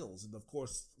leadership skills. And, of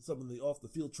course, some of the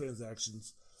off-the-field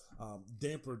transactions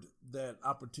dampened that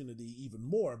opportunity even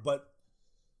more. But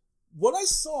what I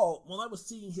saw when I was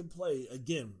seeing him play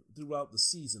again throughout the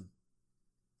season,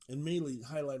 and mainly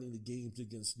highlighting the games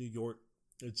against New York,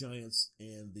 the Giants,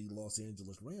 and the Los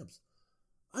Angeles Rams,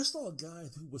 I saw a guy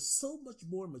who was so much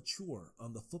more mature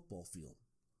on the football field.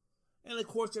 And, of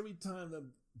course, every time that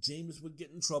Jameis would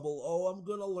get in trouble, oh, I'm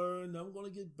going to learn, I'm going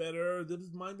to get better, this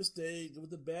is my mistake, it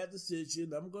was a bad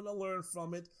decision, I'm going to learn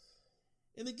from it.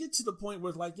 And it gets to the point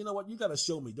where it's like, you know what, you got to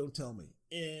show me, don't tell me.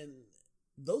 And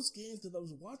those games that I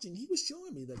was watching, he was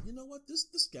showing me that, you know what, this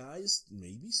guy is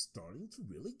maybe starting to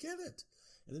really get it.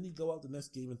 And then he'd go out the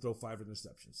next game and throw 5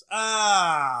 interceptions.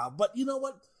 But you know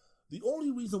what? The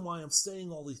only reason why I'm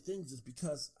saying all these things is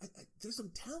because there's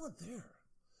some talent there.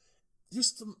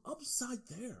 There's some upside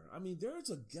there. I mean, there's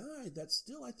a guy that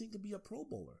still, I think, could be a Pro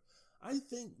Bowler. I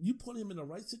think you put him in the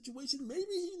right situation,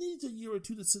 maybe he needs a year or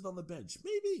two to sit on the bench.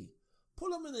 Maybe.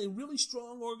 Put him in a really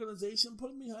strong organization.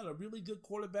 Put him behind a really good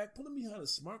quarterback. Put him behind a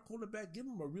smart quarterback. Give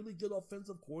him a really good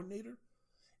offensive coordinator.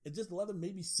 And just let him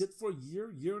maybe sit for a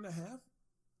year and a half.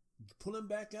 Put him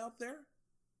back out there.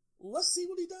 Let's see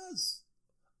what he does.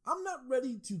 I'm not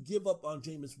ready to give up on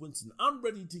Jameis Winston. I'm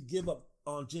ready to give up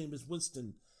on Jameis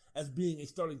Winston as being a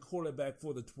starting quarterback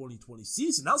for the 2020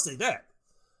 season. I'll say that.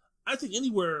 I think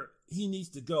anywhere he needs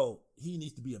to go, he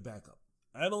needs to be a backup.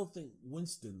 I don't think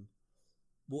Winston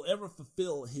will ever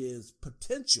fulfill his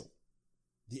potential,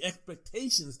 the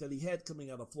expectations that he had coming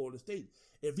out of Florida State,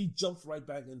 if he jumps right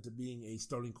back into being a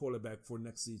starting quarterback for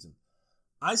next season.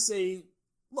 I say,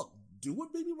 look, do what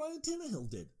maybe Ryan Tannehill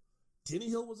did.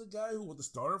 Tannehill was a guy who was a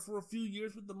starter for a few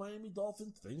years with the Miami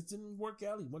Dolphins. Things didn't work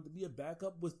out. He wanted to be a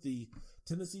backup with the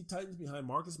Tennessee Titans behind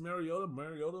Marcus Mariota.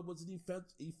 Mariota was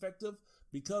effective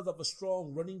because of a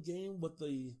strong running game with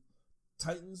the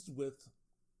Titans with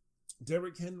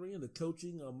Derrick Henry and the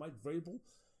coaching of Mike Vrabel.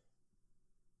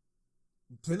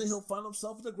 Tannehill found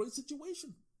himself in a great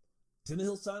situation.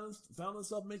 Tannehill found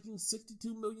himself making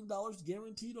 $62 million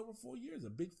guaranteed over 4 years, a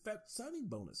big fat signing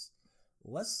bonus.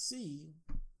 Let's see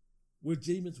where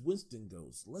Jameis Winston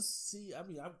goes. Let's see. I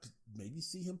mean, I could maybe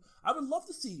see him. I would love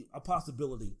to see a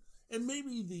possibility. And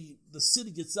maybe the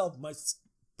city itself might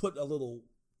put a little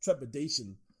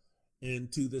trepidation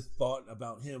into this thought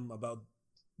about him, about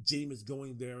Jameis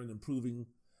going there and improving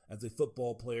as a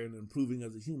football player and improving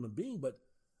as a human being. But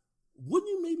wouldn't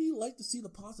you maybe like to see the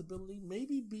possibility,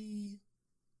 maybe be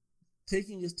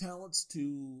taking his talents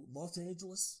to Los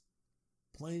Angeles,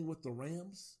 playing with the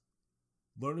Rams,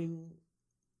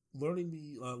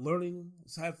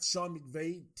 have Sean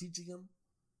McVay teaching him,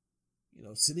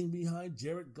 sitting behind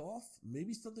Jared Goff,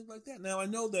 maybe something like that. Now, I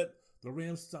know that the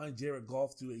Rams signed Jared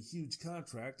Goff to a huge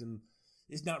contract, and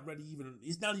it's not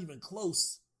even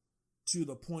close to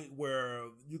the point where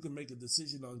you can make a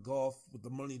decision on Goff with the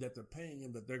money that they're paying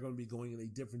him, that they're going to be going in a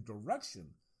different direction.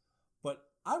 But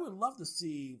I would love to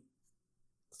see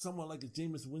someone like a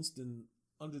Jameis Winston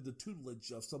under the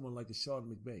tutelage of someone like a Sean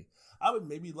McVay. I would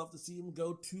maybe love to see him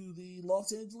go to the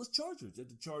Los Angeles Chargers if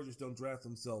the Chargers don't draft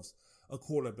themselves a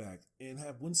quarterback, and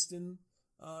have Winston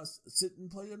sit and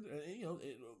play,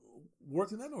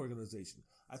 work in that organization.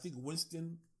 I think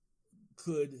Winston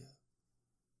could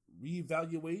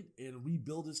reevaluate and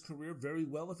rebuild his career very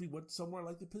well if he went somewhere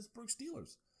like the Pittsburgh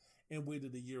Steelers and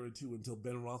waited a year or two until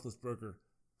Ben Roethlisberger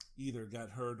either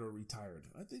got hurt or retired.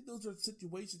 I think those are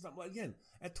situations. Again,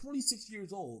 at 26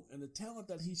 years old, and the talent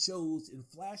that he shows in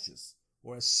flashes,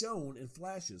 or has shown in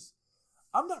flashes,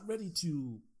 I'm not ready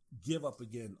to give up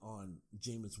again on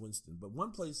Jameis Winston. But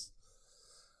one place,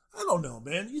 I don't know,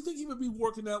 man. You think he would be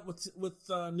working out with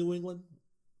New England?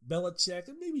 Belichick,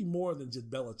 and maybe more than just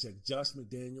Belichick, Josh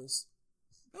McDaniels.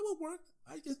 That would work.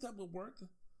 I guess that would work.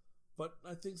 But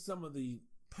I think some of the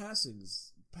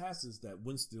passes that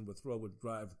Winston would throw would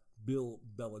drive Bill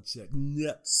Belichick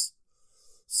nuts.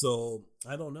 So,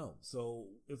 I don't know. So,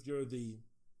 if you're the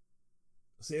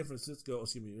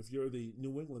if you're the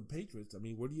New England Patriots,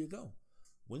 where do you go?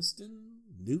 Winston,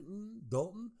 Newton,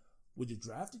 Dalton? Would you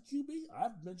draft a QB?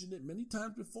 I've mentioned it many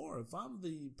times before. If I'm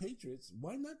the Patriots,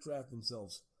 why not draft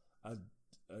themselves a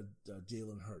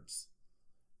Jalen Hurts?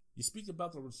 You speak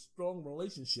about the strong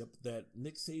relationship that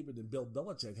Nick Saban and Bill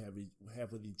Belichick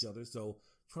have with each other, so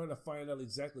trying to find out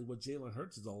exactly what Jalen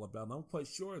Hurts is all about. And I'm quite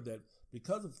sure that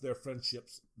because of their friendship,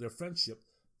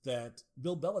 that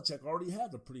Bill Belichick already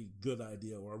has a pretty good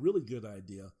idea, or a really good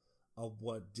idea, of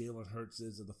what Jalen Hurts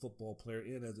is as a football player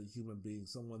and as a human being,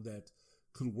 someone that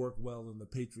could work well in the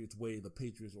Patriots way, the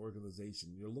Patriots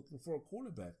organization. You're looking for a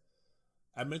quarterback.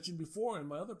 I mentioned before in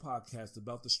my other podcast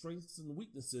about the strengths and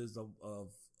weaknesses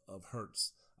of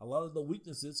Hurts. A lot of the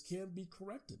weaknesses can be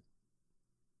corrected.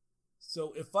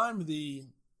 So if I'm the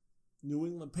New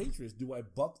England Patriots, do I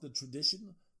buck the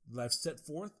tradition that I've set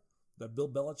forth, that Bill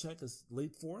Belichick has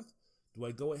laid forth? Do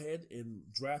I go ahead and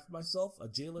draft myself a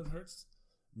Jalen Hurts,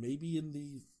 maybe in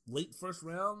the late first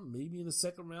round, maybe in the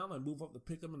second round? I move up to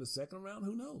pick him in the second round.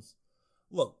 Who knows?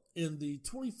 Look, in the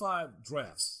 25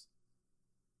 drafts,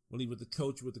 when he was the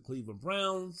coach with the Cleveland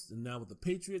Browns and now with the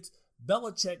Patriots,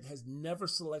 Belichick has never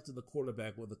selected a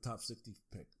quarterback with a top 60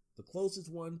 pick. The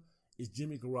closest one is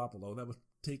Jimmy Garoppolo. That was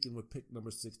taken with pick number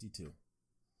 62.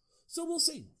 So we'll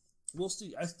see. we'll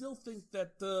see. I still think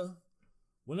that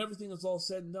when everything is all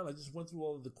said and done, I just went through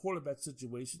all of the quarterback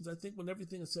situations. I think when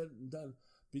everything is said and done,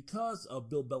 because of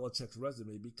Bill Belichick's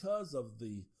resume, because of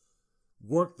the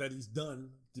work that he's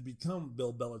done to become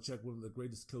Bill Belichick, one of the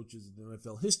greatest coaches in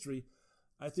NFL history,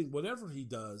 I think whatever he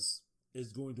does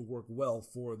is going to work well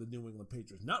for the New England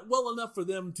Patriots. Not well enough for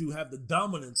them to have the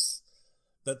dominance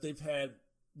that they've had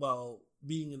while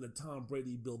being in the Tom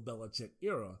Brady, Bill Belichick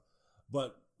era.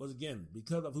 But again,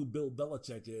 because of who Bill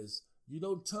Belichick is, you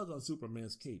don't tug on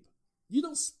Superman's cape. You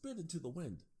don't spit into the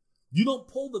wind. You don't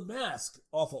pull the mask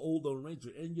off of Old Lone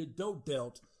Ranger, and you don't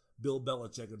doubt Bill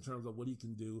Belichick in terms of what he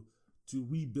can do to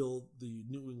rebuild the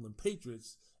New England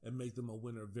Patriots and make them a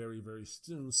winner very, very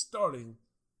soon, starting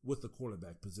with the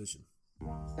quarterback position.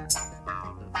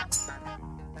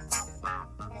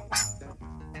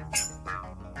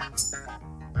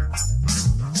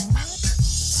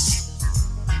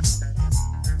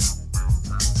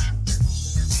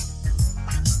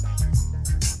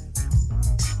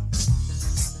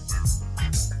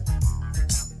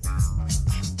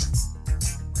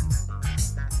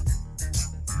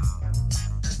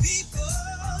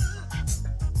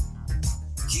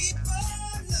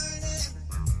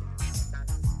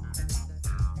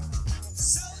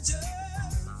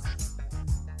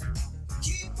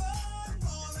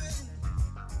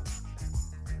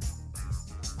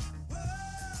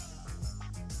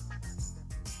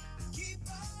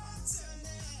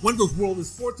 Wendell's World is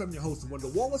Sports. I'm your host, Wendell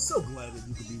Wallace. So glad that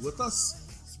you could be with us.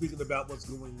 Speaking about what's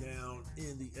going down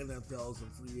in the NFL's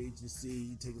and free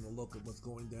agency, taking a look at what's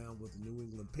going down with the New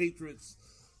England Patriots,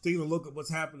 taking a look at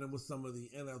what's happening with some of the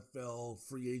NFL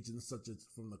free agents, such as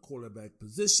from the quarterback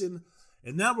position.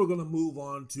 And now we're going to move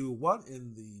on to what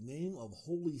in the name of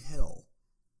holy hell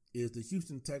is the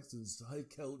Houston Texans head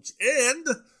coach and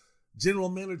general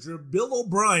manager Bill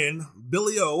O'Brien,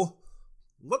 Billy O.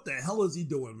 What the hell is he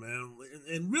doing, man?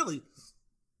 And really,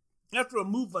 after a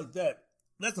move like that,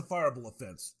 that's a fireable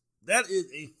offense. That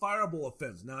is a fireable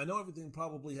offense. Now, I know everything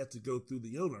probably had to go through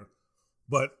the owner,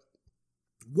 but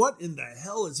what in the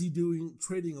hell is he doing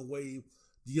trading away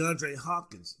DeAndre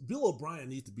Hopkins? Bill O'Brien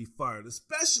needs to be fired,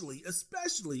 especially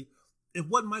if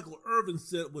what Michael Irvin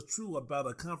said was true about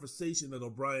a conversation that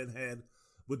O'Brien had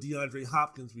with DeAndre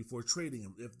Hopkins before trading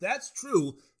him. If that's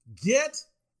true, get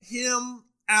him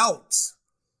out.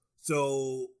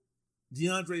 So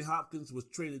DeAndre Hopkins was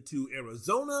traded to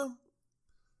Arizona.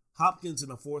 Hopkins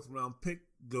and a fourth-round pick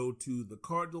go to the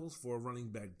Cardinals for running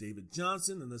back David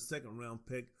Johnson, and a second-round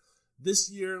pick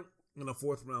this year and a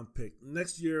fourth-round pick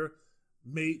next year.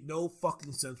 Made no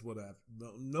fucking sense with that.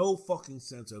 No fucking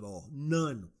sense at all.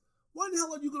 None. Why the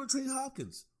hell are you going to trade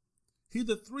Hopkins? He's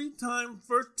a three-time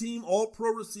first-team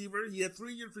All-Pro receiver. He had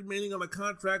 3 years remaining on a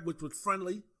contract which was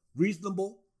friendly,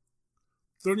 reasonable.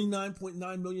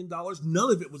 $39.9 million.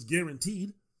 None of it was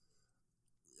guaranteed.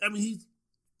 I mean, he's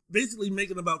basically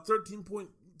making about $13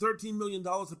 million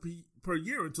per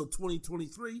year until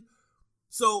 2023.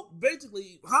 So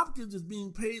basically, Hopkins is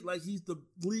being paid like he's the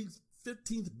league's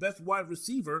 15th best wide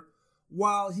receiver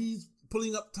while he's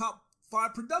putting up top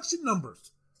 5 production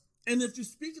numbers. And if you're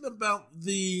speaking about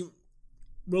the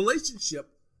relationship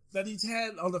that he's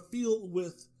had on the field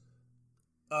with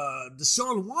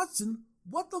Deshaun Watson,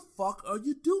 what the fuck are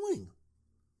you doing?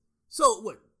 So,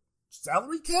 what,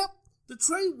 salary cap? The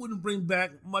trade wouldn't bring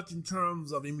back much in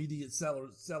terms of immediate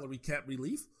salary cap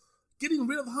relief. Getting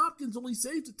rid of Hopkins only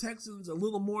saved the Texans a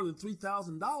little more than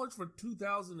 $3,000 for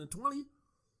 2020.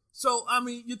 So, I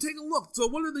mean, you take a look. So,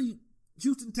 what are the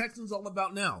Houston Texans all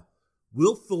about now?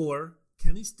 Will Fuller,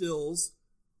 Kenny Stills,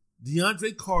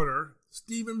 DeAndre Carter,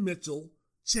 Steven Mitchell,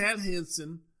 Chad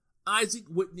Hansen, Isaac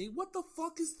Whitney. What the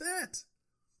fuck is that?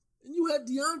 And you had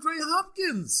DeAndre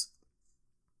Hopkins.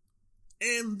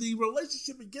 And the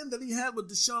relationship, again, that he had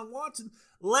with Deshaun Watson.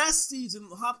 Last season,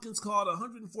 Hopkins caught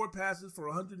 104 passes for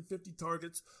 150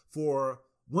 targets for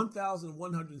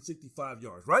 1,165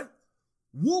 yards, right?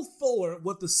 Will Fuller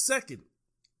was the second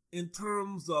in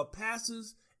terms of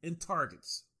passes and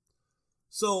targets.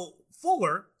 So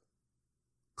Fuller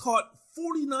caught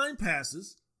 49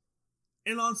 passes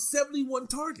and on 71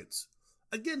 targets.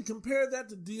 Again, compare that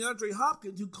to DeAndre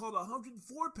Hopkins, who caught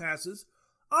 104 passes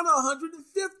on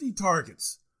 150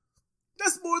 targets.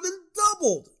 That's more than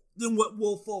doubled than what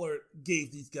Will Fuller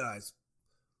gave these guys,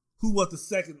 who was the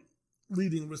second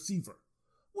leading receiver.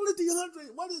 What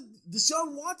is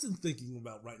Deshaun Watson thinking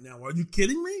about right now? Are you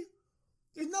kidding me?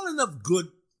 There's not enough good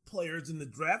players in the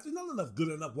draft. There's not enough good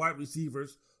enough wide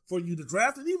receivers for you to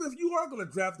draft. And even if you are going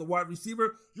to draft the wide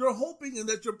receiver, you're hoping and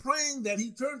that you're praying that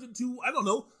he turns into, I don't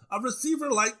know, a receiver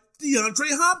like DeAndre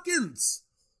Hopkins,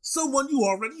 someone you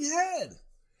already had.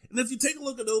 And if you take a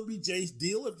look at OBJ's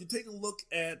deal, if you take a look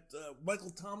at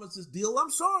Michael Thomas's deal, I'm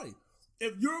sorry.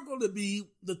 If you're going to be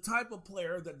the type of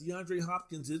player that DeAndre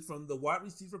Hopkins is from the wide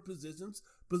receiver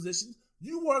position,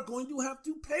 you are going to have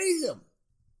to pay him.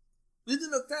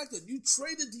 Isn't the fact that you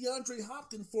traded DeAndre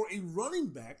Hopkins for a running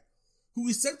back who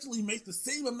essentially makes the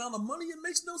same amount of money? It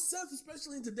makes no sense,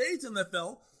 especially in today's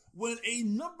NFL, when a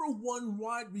number one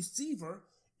wide receiver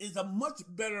is a much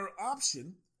better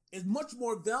option, is much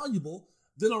more valuable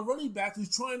than a running back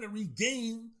who's trying to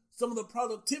regain some of the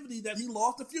productivity that he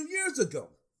lost a few years ago.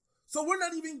 So we're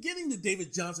not even getting to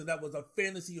David Johnson. That was a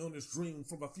fantasy owner's dream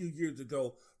from a few years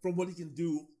ago, from what he can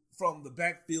do from the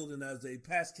backfield and as a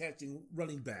pass-catching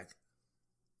running back.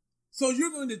 So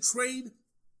you're going to trade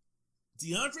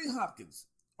DeAndre Hopkins,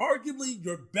 arguably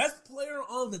your best player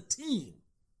on the team,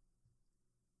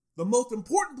 the most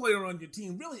important player on your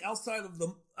team, really outside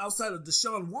of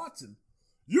Deshaun Watson.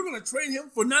 You're going to trade him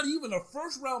for not even a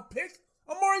first-round pick?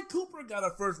 Amari Cooper got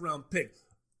a first-round pick.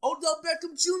 Odell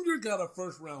Beckham Jr. got a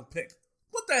first-round pick.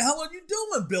 What the hell are you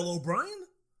doing, Bill O'Brien?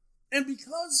 And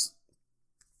because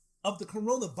of the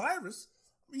coronavirus,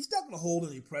 he's not going to hold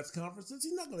any press conferences.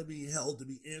 He's not going to be held to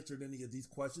be answered any of these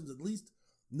questions, at least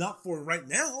not for right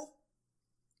now,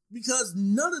 because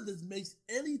none of this makes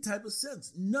any type of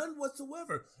sense, none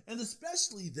whatsoever. And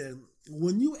especially then,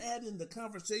 when you add in the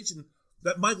conversation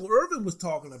that Michael Irvin was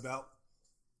talking about,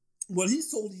 when he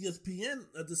told ESPN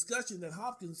a discussion that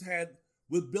Hopkins had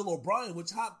with Bill O'Brien,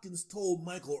 which Hopkins told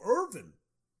Michael Irvin.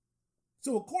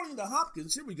 So according to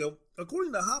Hopkins, here we go.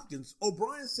 According to Hopkins,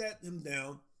 O'Brien sat him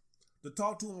down to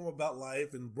talk to him about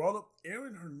life and brought up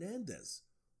Aaron Hernandez,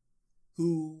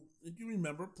 who, if you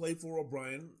remember, played for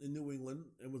O'Brien in New England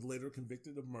and was later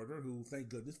convicted of murder, who, thank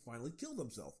goodness, finally killed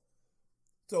himself.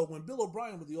 So when Bill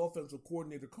O'Brien was the offensive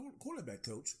coordinator, quarterback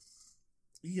coach,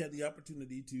 he had the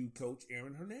opportunity to coach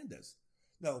Aaron Hernandez.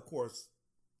 Now, of course,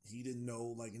 he didn't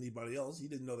know, like anybody else, he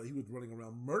didn't know that he was running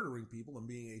around murdering people and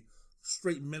being a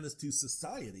straight menace to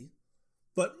society.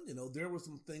 But, there were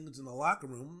some things in the locker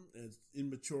room, as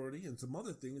immaturity and some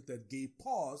other things that gave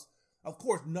pause. Of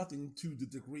course, nothing to the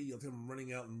degree of him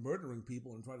running out and murdering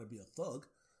people and trying to be a thug.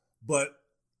 But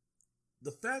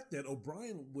the fact that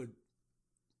O'Brien would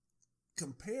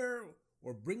compare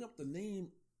or bring up the name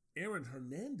Aaron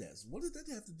Hernandez, what did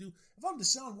that have to do? If I'm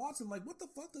Deshaun Watson, what the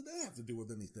fuck did that have to do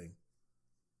with anything?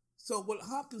 So what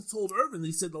Hopkins told Irvin,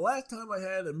 he said, the last time I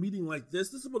had a meeting like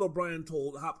this is what O'Brien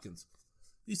told Hopkins.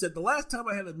 He said, the last time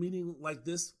I had a meeting like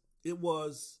this, it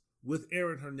was with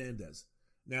Aaron Hernandez.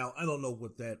 Now, I don't know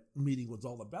what that meeting was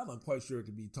all about. I'm quite sure it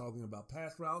could be talking about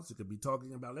pass routes. It could be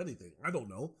talking about anything. I don't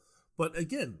know. But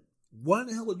again, why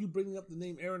the hell are you bringing up the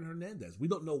name Aaron Hernandez? We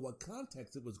don't know what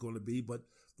context it was going to be, but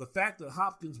the fact that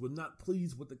Hopkins was not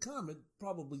pleased with the comment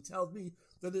probably tells me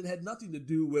that it had nothing to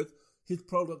do with his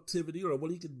productivity or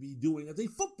what he could be doing as a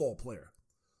football player.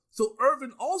 So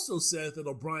Irvin also says that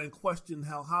O'Brien questioned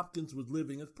how Hopkins was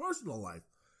living his personal life.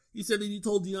 He said that he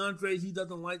told DeAndre he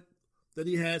doesn't like that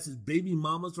he has his baby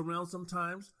mamas around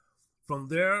sometimes. From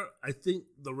there, I think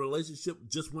the relationship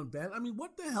just went bad. I mean,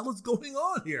 what the hell is going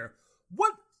on here?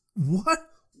 What?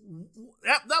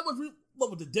 That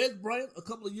was the Dez Bryant a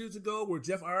couple of years ago, where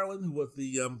Jeff Ireland, who was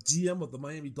the GM of the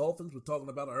Miami Dolphins, was talking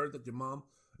about, I heard that your mom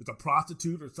is a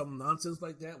prostitute or some nonsense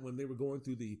like that, when they were going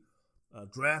through the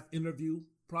draft interview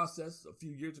process a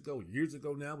few years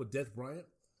ago now with Dez Bryant.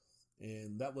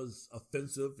 And that was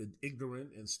offensive and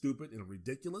ignorant and stupid and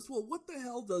ridiculous. Well, what the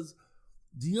hell does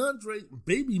DeAndre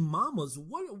baby mamas,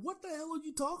 what the hell are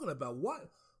you talking about?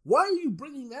 Why are you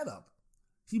bringing that up?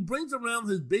 He brings around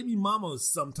his baby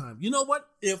mamas sometime. You know what?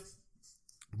 If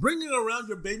bringing around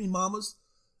your baby mamas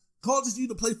causes you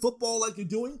to play football like you're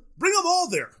doing, bring them all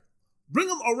there. Bring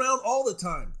them around all the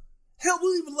time. Hell,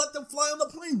 we'll even let them fly on the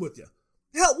plane with you.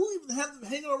 Hell, we'll even have them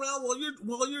hanging around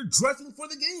while you're dressing for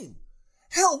the game.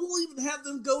 Hell, we'll even have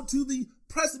them go to the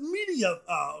press media.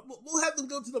 We'll have them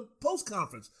go to the press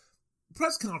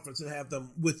conference and have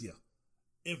them with you.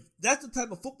 If that's the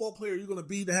type of football player you're going to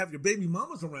be to have your baby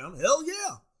mamas around, hell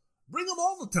yeah. Bring them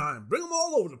all the time. Bring them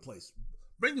all over the place.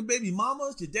 Bring your baby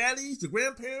mamas, your daddies, your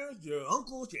grandparents, your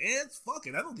uncles, your aunts. Fuck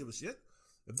it, I don't give a shit.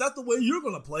 If that's the way you're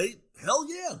going to play, hell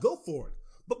yeah, go for it.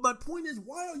 But my point is,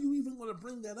 why are you even going to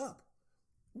bring that up?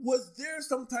 Was there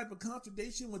some type of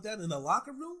contradiction with that in the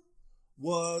locker room?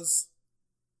 Was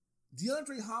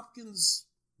DeAndre Hopkins'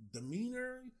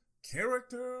 demeanor,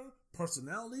 character,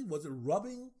 personality, was it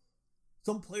rubbing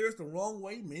some players the wrong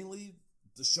way, mainly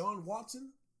Deshaun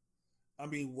Watson? I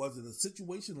mean, was it a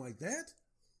situation like that?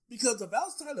 Because if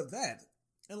outside of that,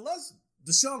 unless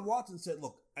Deshaun Watson said,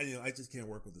 look, I just can't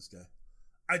work with this guy.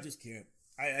 I just can't.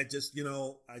 I just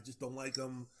don't like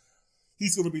him.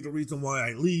 He's going to be the reason why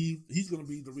I leave. He's going to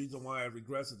be the reason why I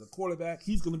regress as a quarterback.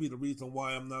 He's going to be the reason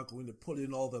why I'm not going to put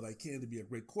in all that I can to be a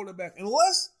great quarterback.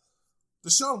 Unless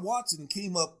Deshaun Watson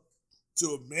came up to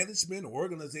a management or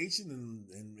organization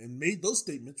and made those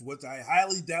statements, which I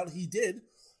highly doubt he did.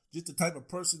 Just the type of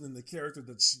person and the character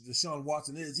that Deshaun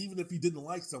Watson is. Even if he didn't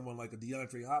like someone like a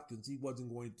DeAndre Hopkins, he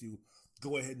wasn't going to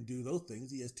go ahead and do those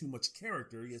things. He has too much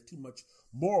character. He has too much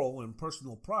moral and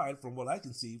personal pride from what I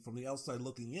can see from the outside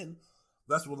looking in.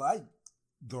 That's what I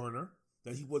garner,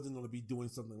 that he wasn't going to be doing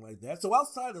something like that. So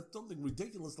outside of something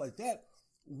ridiculous like that,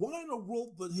 why in the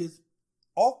world would his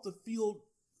off-the-field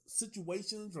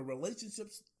situations or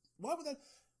relationships, why would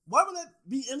that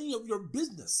be any of your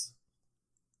business?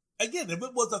 Again, if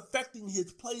it was affecting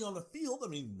his play on the field, I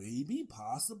mean, maybe,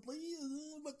 possibly,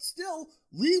 but still,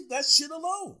 leave that shit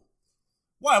alone.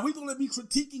 Why, are we going to be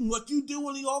critiquing what you do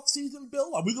in the offseason,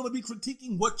 Bill? Are we going to be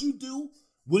critiquing what you do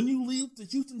when you leave the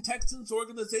Houston Texans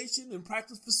organization and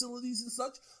practice facilities and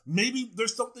such? Maybe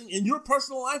there's something in your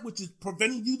personal life which is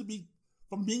preventing you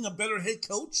from being a better head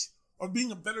coach or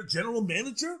being a better general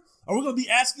manager? Are we going to be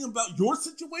asking about your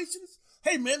situations?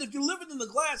 Hey, man, if you're living in a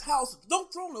glass house,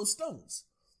 don't throw no stones.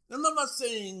 And I'm not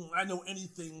saying I know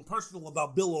anything personal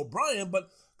about Bill O'Brien, but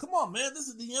come on, man, this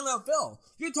is the NFL.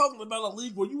 You're talking about a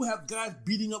league where you have guys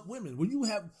beating up women, where you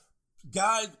have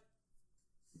guys,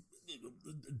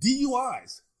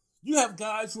 DUIs. You have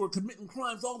guys who are committing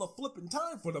crimes all the flipping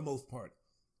time for the most part.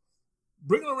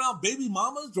 Bringing around baby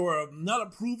mamas or not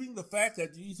approving the fact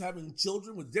that he's having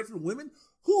children with different women.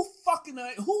 Who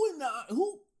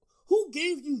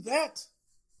gave you that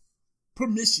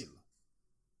permission?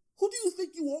 Who do you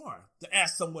think you are to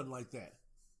ask someone like that?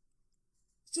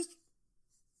 It's just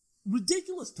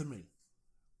ridiculous to me.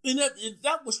 And if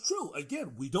that was true,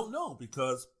 again, we don't know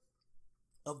because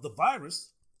of the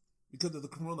virus, because of the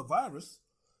coronavirus.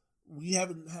 We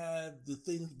haven't had the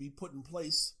things be put in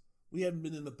place. We haven't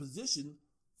been in a position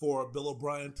for Bill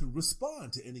O'Brien to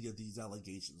respond to any of these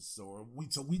allegations. So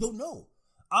we don't know.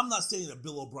 I'm not saying that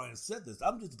Bill O'Brien said this.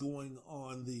 I'm just going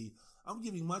on I'm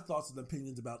giving my thoughts and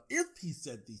opinions about if he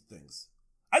said these things.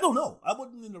 I don't know. I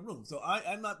wasn't in the room. So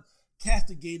I'm not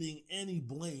castigating any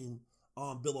blame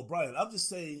on Bill O'Brien. I'm just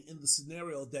saying in the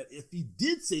scenario that if he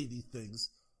did say these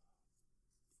things,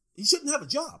 he shouldn't have a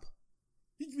job.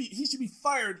 He should be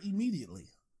fired immediately.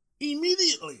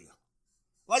 Immediately.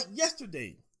 Like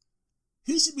yesterday.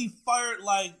 He should be fired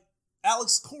like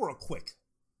Alex Cora quick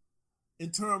in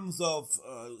terms of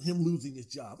him losing his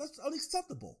job. That's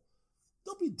unacceptable.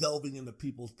 Don't be delving into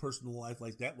people's personal life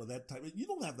like that with that type. You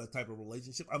don't have that type of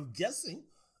relationship. I'm guessing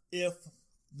if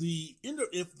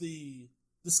the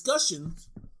discussion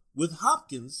with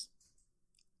Hopkins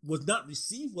was not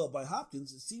received well by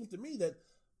Hopkins, it seems to me that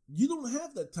you don't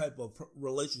have that type of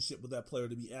relationship with that player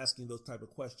to be asking those type of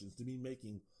questions, to be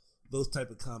making those type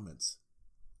of comments.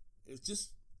 It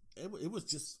was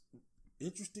just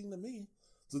interesting to me.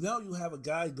 So now you have a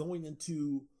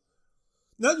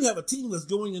team that's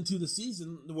going into the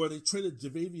season where they traded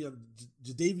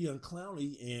Jadeveon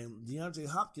Clowney and DeAndre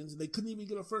Hopkins, and they couldn't even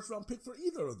get a first-round pick for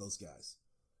either of those guys.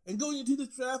 And going into the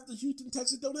draft, the Houston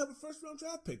Texans don't have a first-round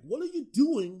draft pick. What are you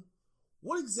doing?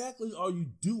 What exactly are you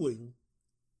doing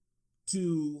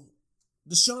to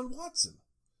Deshaun Watson?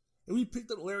 And we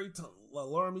picked up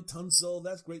Laramie Tunsil.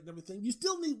 That's great and everything. You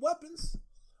still need weapons.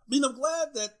 I mean, I'm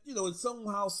glad that, in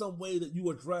somehow, some way that you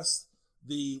address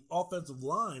the offensive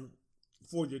line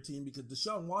for your team because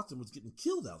Deshaun Watson was getting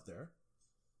killed out there.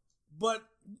 But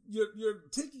you're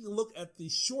taking a look at the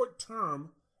short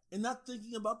term and not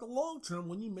thinking about the long term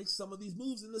when you make some of these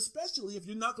moves, and especially if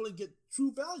you're not going to get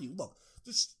true value. Look,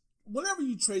 just whenever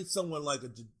you trade someone like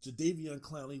a Jadeveon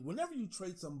Clowney, whenever you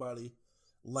trade somebody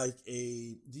like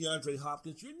a DeAndre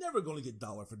Hopkins, you're never going to get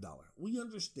dollar for dollar. We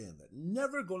understand that.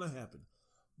 Never going to happen.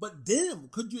 But damn,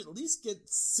 could you at least get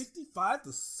 65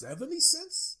 to 70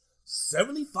 cents?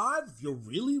 75 if you're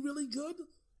really, really good?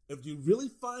 If you really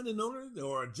find an owner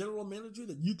or a general manager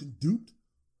that you can dupe,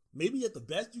 maybe at the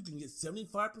best you can get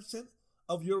 75%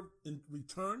 of your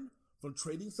return from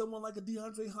trading someone like a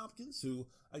DeAndre Hopkins, who,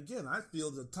 again, I feel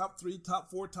is a top 3,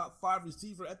 top 4, top 5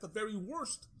 receiver, at the very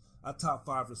worst, a top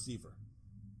 5 receiver.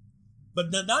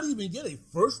 But not even get a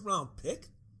first-round pick,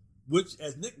 which,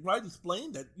 as Nick Wright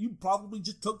explained, that you probably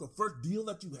just took the first deal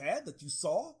that you had, that you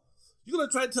saw. You're going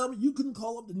to try to tell me you couldn't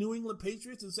call up the New England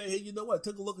Patriots and say, hey, you know what, I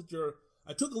took a look at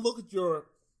your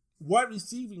wide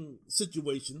receiving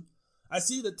situation. I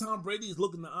see that Tom Brady is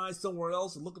looking to eye somewhere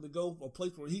else and looking to go a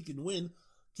place where he can win.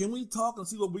 Can we talk and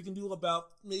see what we can do about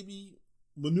maybe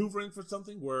maneuvering for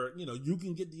something where, you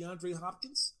can get DeAndre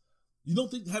Hopkins? You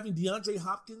don't think having DeAndre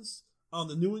Hopkins on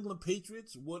the New England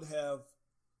Patriots would have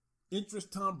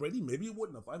interest Tom Brady? Maybe it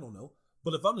wouldn't have. I don't know.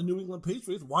 But if I'm the New England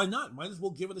Patriots, why not? Might as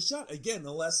well give it a shot. Again,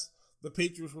 unless the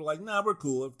Patriots were like, nah, we're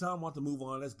cool. If Tom wants to move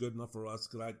on, that's good enough for us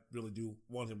because I really do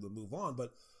want him to move on.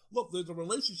 But look, there's a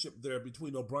relationship there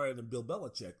between O'Brien and Bill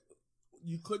Belichick.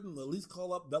 You couldn't at least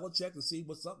call up Belichick and see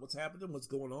what's up, what's happening, what's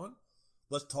going on?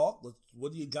 Let's talk.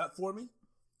 What do you got for me?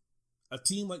 A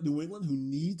team like New England who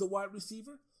needs a wide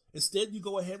receiver? Instead, you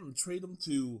go ahead and trade him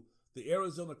to the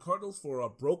Arizona Cardinals for a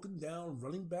broken down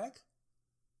running back?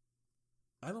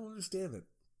 I don't understand it.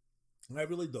 I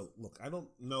really don't. Look, I don't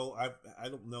know. I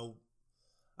don't know.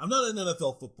 I'm not an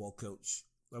NFL football coach.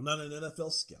 I'm not an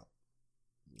NFL scout.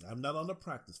 I'm not on the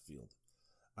practice field.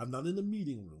 I'm not in the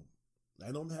meeting room.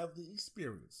 I don't have the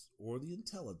experience or the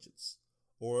intelligence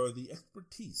or the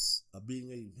expertise of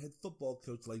being a head football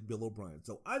coach like Bill O'Brien.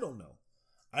 So I don't know.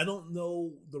 I don't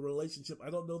know the relationship. I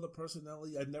don't know the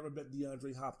personality. I've never met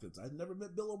DeAndre Hopkins. I've never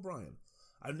met Bill O'Brien.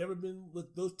 I've never been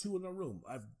with those two in a room.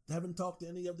 I haven't talked to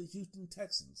any of the Houston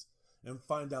Texans and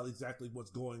find out exactly what's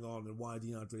going on and why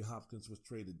DeAndre Hopkins was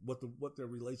traded, what their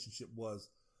relationship was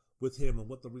with him and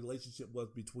what the relationship was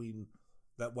between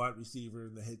that wide receiver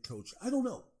and the head coach. I don't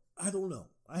know.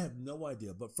 I have no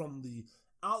idea. But from the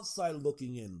outside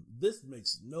looking in, this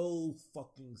makes no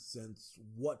fucking sense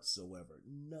whatsoever.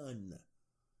 None.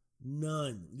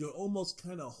 You're almost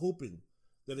kind of hoping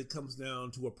that it comes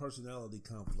down to a personality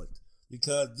conflict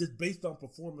because just based on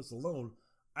performance alone,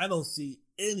 I don't see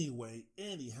any way,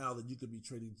 anyhow that you could be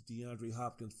trading DeAndre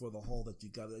Hopkins for the haul that you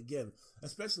got. Again,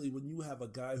 especially when you have a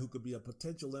guy who could be a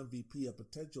potential MVP, a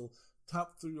potential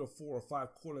top 3 or 4 or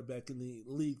 5 quarterback in the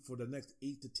league for the next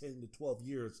 8 to 10 to 12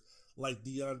 years, like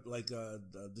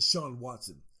Deshaun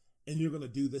Watson, and you're going to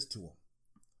do this to him.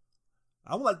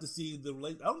 I would like to see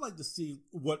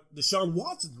what Deshaun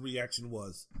Watson's reaction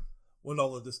was when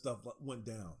all of this stuff went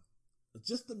down. It's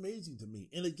just amazing to me.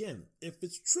 And again, if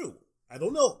it's true, I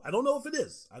don't know if it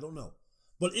is. I don't know.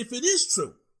 But if it is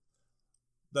true,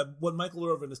 that what Michael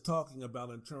Irvin is talking about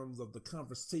in terms of the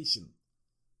conversation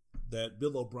that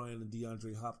Bill O'Brien and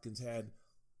DeAndre Hopkins had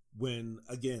when,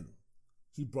 again,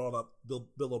 Bill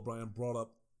O'Brien brought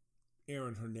up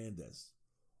Aaron Hernandez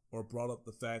or brought up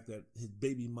the fact that his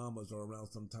baby mamas are around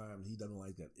sometime and he doesn't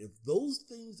like that. If those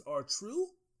things are true,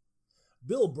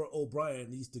 Bill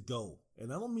O'Brien needs to go.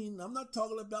 And I'm not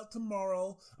talking about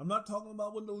tomorrow. I'm not talking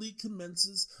about when the league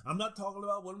commences. I'm not talking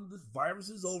about when this virus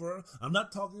is over. I'm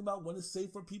not talking about when it's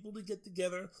safe for people to get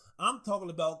together. I'm talking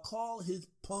about call his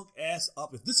punk ass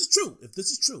up. If this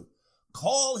is true,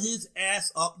 call his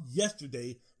ass up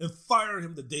yesterday and fire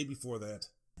him the day before that.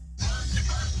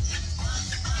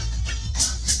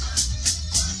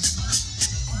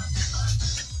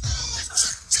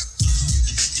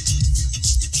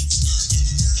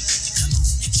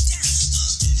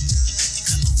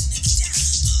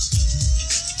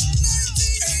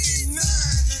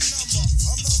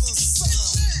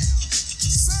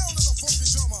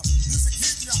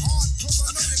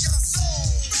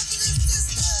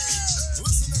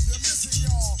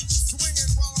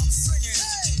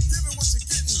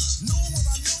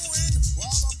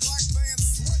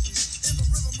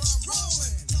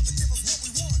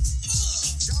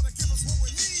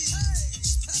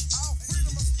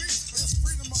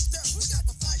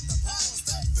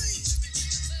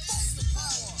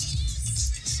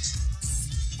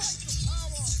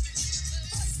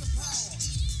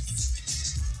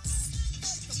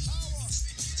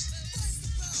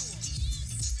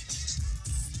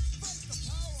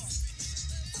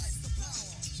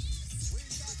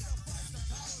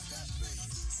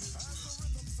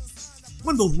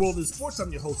 Wendell's World in Sports.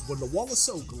 I'm your host, Wendell Wallace.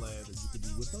 So glad that you could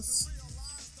be with us.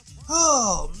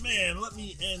 Oh, man, let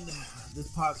me end this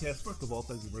podcast. First of all,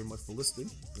 thank you very much for listening.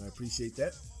 I appreciate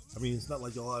that. I mean, it's not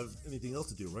like y'all have anything else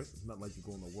to do, right? It's not like you're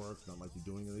going to work. It's not like you're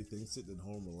doing anything. Sitting at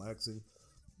home, relaxing.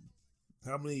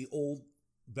 How many old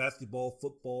basketball,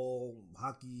 football,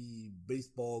 hockey,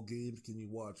 baseball games can you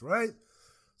watch, right?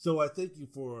 So I thank you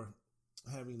for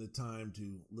having the time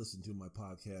to listen to my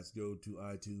podcast. Go to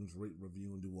iTunes, rate,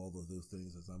 review, and do all of those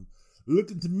things as I'm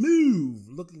looking to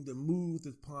move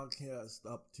this podcast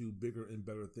up to bigger and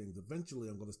better things. Eventually,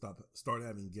 I'm going to start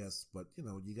having guests, but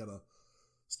you got to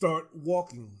start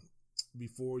walking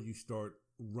before you start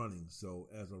running. So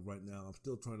as of right now, I'm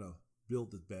still trying to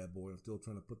build this bad boy. I'm still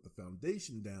trying to put the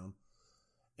foundation down,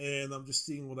 and I'm just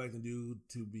seeing what I can do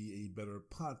to be a better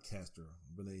podcaster.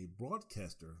 I've been a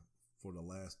broadcaster for the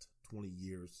last 20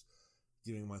 years,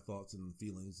 giving my thoughts and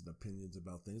feelings and opinions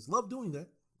about things. Love doing that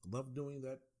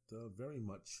very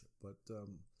much, but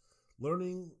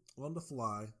learning on the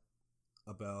fly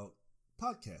about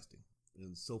podcasting,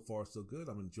 and so far so good.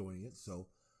 I'm enjoying it. So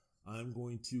I'm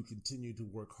going to continue to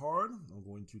work hard. I'm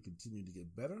going to continue to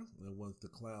get better. And once the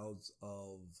clouds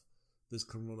of this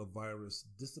coronavirus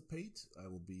dissipate, I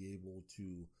will be able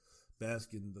to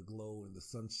bask in the glow and the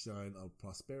sunshine of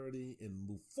prosperity and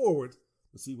move forward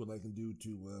to see what I can do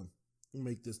to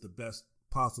make this the best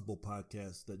possible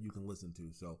podcast that you can listen to.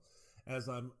 So as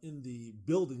I'm in the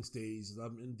building stage, as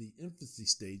I'm in the infancy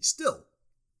stage still,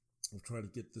 I'm trying to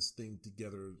get this thing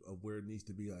together of where it needs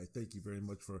to be. I thank you very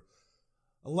much for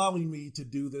allowing me to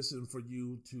do this and for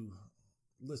you to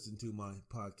listen to my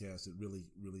podcast. It really,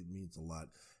 really means a lot.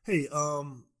 Hey,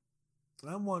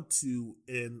 I want to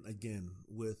end again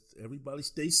with everybody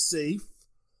stay safe.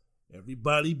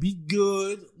 Everybody be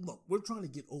good. Look, we're trying to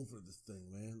get over this thing,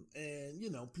 man.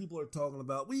 And, people are talking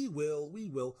about, we will.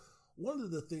 One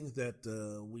of the things that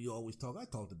we always talk, I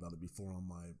talked about it before on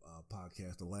my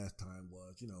podcast the last time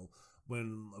was,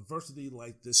 when adversity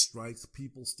like this strikes,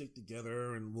 people stick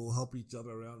together and will help each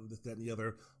other out and this, that, and the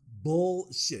other.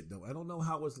 Bullshit. No, I don't know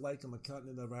how it's like on the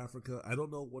continent of Africa. I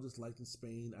don't know what it's like in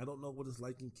Spain. I don't know what it's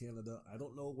like in Canada. I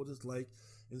don't know what it's like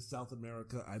in South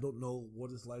America. I don't know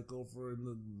what it's like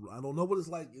I don't know what it's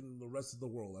like in the rest of the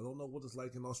world. I don't know what it's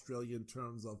like in Australia in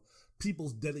terms of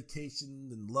people's dedication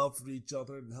and love for each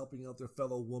other and helping out their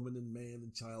fellow woman and man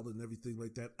and child and everything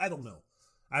like that. I don't know.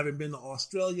 I haven't been to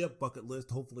Australia, bucket list.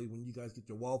 Hopefully when you guys get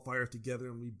your wildfires together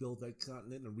and rebuild that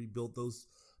continent and rebuild those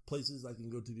places, I can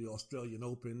go to the Australian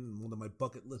Open and one of my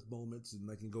bucket list moments, and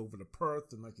I can go over to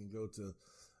Perth and I can go to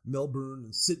Melbourne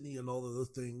and Sydney and all of those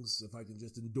things if I can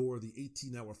just endure the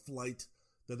 18-hour flight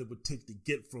that it would take to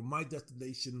get from my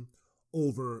destination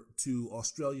over to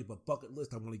Australia. But bucket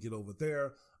list, I want to get over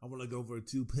there. I want to go over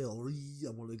to Paris.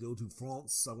 I want to go to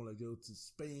France. I want to go to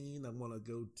Spain. I want to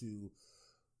go to...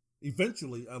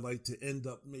 Eventually, I'd like to end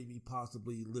up maybe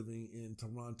possibly living in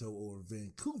Toronto or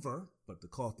Vancouver, but the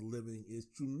cost of living is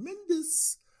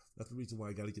tremendous. That's the reason why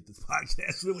I got to get this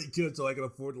podcast really good so I can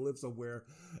afford to live somewhere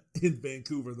in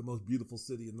Vancouver, the most beautiful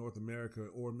city in North America,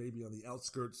 or maybe on the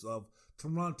outskirts of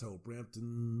Toronto,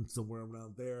 Brampton, somewhere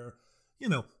around there.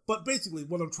 But basically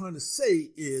what I'm trying to say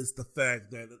is the fact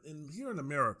that here in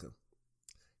America,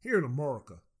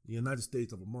 the United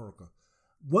States of America,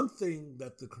 one thing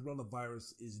that the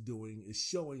coronavirus is doing is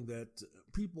showing that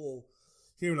people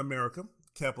here in America,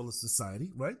 capitalist society,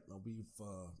 right? We've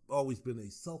always been a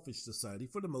selfish society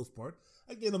for the most part.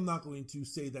 Again, I'm not going to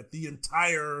say that the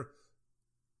entire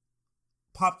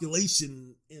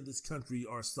population in this country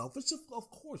are selfish.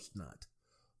 Of course not.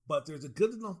 But there's a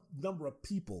good enough number of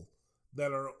people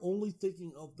that are only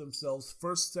thinking of themselves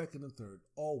first, second, and third.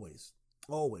 Always.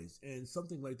 And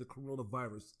something like the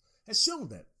coronavirus has shown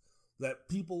that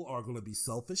people are going to be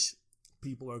selfish.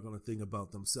 People are going to think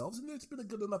about themselves. And there's been a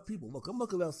good enough people. Look, I'm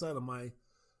looking outside of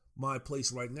my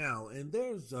place right now, and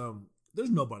there's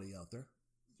nobody out there.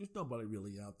 There's nobody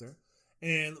really out there.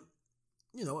 And,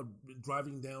 I'm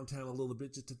driving downtown a little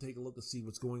bit just to take a look to see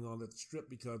what's going on at the Strip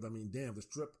because, the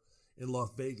Strip in Las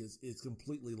Vegas is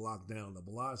completely locked down. The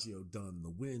Bellagio done,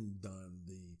 the Wynn done,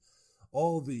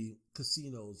 all the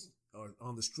casinos are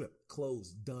on the Strip,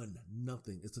 closed, done,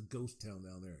 nothing. It's a ghost town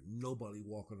down there. Nobody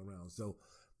walking around. So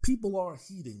people are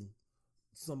heeding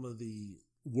some of the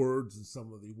words and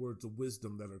some of the words of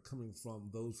wisdom that are coming from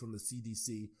those from the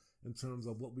CDC in terms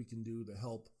of what we can do to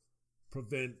help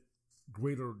prevent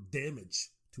greater damage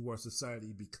to our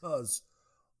society because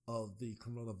of the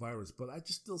coronavirus. But I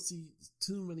just still see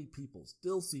too many people,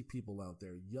 out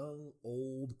there, young,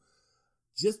 old,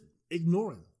 just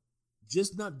ignoring,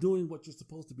 just not doing what you're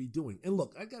supposed to be doing. And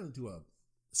look, I got into a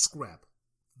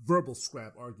verbal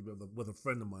scrap argument with a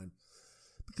friend of mine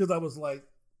because I was like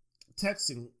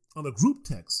texting on a group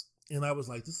text and I was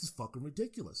like, this is fucking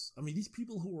ridiculous. These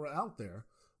people who are out there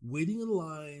waiting in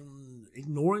line,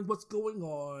 ignoring what's going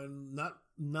on,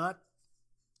 not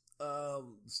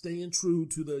staying true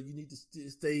to you need to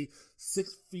stay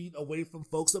 6 feet away from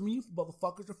folks. You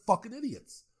motherfuckers are fucking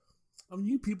idiots.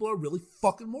 You people are really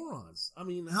fucking morons.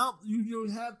 How you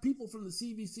have people from the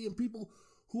CDC and people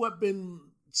who have been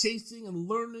chasing and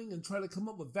learning and trying to come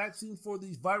up with vaccines for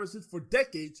these viruses for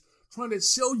decades, trying to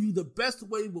show you the best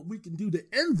way what we can do to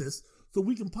end this so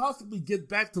we can possibly get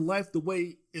back to life the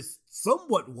way it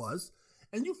somewhat was.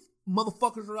 And you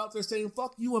motherfuckers are out there saying,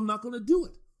 fuck you, I'm not going to do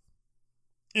it.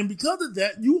 And because of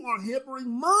that, you are hampering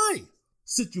my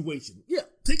situation. Yeah,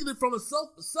 taking it from a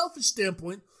selfish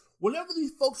standpoint, whenever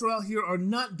these folks are out here are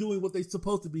not doing what they're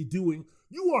supposed to be doing,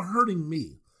 you are hurting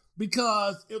me.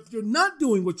 Because if you're not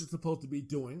doing what you're supposed to be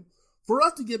doing, for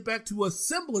us to get back to a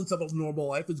semblance of a normal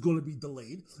life is going to be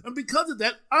delayed. And because of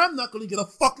that, I'm not going to get a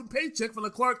fucking paycheck from the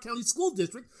Clark County School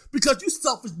District because you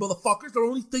selfish motherfuckers are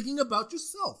only thinking about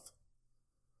yourself.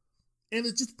 And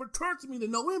it just perturbs me to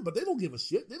no end, but they don't give a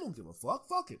shit. They don't give a fuck.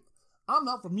 Fuck it. I'm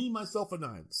out for me, myself, and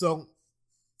I. So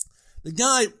the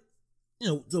guy,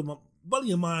 so my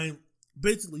buddy of mine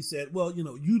basically said, well,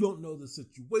 you don't know the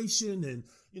situation. And,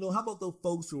 how about those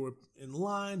folks who are in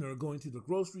line or going to the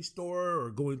grocery store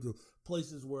or going to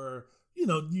places where,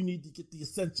 you need to get the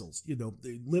essentials.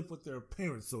 They live with their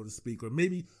parents, so to speak, or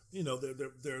maybe,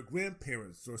 their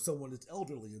grandparents or someone that's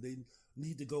elderly and they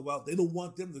need to go out. They don't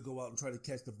want them to go out and try to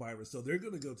catch the virus. So they're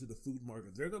going to go to the food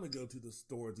market. They're going to go to the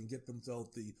stores and get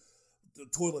themselves the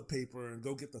toilet paper and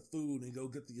go get the food and go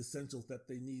get the essentials that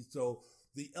they need. So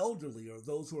the elderly or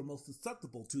those who are most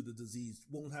susceptible to the disease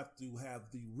won't have to have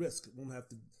the risk, won't have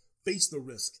to face the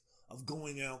risk of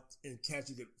going out and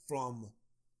catching it from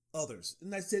others.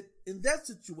 And I said, in that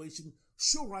situation,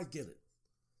 sure, I get it.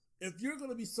 If you're going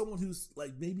to be someone who's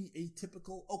like maybe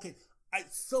atypical, okay, I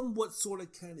somewhat sort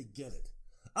of kind of get it.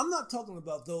 I'm not talking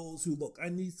about those who, look, I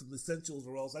need some essentials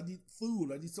or else I need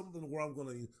food. I need something where I'm going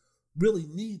to really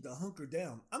need to hunker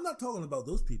down. I'm not talking about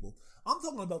those people. I'm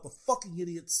talking about the fucking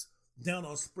idiots down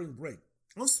on spring break.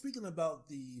 I'm speaking about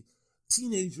the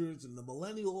teenagers and the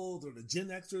millennials or the Gen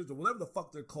Xers or whatever the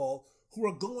fuck they're called who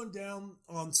are going down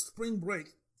on spring break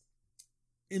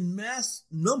in mass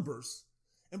numbers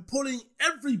and putting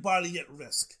everybody at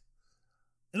risk.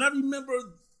 And I remember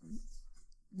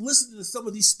listening to some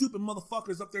of these stupid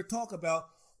motherfuckers up there talk about,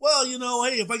 well,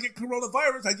 hey, if I get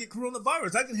coronavirus, I get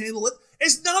coronavirus. I can handle it.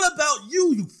 It's not about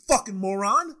you, you fucking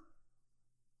moron.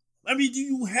 I mean, do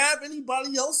you have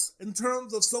anybody else in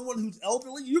terms of someone who's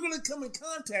elderly? You're going to come in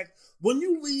contact when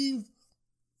you leave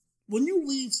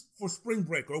for spring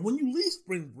break or when you leave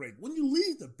spring break, when you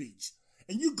leave the beach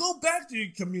and you go back to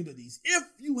your communities. If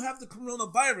you have the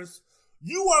coronavirus,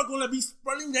 you are going to be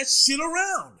spreading that shit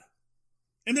around.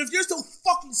 And if you're so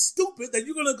fucking stupid that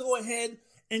you're going to go ahead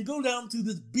and go down to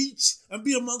this beach and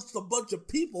be amongst a bunch of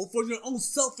people for your own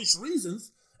selfish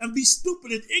reasons and be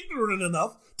stupid and ignorant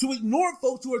enough to ignore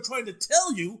folks who are trying to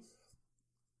tell you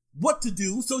what to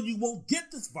do so you won't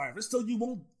get this virus, so you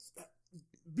won't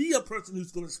be a person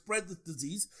who's going to spread this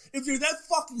disease. If you're that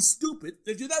fucking stupid,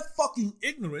 if you're that fucking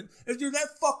ignorant, if you're that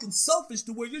fucking selfish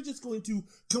to where you're just going to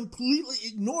completely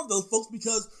ignore those folks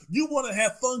because you want to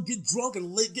have fun, get drunk,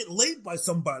 and get laid by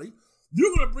somebody,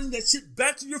 you're going to bring that shit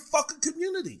back to your fucking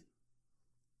community.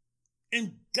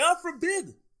 And God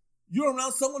forbid you're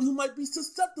around someone who might be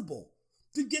susceptible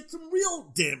to get some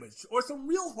real damage or some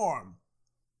real harm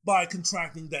by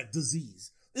contracting that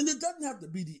disease. And it doesn't have to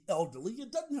be the elderly.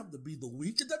 It doesn't have to be the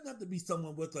weak. It doesn't have to be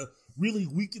someone with a really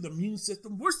weakened immune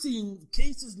system. We're seeing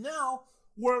cases now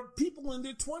where people in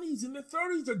their 20s and their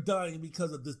 30s are dying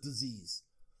because of this disease.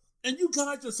 And you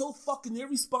guys are so fucking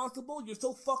irresponsible. You're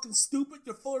so fucking stupid.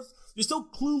 You're so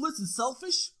clueless and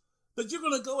selfish that you're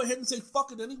going to go ahead and say,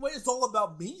 fuck it anyway. It's all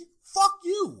about me. Fuck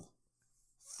you.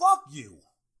 Fuck you.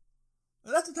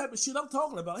 And that's the type of shit I'm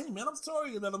talking about. Hey, man, I'm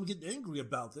sorry that I'm getting angry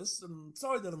about this. I'm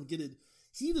sorry that I'm getting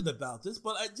heated about this,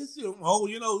 but I just, youth,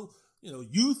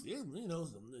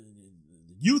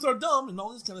 youth are dumb and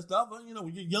all this kind of stuff. When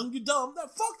you're young, you're dumb.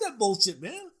 Fuck that bullshit,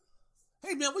 man.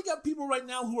 Hey, man, we got people right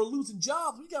now who are losing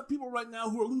jobs. We got people right now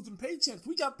who are losing paychecks.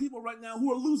 We got people right now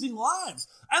who are losing lives.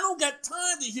 I don't got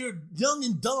time to hear young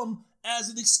and dumb as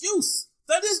an excuse.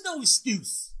 That is no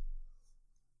excuse.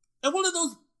 And what are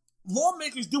those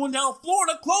lawmakers doing down in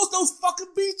Florida? Close those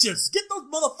fucking beaches. Get those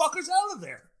motherfuckers out of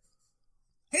there.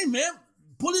 Hey, man,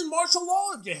 put in martial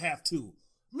law if you have to.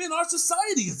 Man, our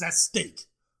society is at stake.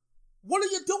 What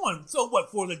are you doing? So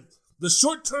what, for the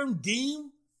short-term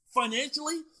gain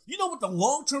financially? You know what the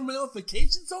long-term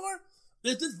ramifications are?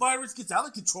 If this virus gets out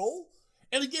of control?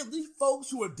 And again, these folks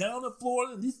who are down in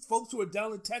Florida and these folks who are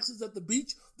down in Texas at the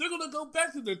beach, they're going to go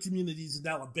back to their communities in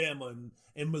Alabama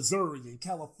and Missouri and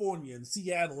California and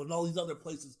Seattle and all these other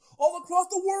places all across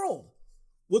the world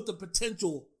with the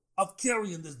potential of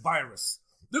carrying this virus.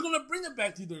 They're going to bring it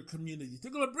back to their communities.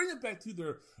 They're going to bring it back to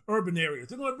their urban areas.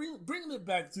 They're going to bring it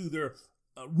back to their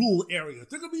rural areas.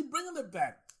 They're going to be bringing it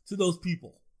back to those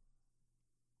people.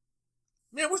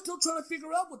 Man, we're still trying to figure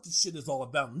out what this shit is all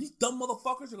about. And these dumb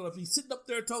motherfuckers are going to be sitting up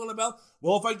there talking about,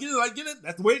 well, if I get it, I get it.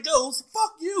 That's the way it goes.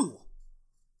 Fuck you.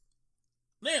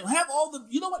 Man, have all those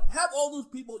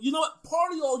people,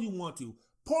 party all you want to.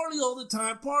 Party all the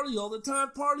time, party all the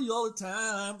time, party all the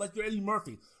time, like you're Eddie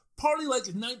Murphy. Party like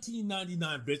it's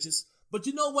 1999, bitches. But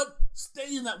you know what?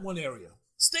 Stay in that one area.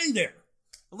 Stay there.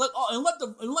 And let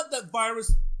that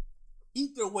virus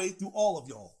eat their way through all of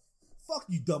y'all. Fuck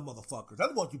you dumb motherfuckers. I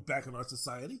don't want you back in our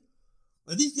society.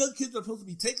 And these young kids are supposed to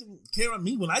be taking care of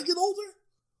me when I get older?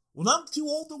 When I'm too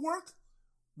old to work?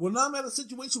 When I'm at a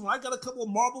situation where I got a couple of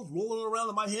marbles rolling around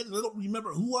in my head and I don't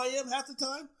remember who I am half the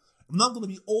time? I'm not going to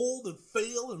be old and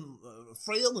frail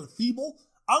and feeble.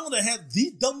 I'm going to have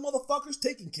these dumb motherfuckers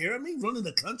taking care of me, running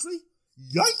the country?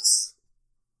 Yikes!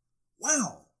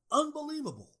 Wow.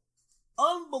 Unbelievable.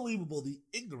 Unbelievable, the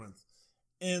ignorance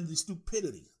and the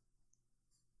stupidity.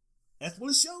 That's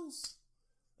what it shows.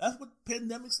 That's what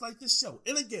pandemics like this show.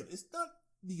 And again, it's not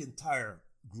the entire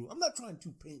group. I'm not trying to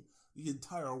paint the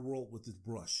entire world with this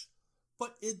brush.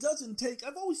 But it doesn't take,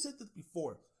 I've always said this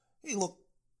before. Hey, look,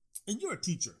 and you're a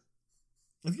teacher.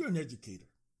 If you're an educator,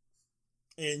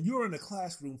 and you're in a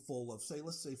classroom full of,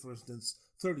 let's say, for instance,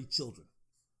 30 children,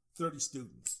 30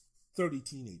 students, 30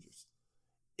 teenagers.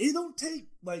 It don't take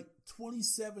like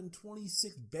 27,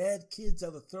 26 bad kids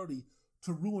out of 30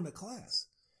 to ruin a class.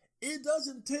 It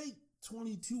doesn't take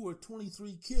 22 or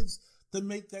 23 kids to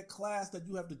make that class that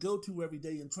you have to go to every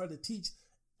day and try to teach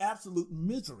absolute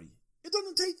misery. It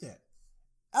doesn't take that.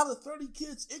 Out of 30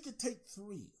 kids, it could take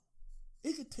 3.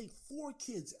 It could take 4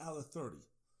 kids out of 30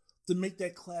 to make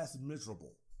that class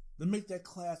miserable, to make that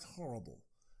class horrible,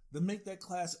 to make that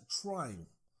class trying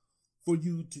for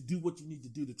you to do what you need to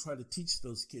do to try to teach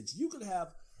those kids. You could have,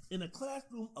 in a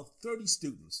classroom of 30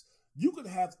 students, you could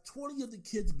have 20 of the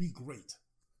kids be great,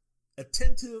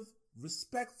 attentive,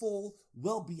 respectful,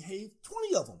 well-behaved,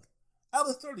 20 of them. Out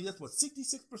of 30, that's what,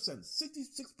 66%.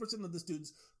 66% of the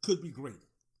students could be great.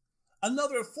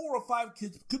 Another 4 or 5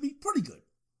 kids could be pretty good.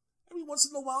 Every once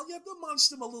in a while, you have to admonish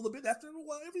them a little bit. After a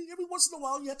while, every once in a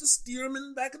while, you have to steer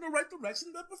them back in the right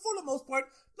direction. But for the most part,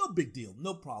 no big deal,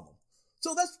 no problem.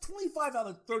 So that's 25 out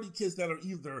of 30 kids that are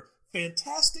either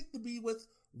fantastic to be with,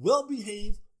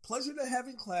 well-behaved, pleasure to have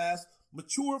in class,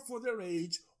 mature for their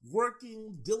age,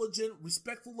 working, diligent,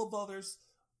 respectful of others.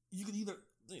 You can either,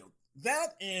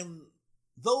 that and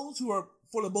those who are,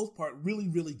 for the most part, really,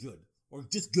 really good, or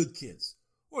just good kids,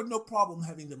 or no problem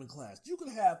having them in class. You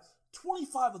could have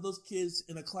 25 of those kids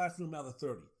in a classroom out of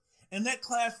 30. And that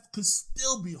class could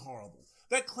still be horrible.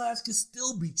 That class could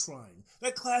still be trying.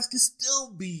 That class could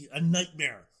still be a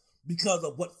nightmare because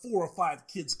of what 4 or 5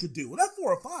 kids could do. Well, that's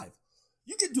 4 or 5.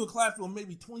 You get to a classroom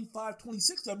maybe 25,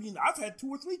 26. I mean, I've had 2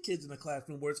 or 3 kids in a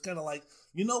classroom where it's kind of like,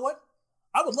 you know what?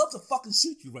 I would love to fucking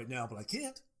shoot you right now, but I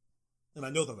can't. And I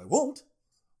know that I won't.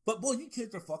 But boy, you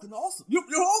kids are fucking awesome. You're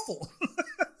awful.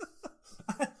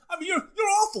 I mean, you're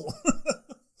awful.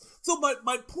 So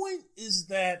my point is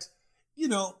that,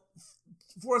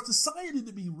 for a society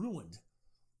to be ruined,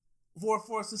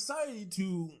 for a society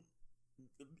to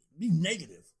be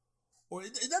negative, or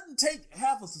it doesn't take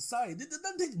half of society, it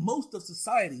doesn't take most of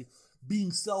society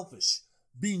being selfish,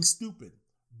 being stupid,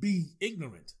 being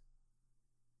ignorant,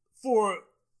 for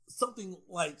something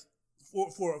like,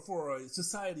 for a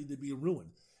society to be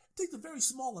ruined. It takes a very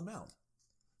small amount.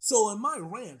 So in my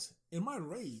rant, in my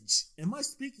rage, am I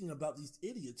speaking about these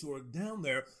idiots who are down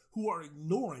there who are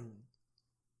ignoring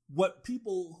what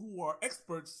people who are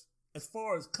experts as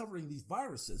far as covering these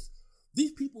viruses,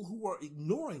 these people who are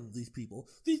ignoring these people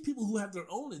who have their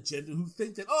own agenda, who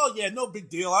think that, oh yeah, no big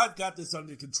deal, I've got this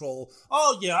under control.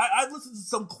 Oh yeah, I listened to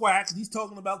some quack and he's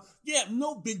talking about, yeah,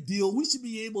 no big deal. We should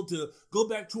be able to go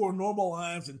back to our normal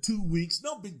lives in 2 weeks.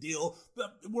 No big deal.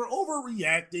 We're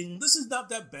overreacting. This is not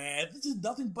that bad. This is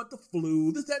nothing but the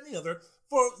flu. This, that, and the other.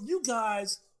 For you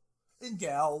guys and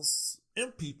gals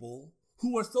and people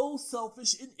who are so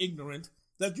selfish and ignorant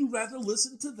that you rather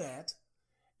listen to that.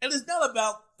 And it's not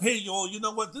about, hey, y'all, you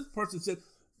know what? This person said,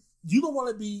 you don't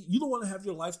want to have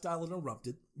your lifestyle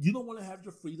interrupted. You don't want to have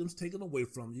your freedoms taken away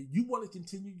from you. You want to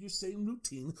continue your same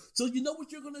routine. So you know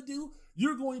what you're going to do?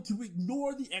 You're going to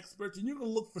ignore the experts and you're going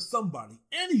to look for somebody,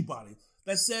 anybody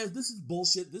that says this is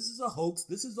bullshit, this is a hoax,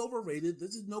 this is overrated,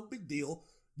 this is no big deal.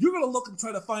 You're going to look and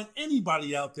try to find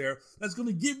anybody out there that's going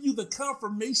to give you the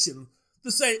confirmation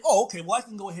to say, oh, okay, well, I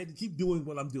can go ahead and keep doing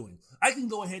what I'm doing. I can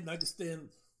go ahead and I can stand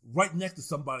right next to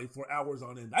somebody for hours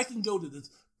on end. I can go to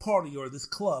this party or this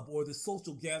club or this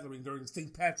social gathering during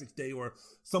St. Patrick's Day or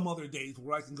some other days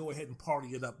where I can go ahead and party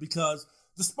it up, because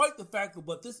despite the fact of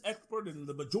what this expert and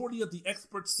the majority of the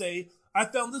experts say, I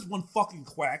found this one fucking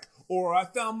quack, or I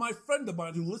found my friend of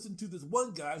mine who listened to this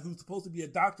one guy who's supposed to be a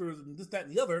doctor and this, that,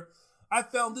 and the other. I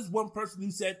found this one person who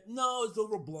said, no, it's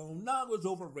overblown. No, it's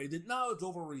overrated. No, it's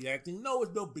overreacting. No,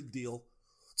 it's no big deal.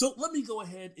 So let me go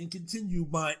ahead and continue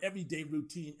my everyday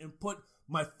routine and put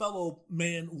my fellow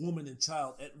man, woman, and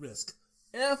child at risk.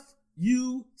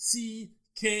 F-U-C-K-U,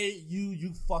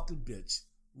 you fucking bitch.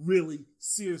 Really,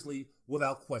 seriously,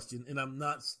 without question, and I'm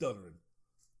not stuttering.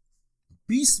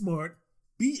 Be smart,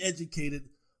 be educated.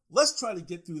 Let's try to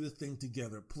get through this thing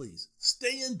together, please.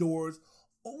 Stay indoors.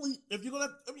 Only if you're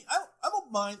gonna. I mean, I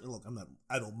don't mind. Look,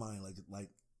 I don't mind like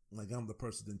I'm the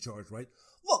person in charge, right?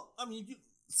 Look, I mean,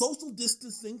 social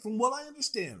distancing, from what I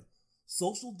understand,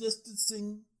 social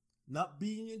distancing, not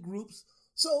being in groups.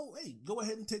 So, hey, go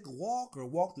ahead and take a walk or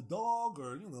walk the dog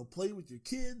or, play with your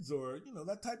kids or,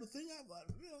 that type of thing.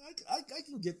 I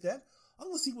can get that. I'm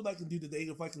going to see what I can do today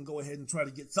if I can go ahead and try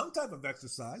to get some type of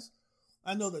exercise.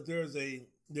 I know that there is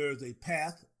a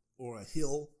path or a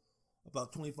hill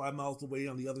about 25 miles away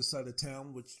on the other side of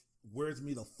town, which wears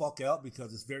me the fuck out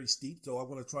because it's very steep. So I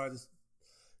want to try to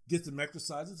get some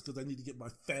exercises because I need to get my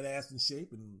fat ass in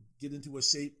shape and get into a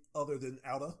shape other than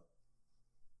outer.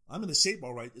 I'm in a shape,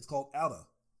 all right. It's called outer.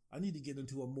 I need to get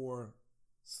into a more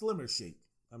slimmer shape.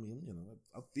 I mean,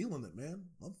 I'm feeling it, man.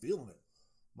 I'm feeling it.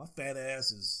 My fat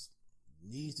ass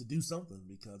needs to do something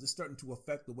because it's starting to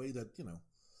affect the way that,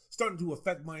 starting to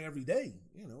affect my everyday,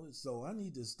 So I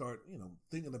need to start,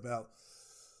 thinking about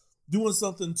doing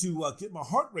something to get my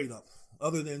heart rate up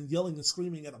other than yelling and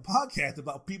screaming at a podcast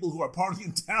about people who are partying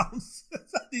in towns.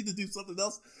 I need to do something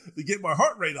else to get my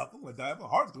heart rate up. I'm going to die. My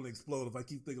heart's going to explode if I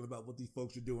keep thinking about what these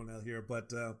folks are doing out here.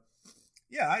 But,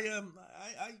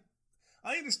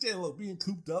 I understand, look, being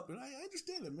cooped up, and I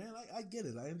understand it, man. I get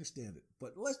it. I understand it.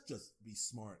 But let's just be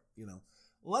smart,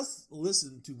 Let's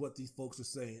listen to what these folks are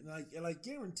saying. And I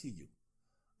guarantee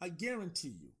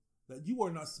you that you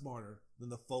are not smarter than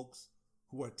the folks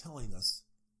who are telling us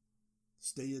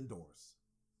stay indoors,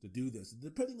 to do this.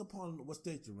 Depending upon what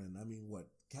state you're in. I mean,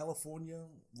 California,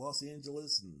 Los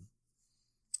Angeles,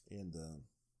 and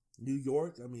New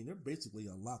York, I mean, they're basically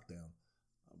on lockdown.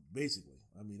 Basically.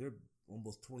 I mean, they're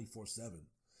almost 24/7.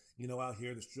 Out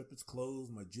here, the strip is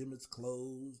closed, my gym is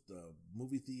closed,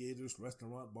 movie theaters,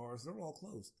 restaurant, bars, they're all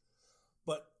closed.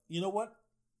 But you know what?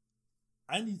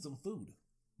 I need some food.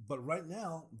 But right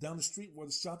now, down the street where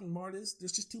the shopping mart is,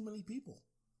 there's just too many people.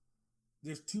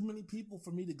 There's too many people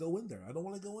for me to go in there. I don't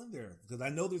want to go in there because I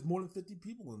know there's more than 50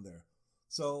 people in there.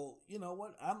 So, you know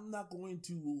what? I'm not going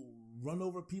to run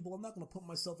over people. I'm not going to put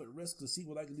myself at risk to see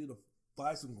what I can do to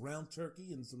buy some ground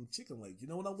turkey and some chicken legs. You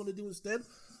know what I'm going to do instead?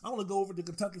 I'm going to go over to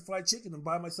Kentucky Fried Chicken and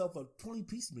buy myself a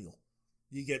 20-piece meal.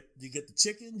 You get the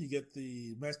chicken, you get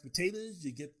the mashed potatoes,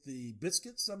 you get the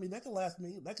biscuits. I mean, that can last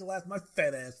my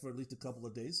fat ass for at least a couple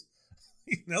of days.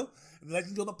 And then I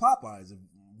can go to Popeyes. If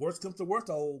worst comes to worst,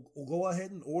 I'll go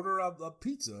ahead and order a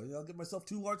pizza. I'll get myself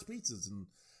 2 large pizzas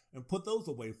and put those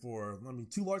away for,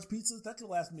 2 large pizzas, that could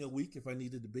last me a week if I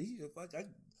needed to be. The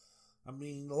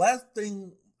last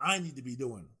thing I need to be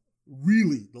doing,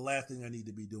 really the last thing I need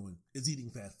to be doing is eating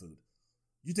fast food.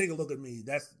 You take a look at me.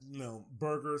 That's,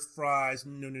 burgers, fries.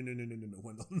 No,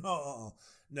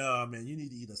 man. You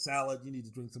need to eat a salad. You need to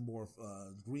drink some more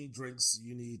green drinks.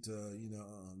 You need to,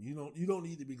 you don't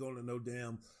need to be going to no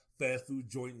damn fast food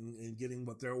joint and getting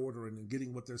what they're ordering and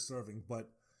getting what they're serving.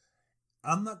 But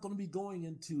I'm not going to be going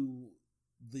into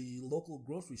the local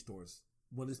grocery stores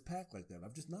when it's packed like that.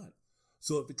 I'm just not.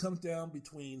 So if it comes down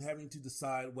between having to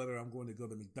decide whether I'm going to go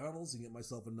to McDonald's and get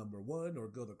myself a number 1 or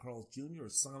go to Carl's Jr. or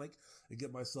Sonic and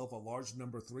get myself a large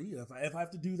number 3, if I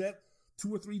have to do that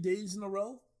 2 or 3 days in a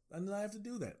row, then I have to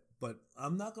do that. But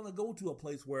I'm not going to go to a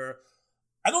place where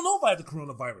I don't know if I have the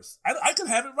coronavirus. I could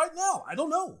have it right now. I don't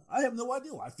know. I have no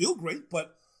idea. I feel great,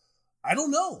 but I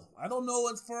don't know. I don't know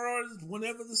as far as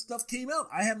whenever this stuff came out.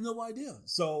 I have no idea.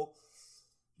 So,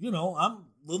 I'm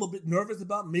a little bit nervous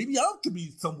about maybe I could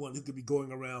be someone who could be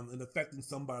going around and affecting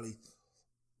somebody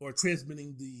or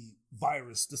transmitting the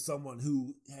virus to someone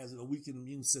who has a weakened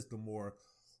immune system or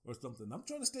something. I'm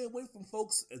trying to stay away from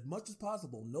folks as much as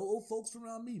possible. No old folks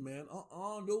around me, man.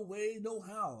 No way, no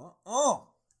how.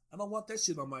 I don't want that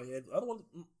shit on my head. I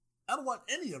don't want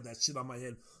any of that shit on my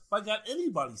head. If I got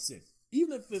anybody sick,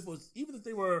 even if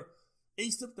they were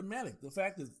asymptomatic, the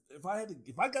fact is, if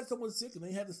I got someone sick and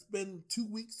they had to spend 2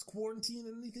 weeks quarantine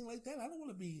and anything like that, I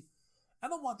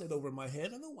don't want that over my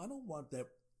head. I don't want that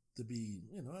to be,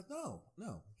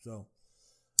 no. So,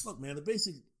 look, man, the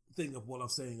basic thing of what I'm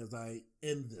saying as I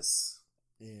end this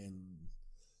and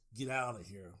get out of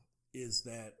here is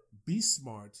that be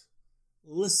smart,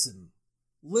 listen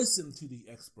to the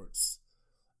experts,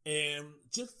 and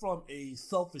just from a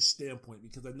selfish standpoint,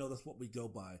 because I know that's what we go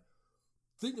by,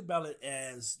 think about it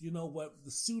as, you know what,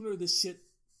 the sooner this shit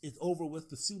is over with,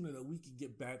 the sooner that we can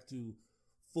get back to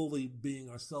fully being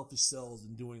our selfish selves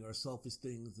and doing our selfish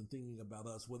things and thinking about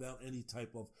us without any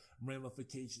type of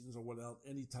ramifications or without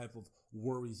any type of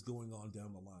worries going on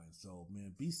down the line. So,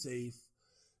 man, be safe,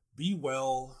 be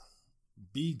well,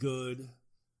 be good,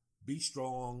 be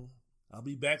strong. I'll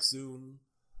be back soon.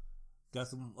 Got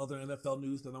some other NFL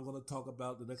news that I'm going to talk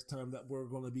about the next time that we're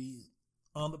going to be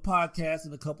on the podcast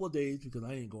in a couple of days, because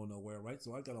I ain't going nowhere, right?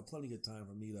 So I got plenty of time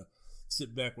for me to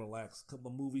sit back, relax. A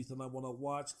couple of movies that I want to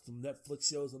watch, some Netflix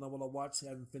shows that I want to watch,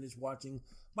 haven't finished watching.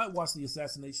 Might watch the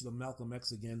assassination of Malcolm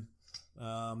X again.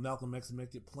 Malcolm X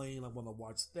Make It Plain, I want to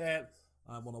watch that.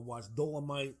 I want to watch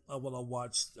Dolomite. I want to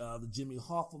watch the Jimmy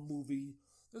Hoffa movie.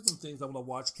 There's some things I want to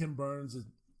watch. Ken Burns is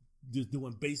just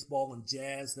doing baseball and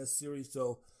jazz, that series.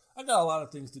 So I got a lot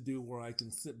of things to do where I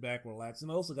can sit back, relax,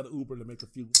 and I also got an Uber to make a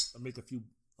few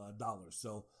dollars.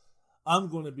 So I'm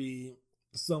going to be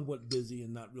somewhat busy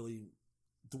and not really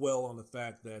dwell on the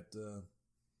fact that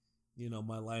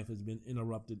my life has been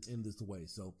interrupted in this way.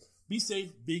 So be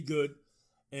safe, be good,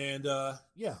 and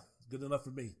good enough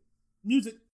for me.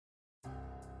 Music.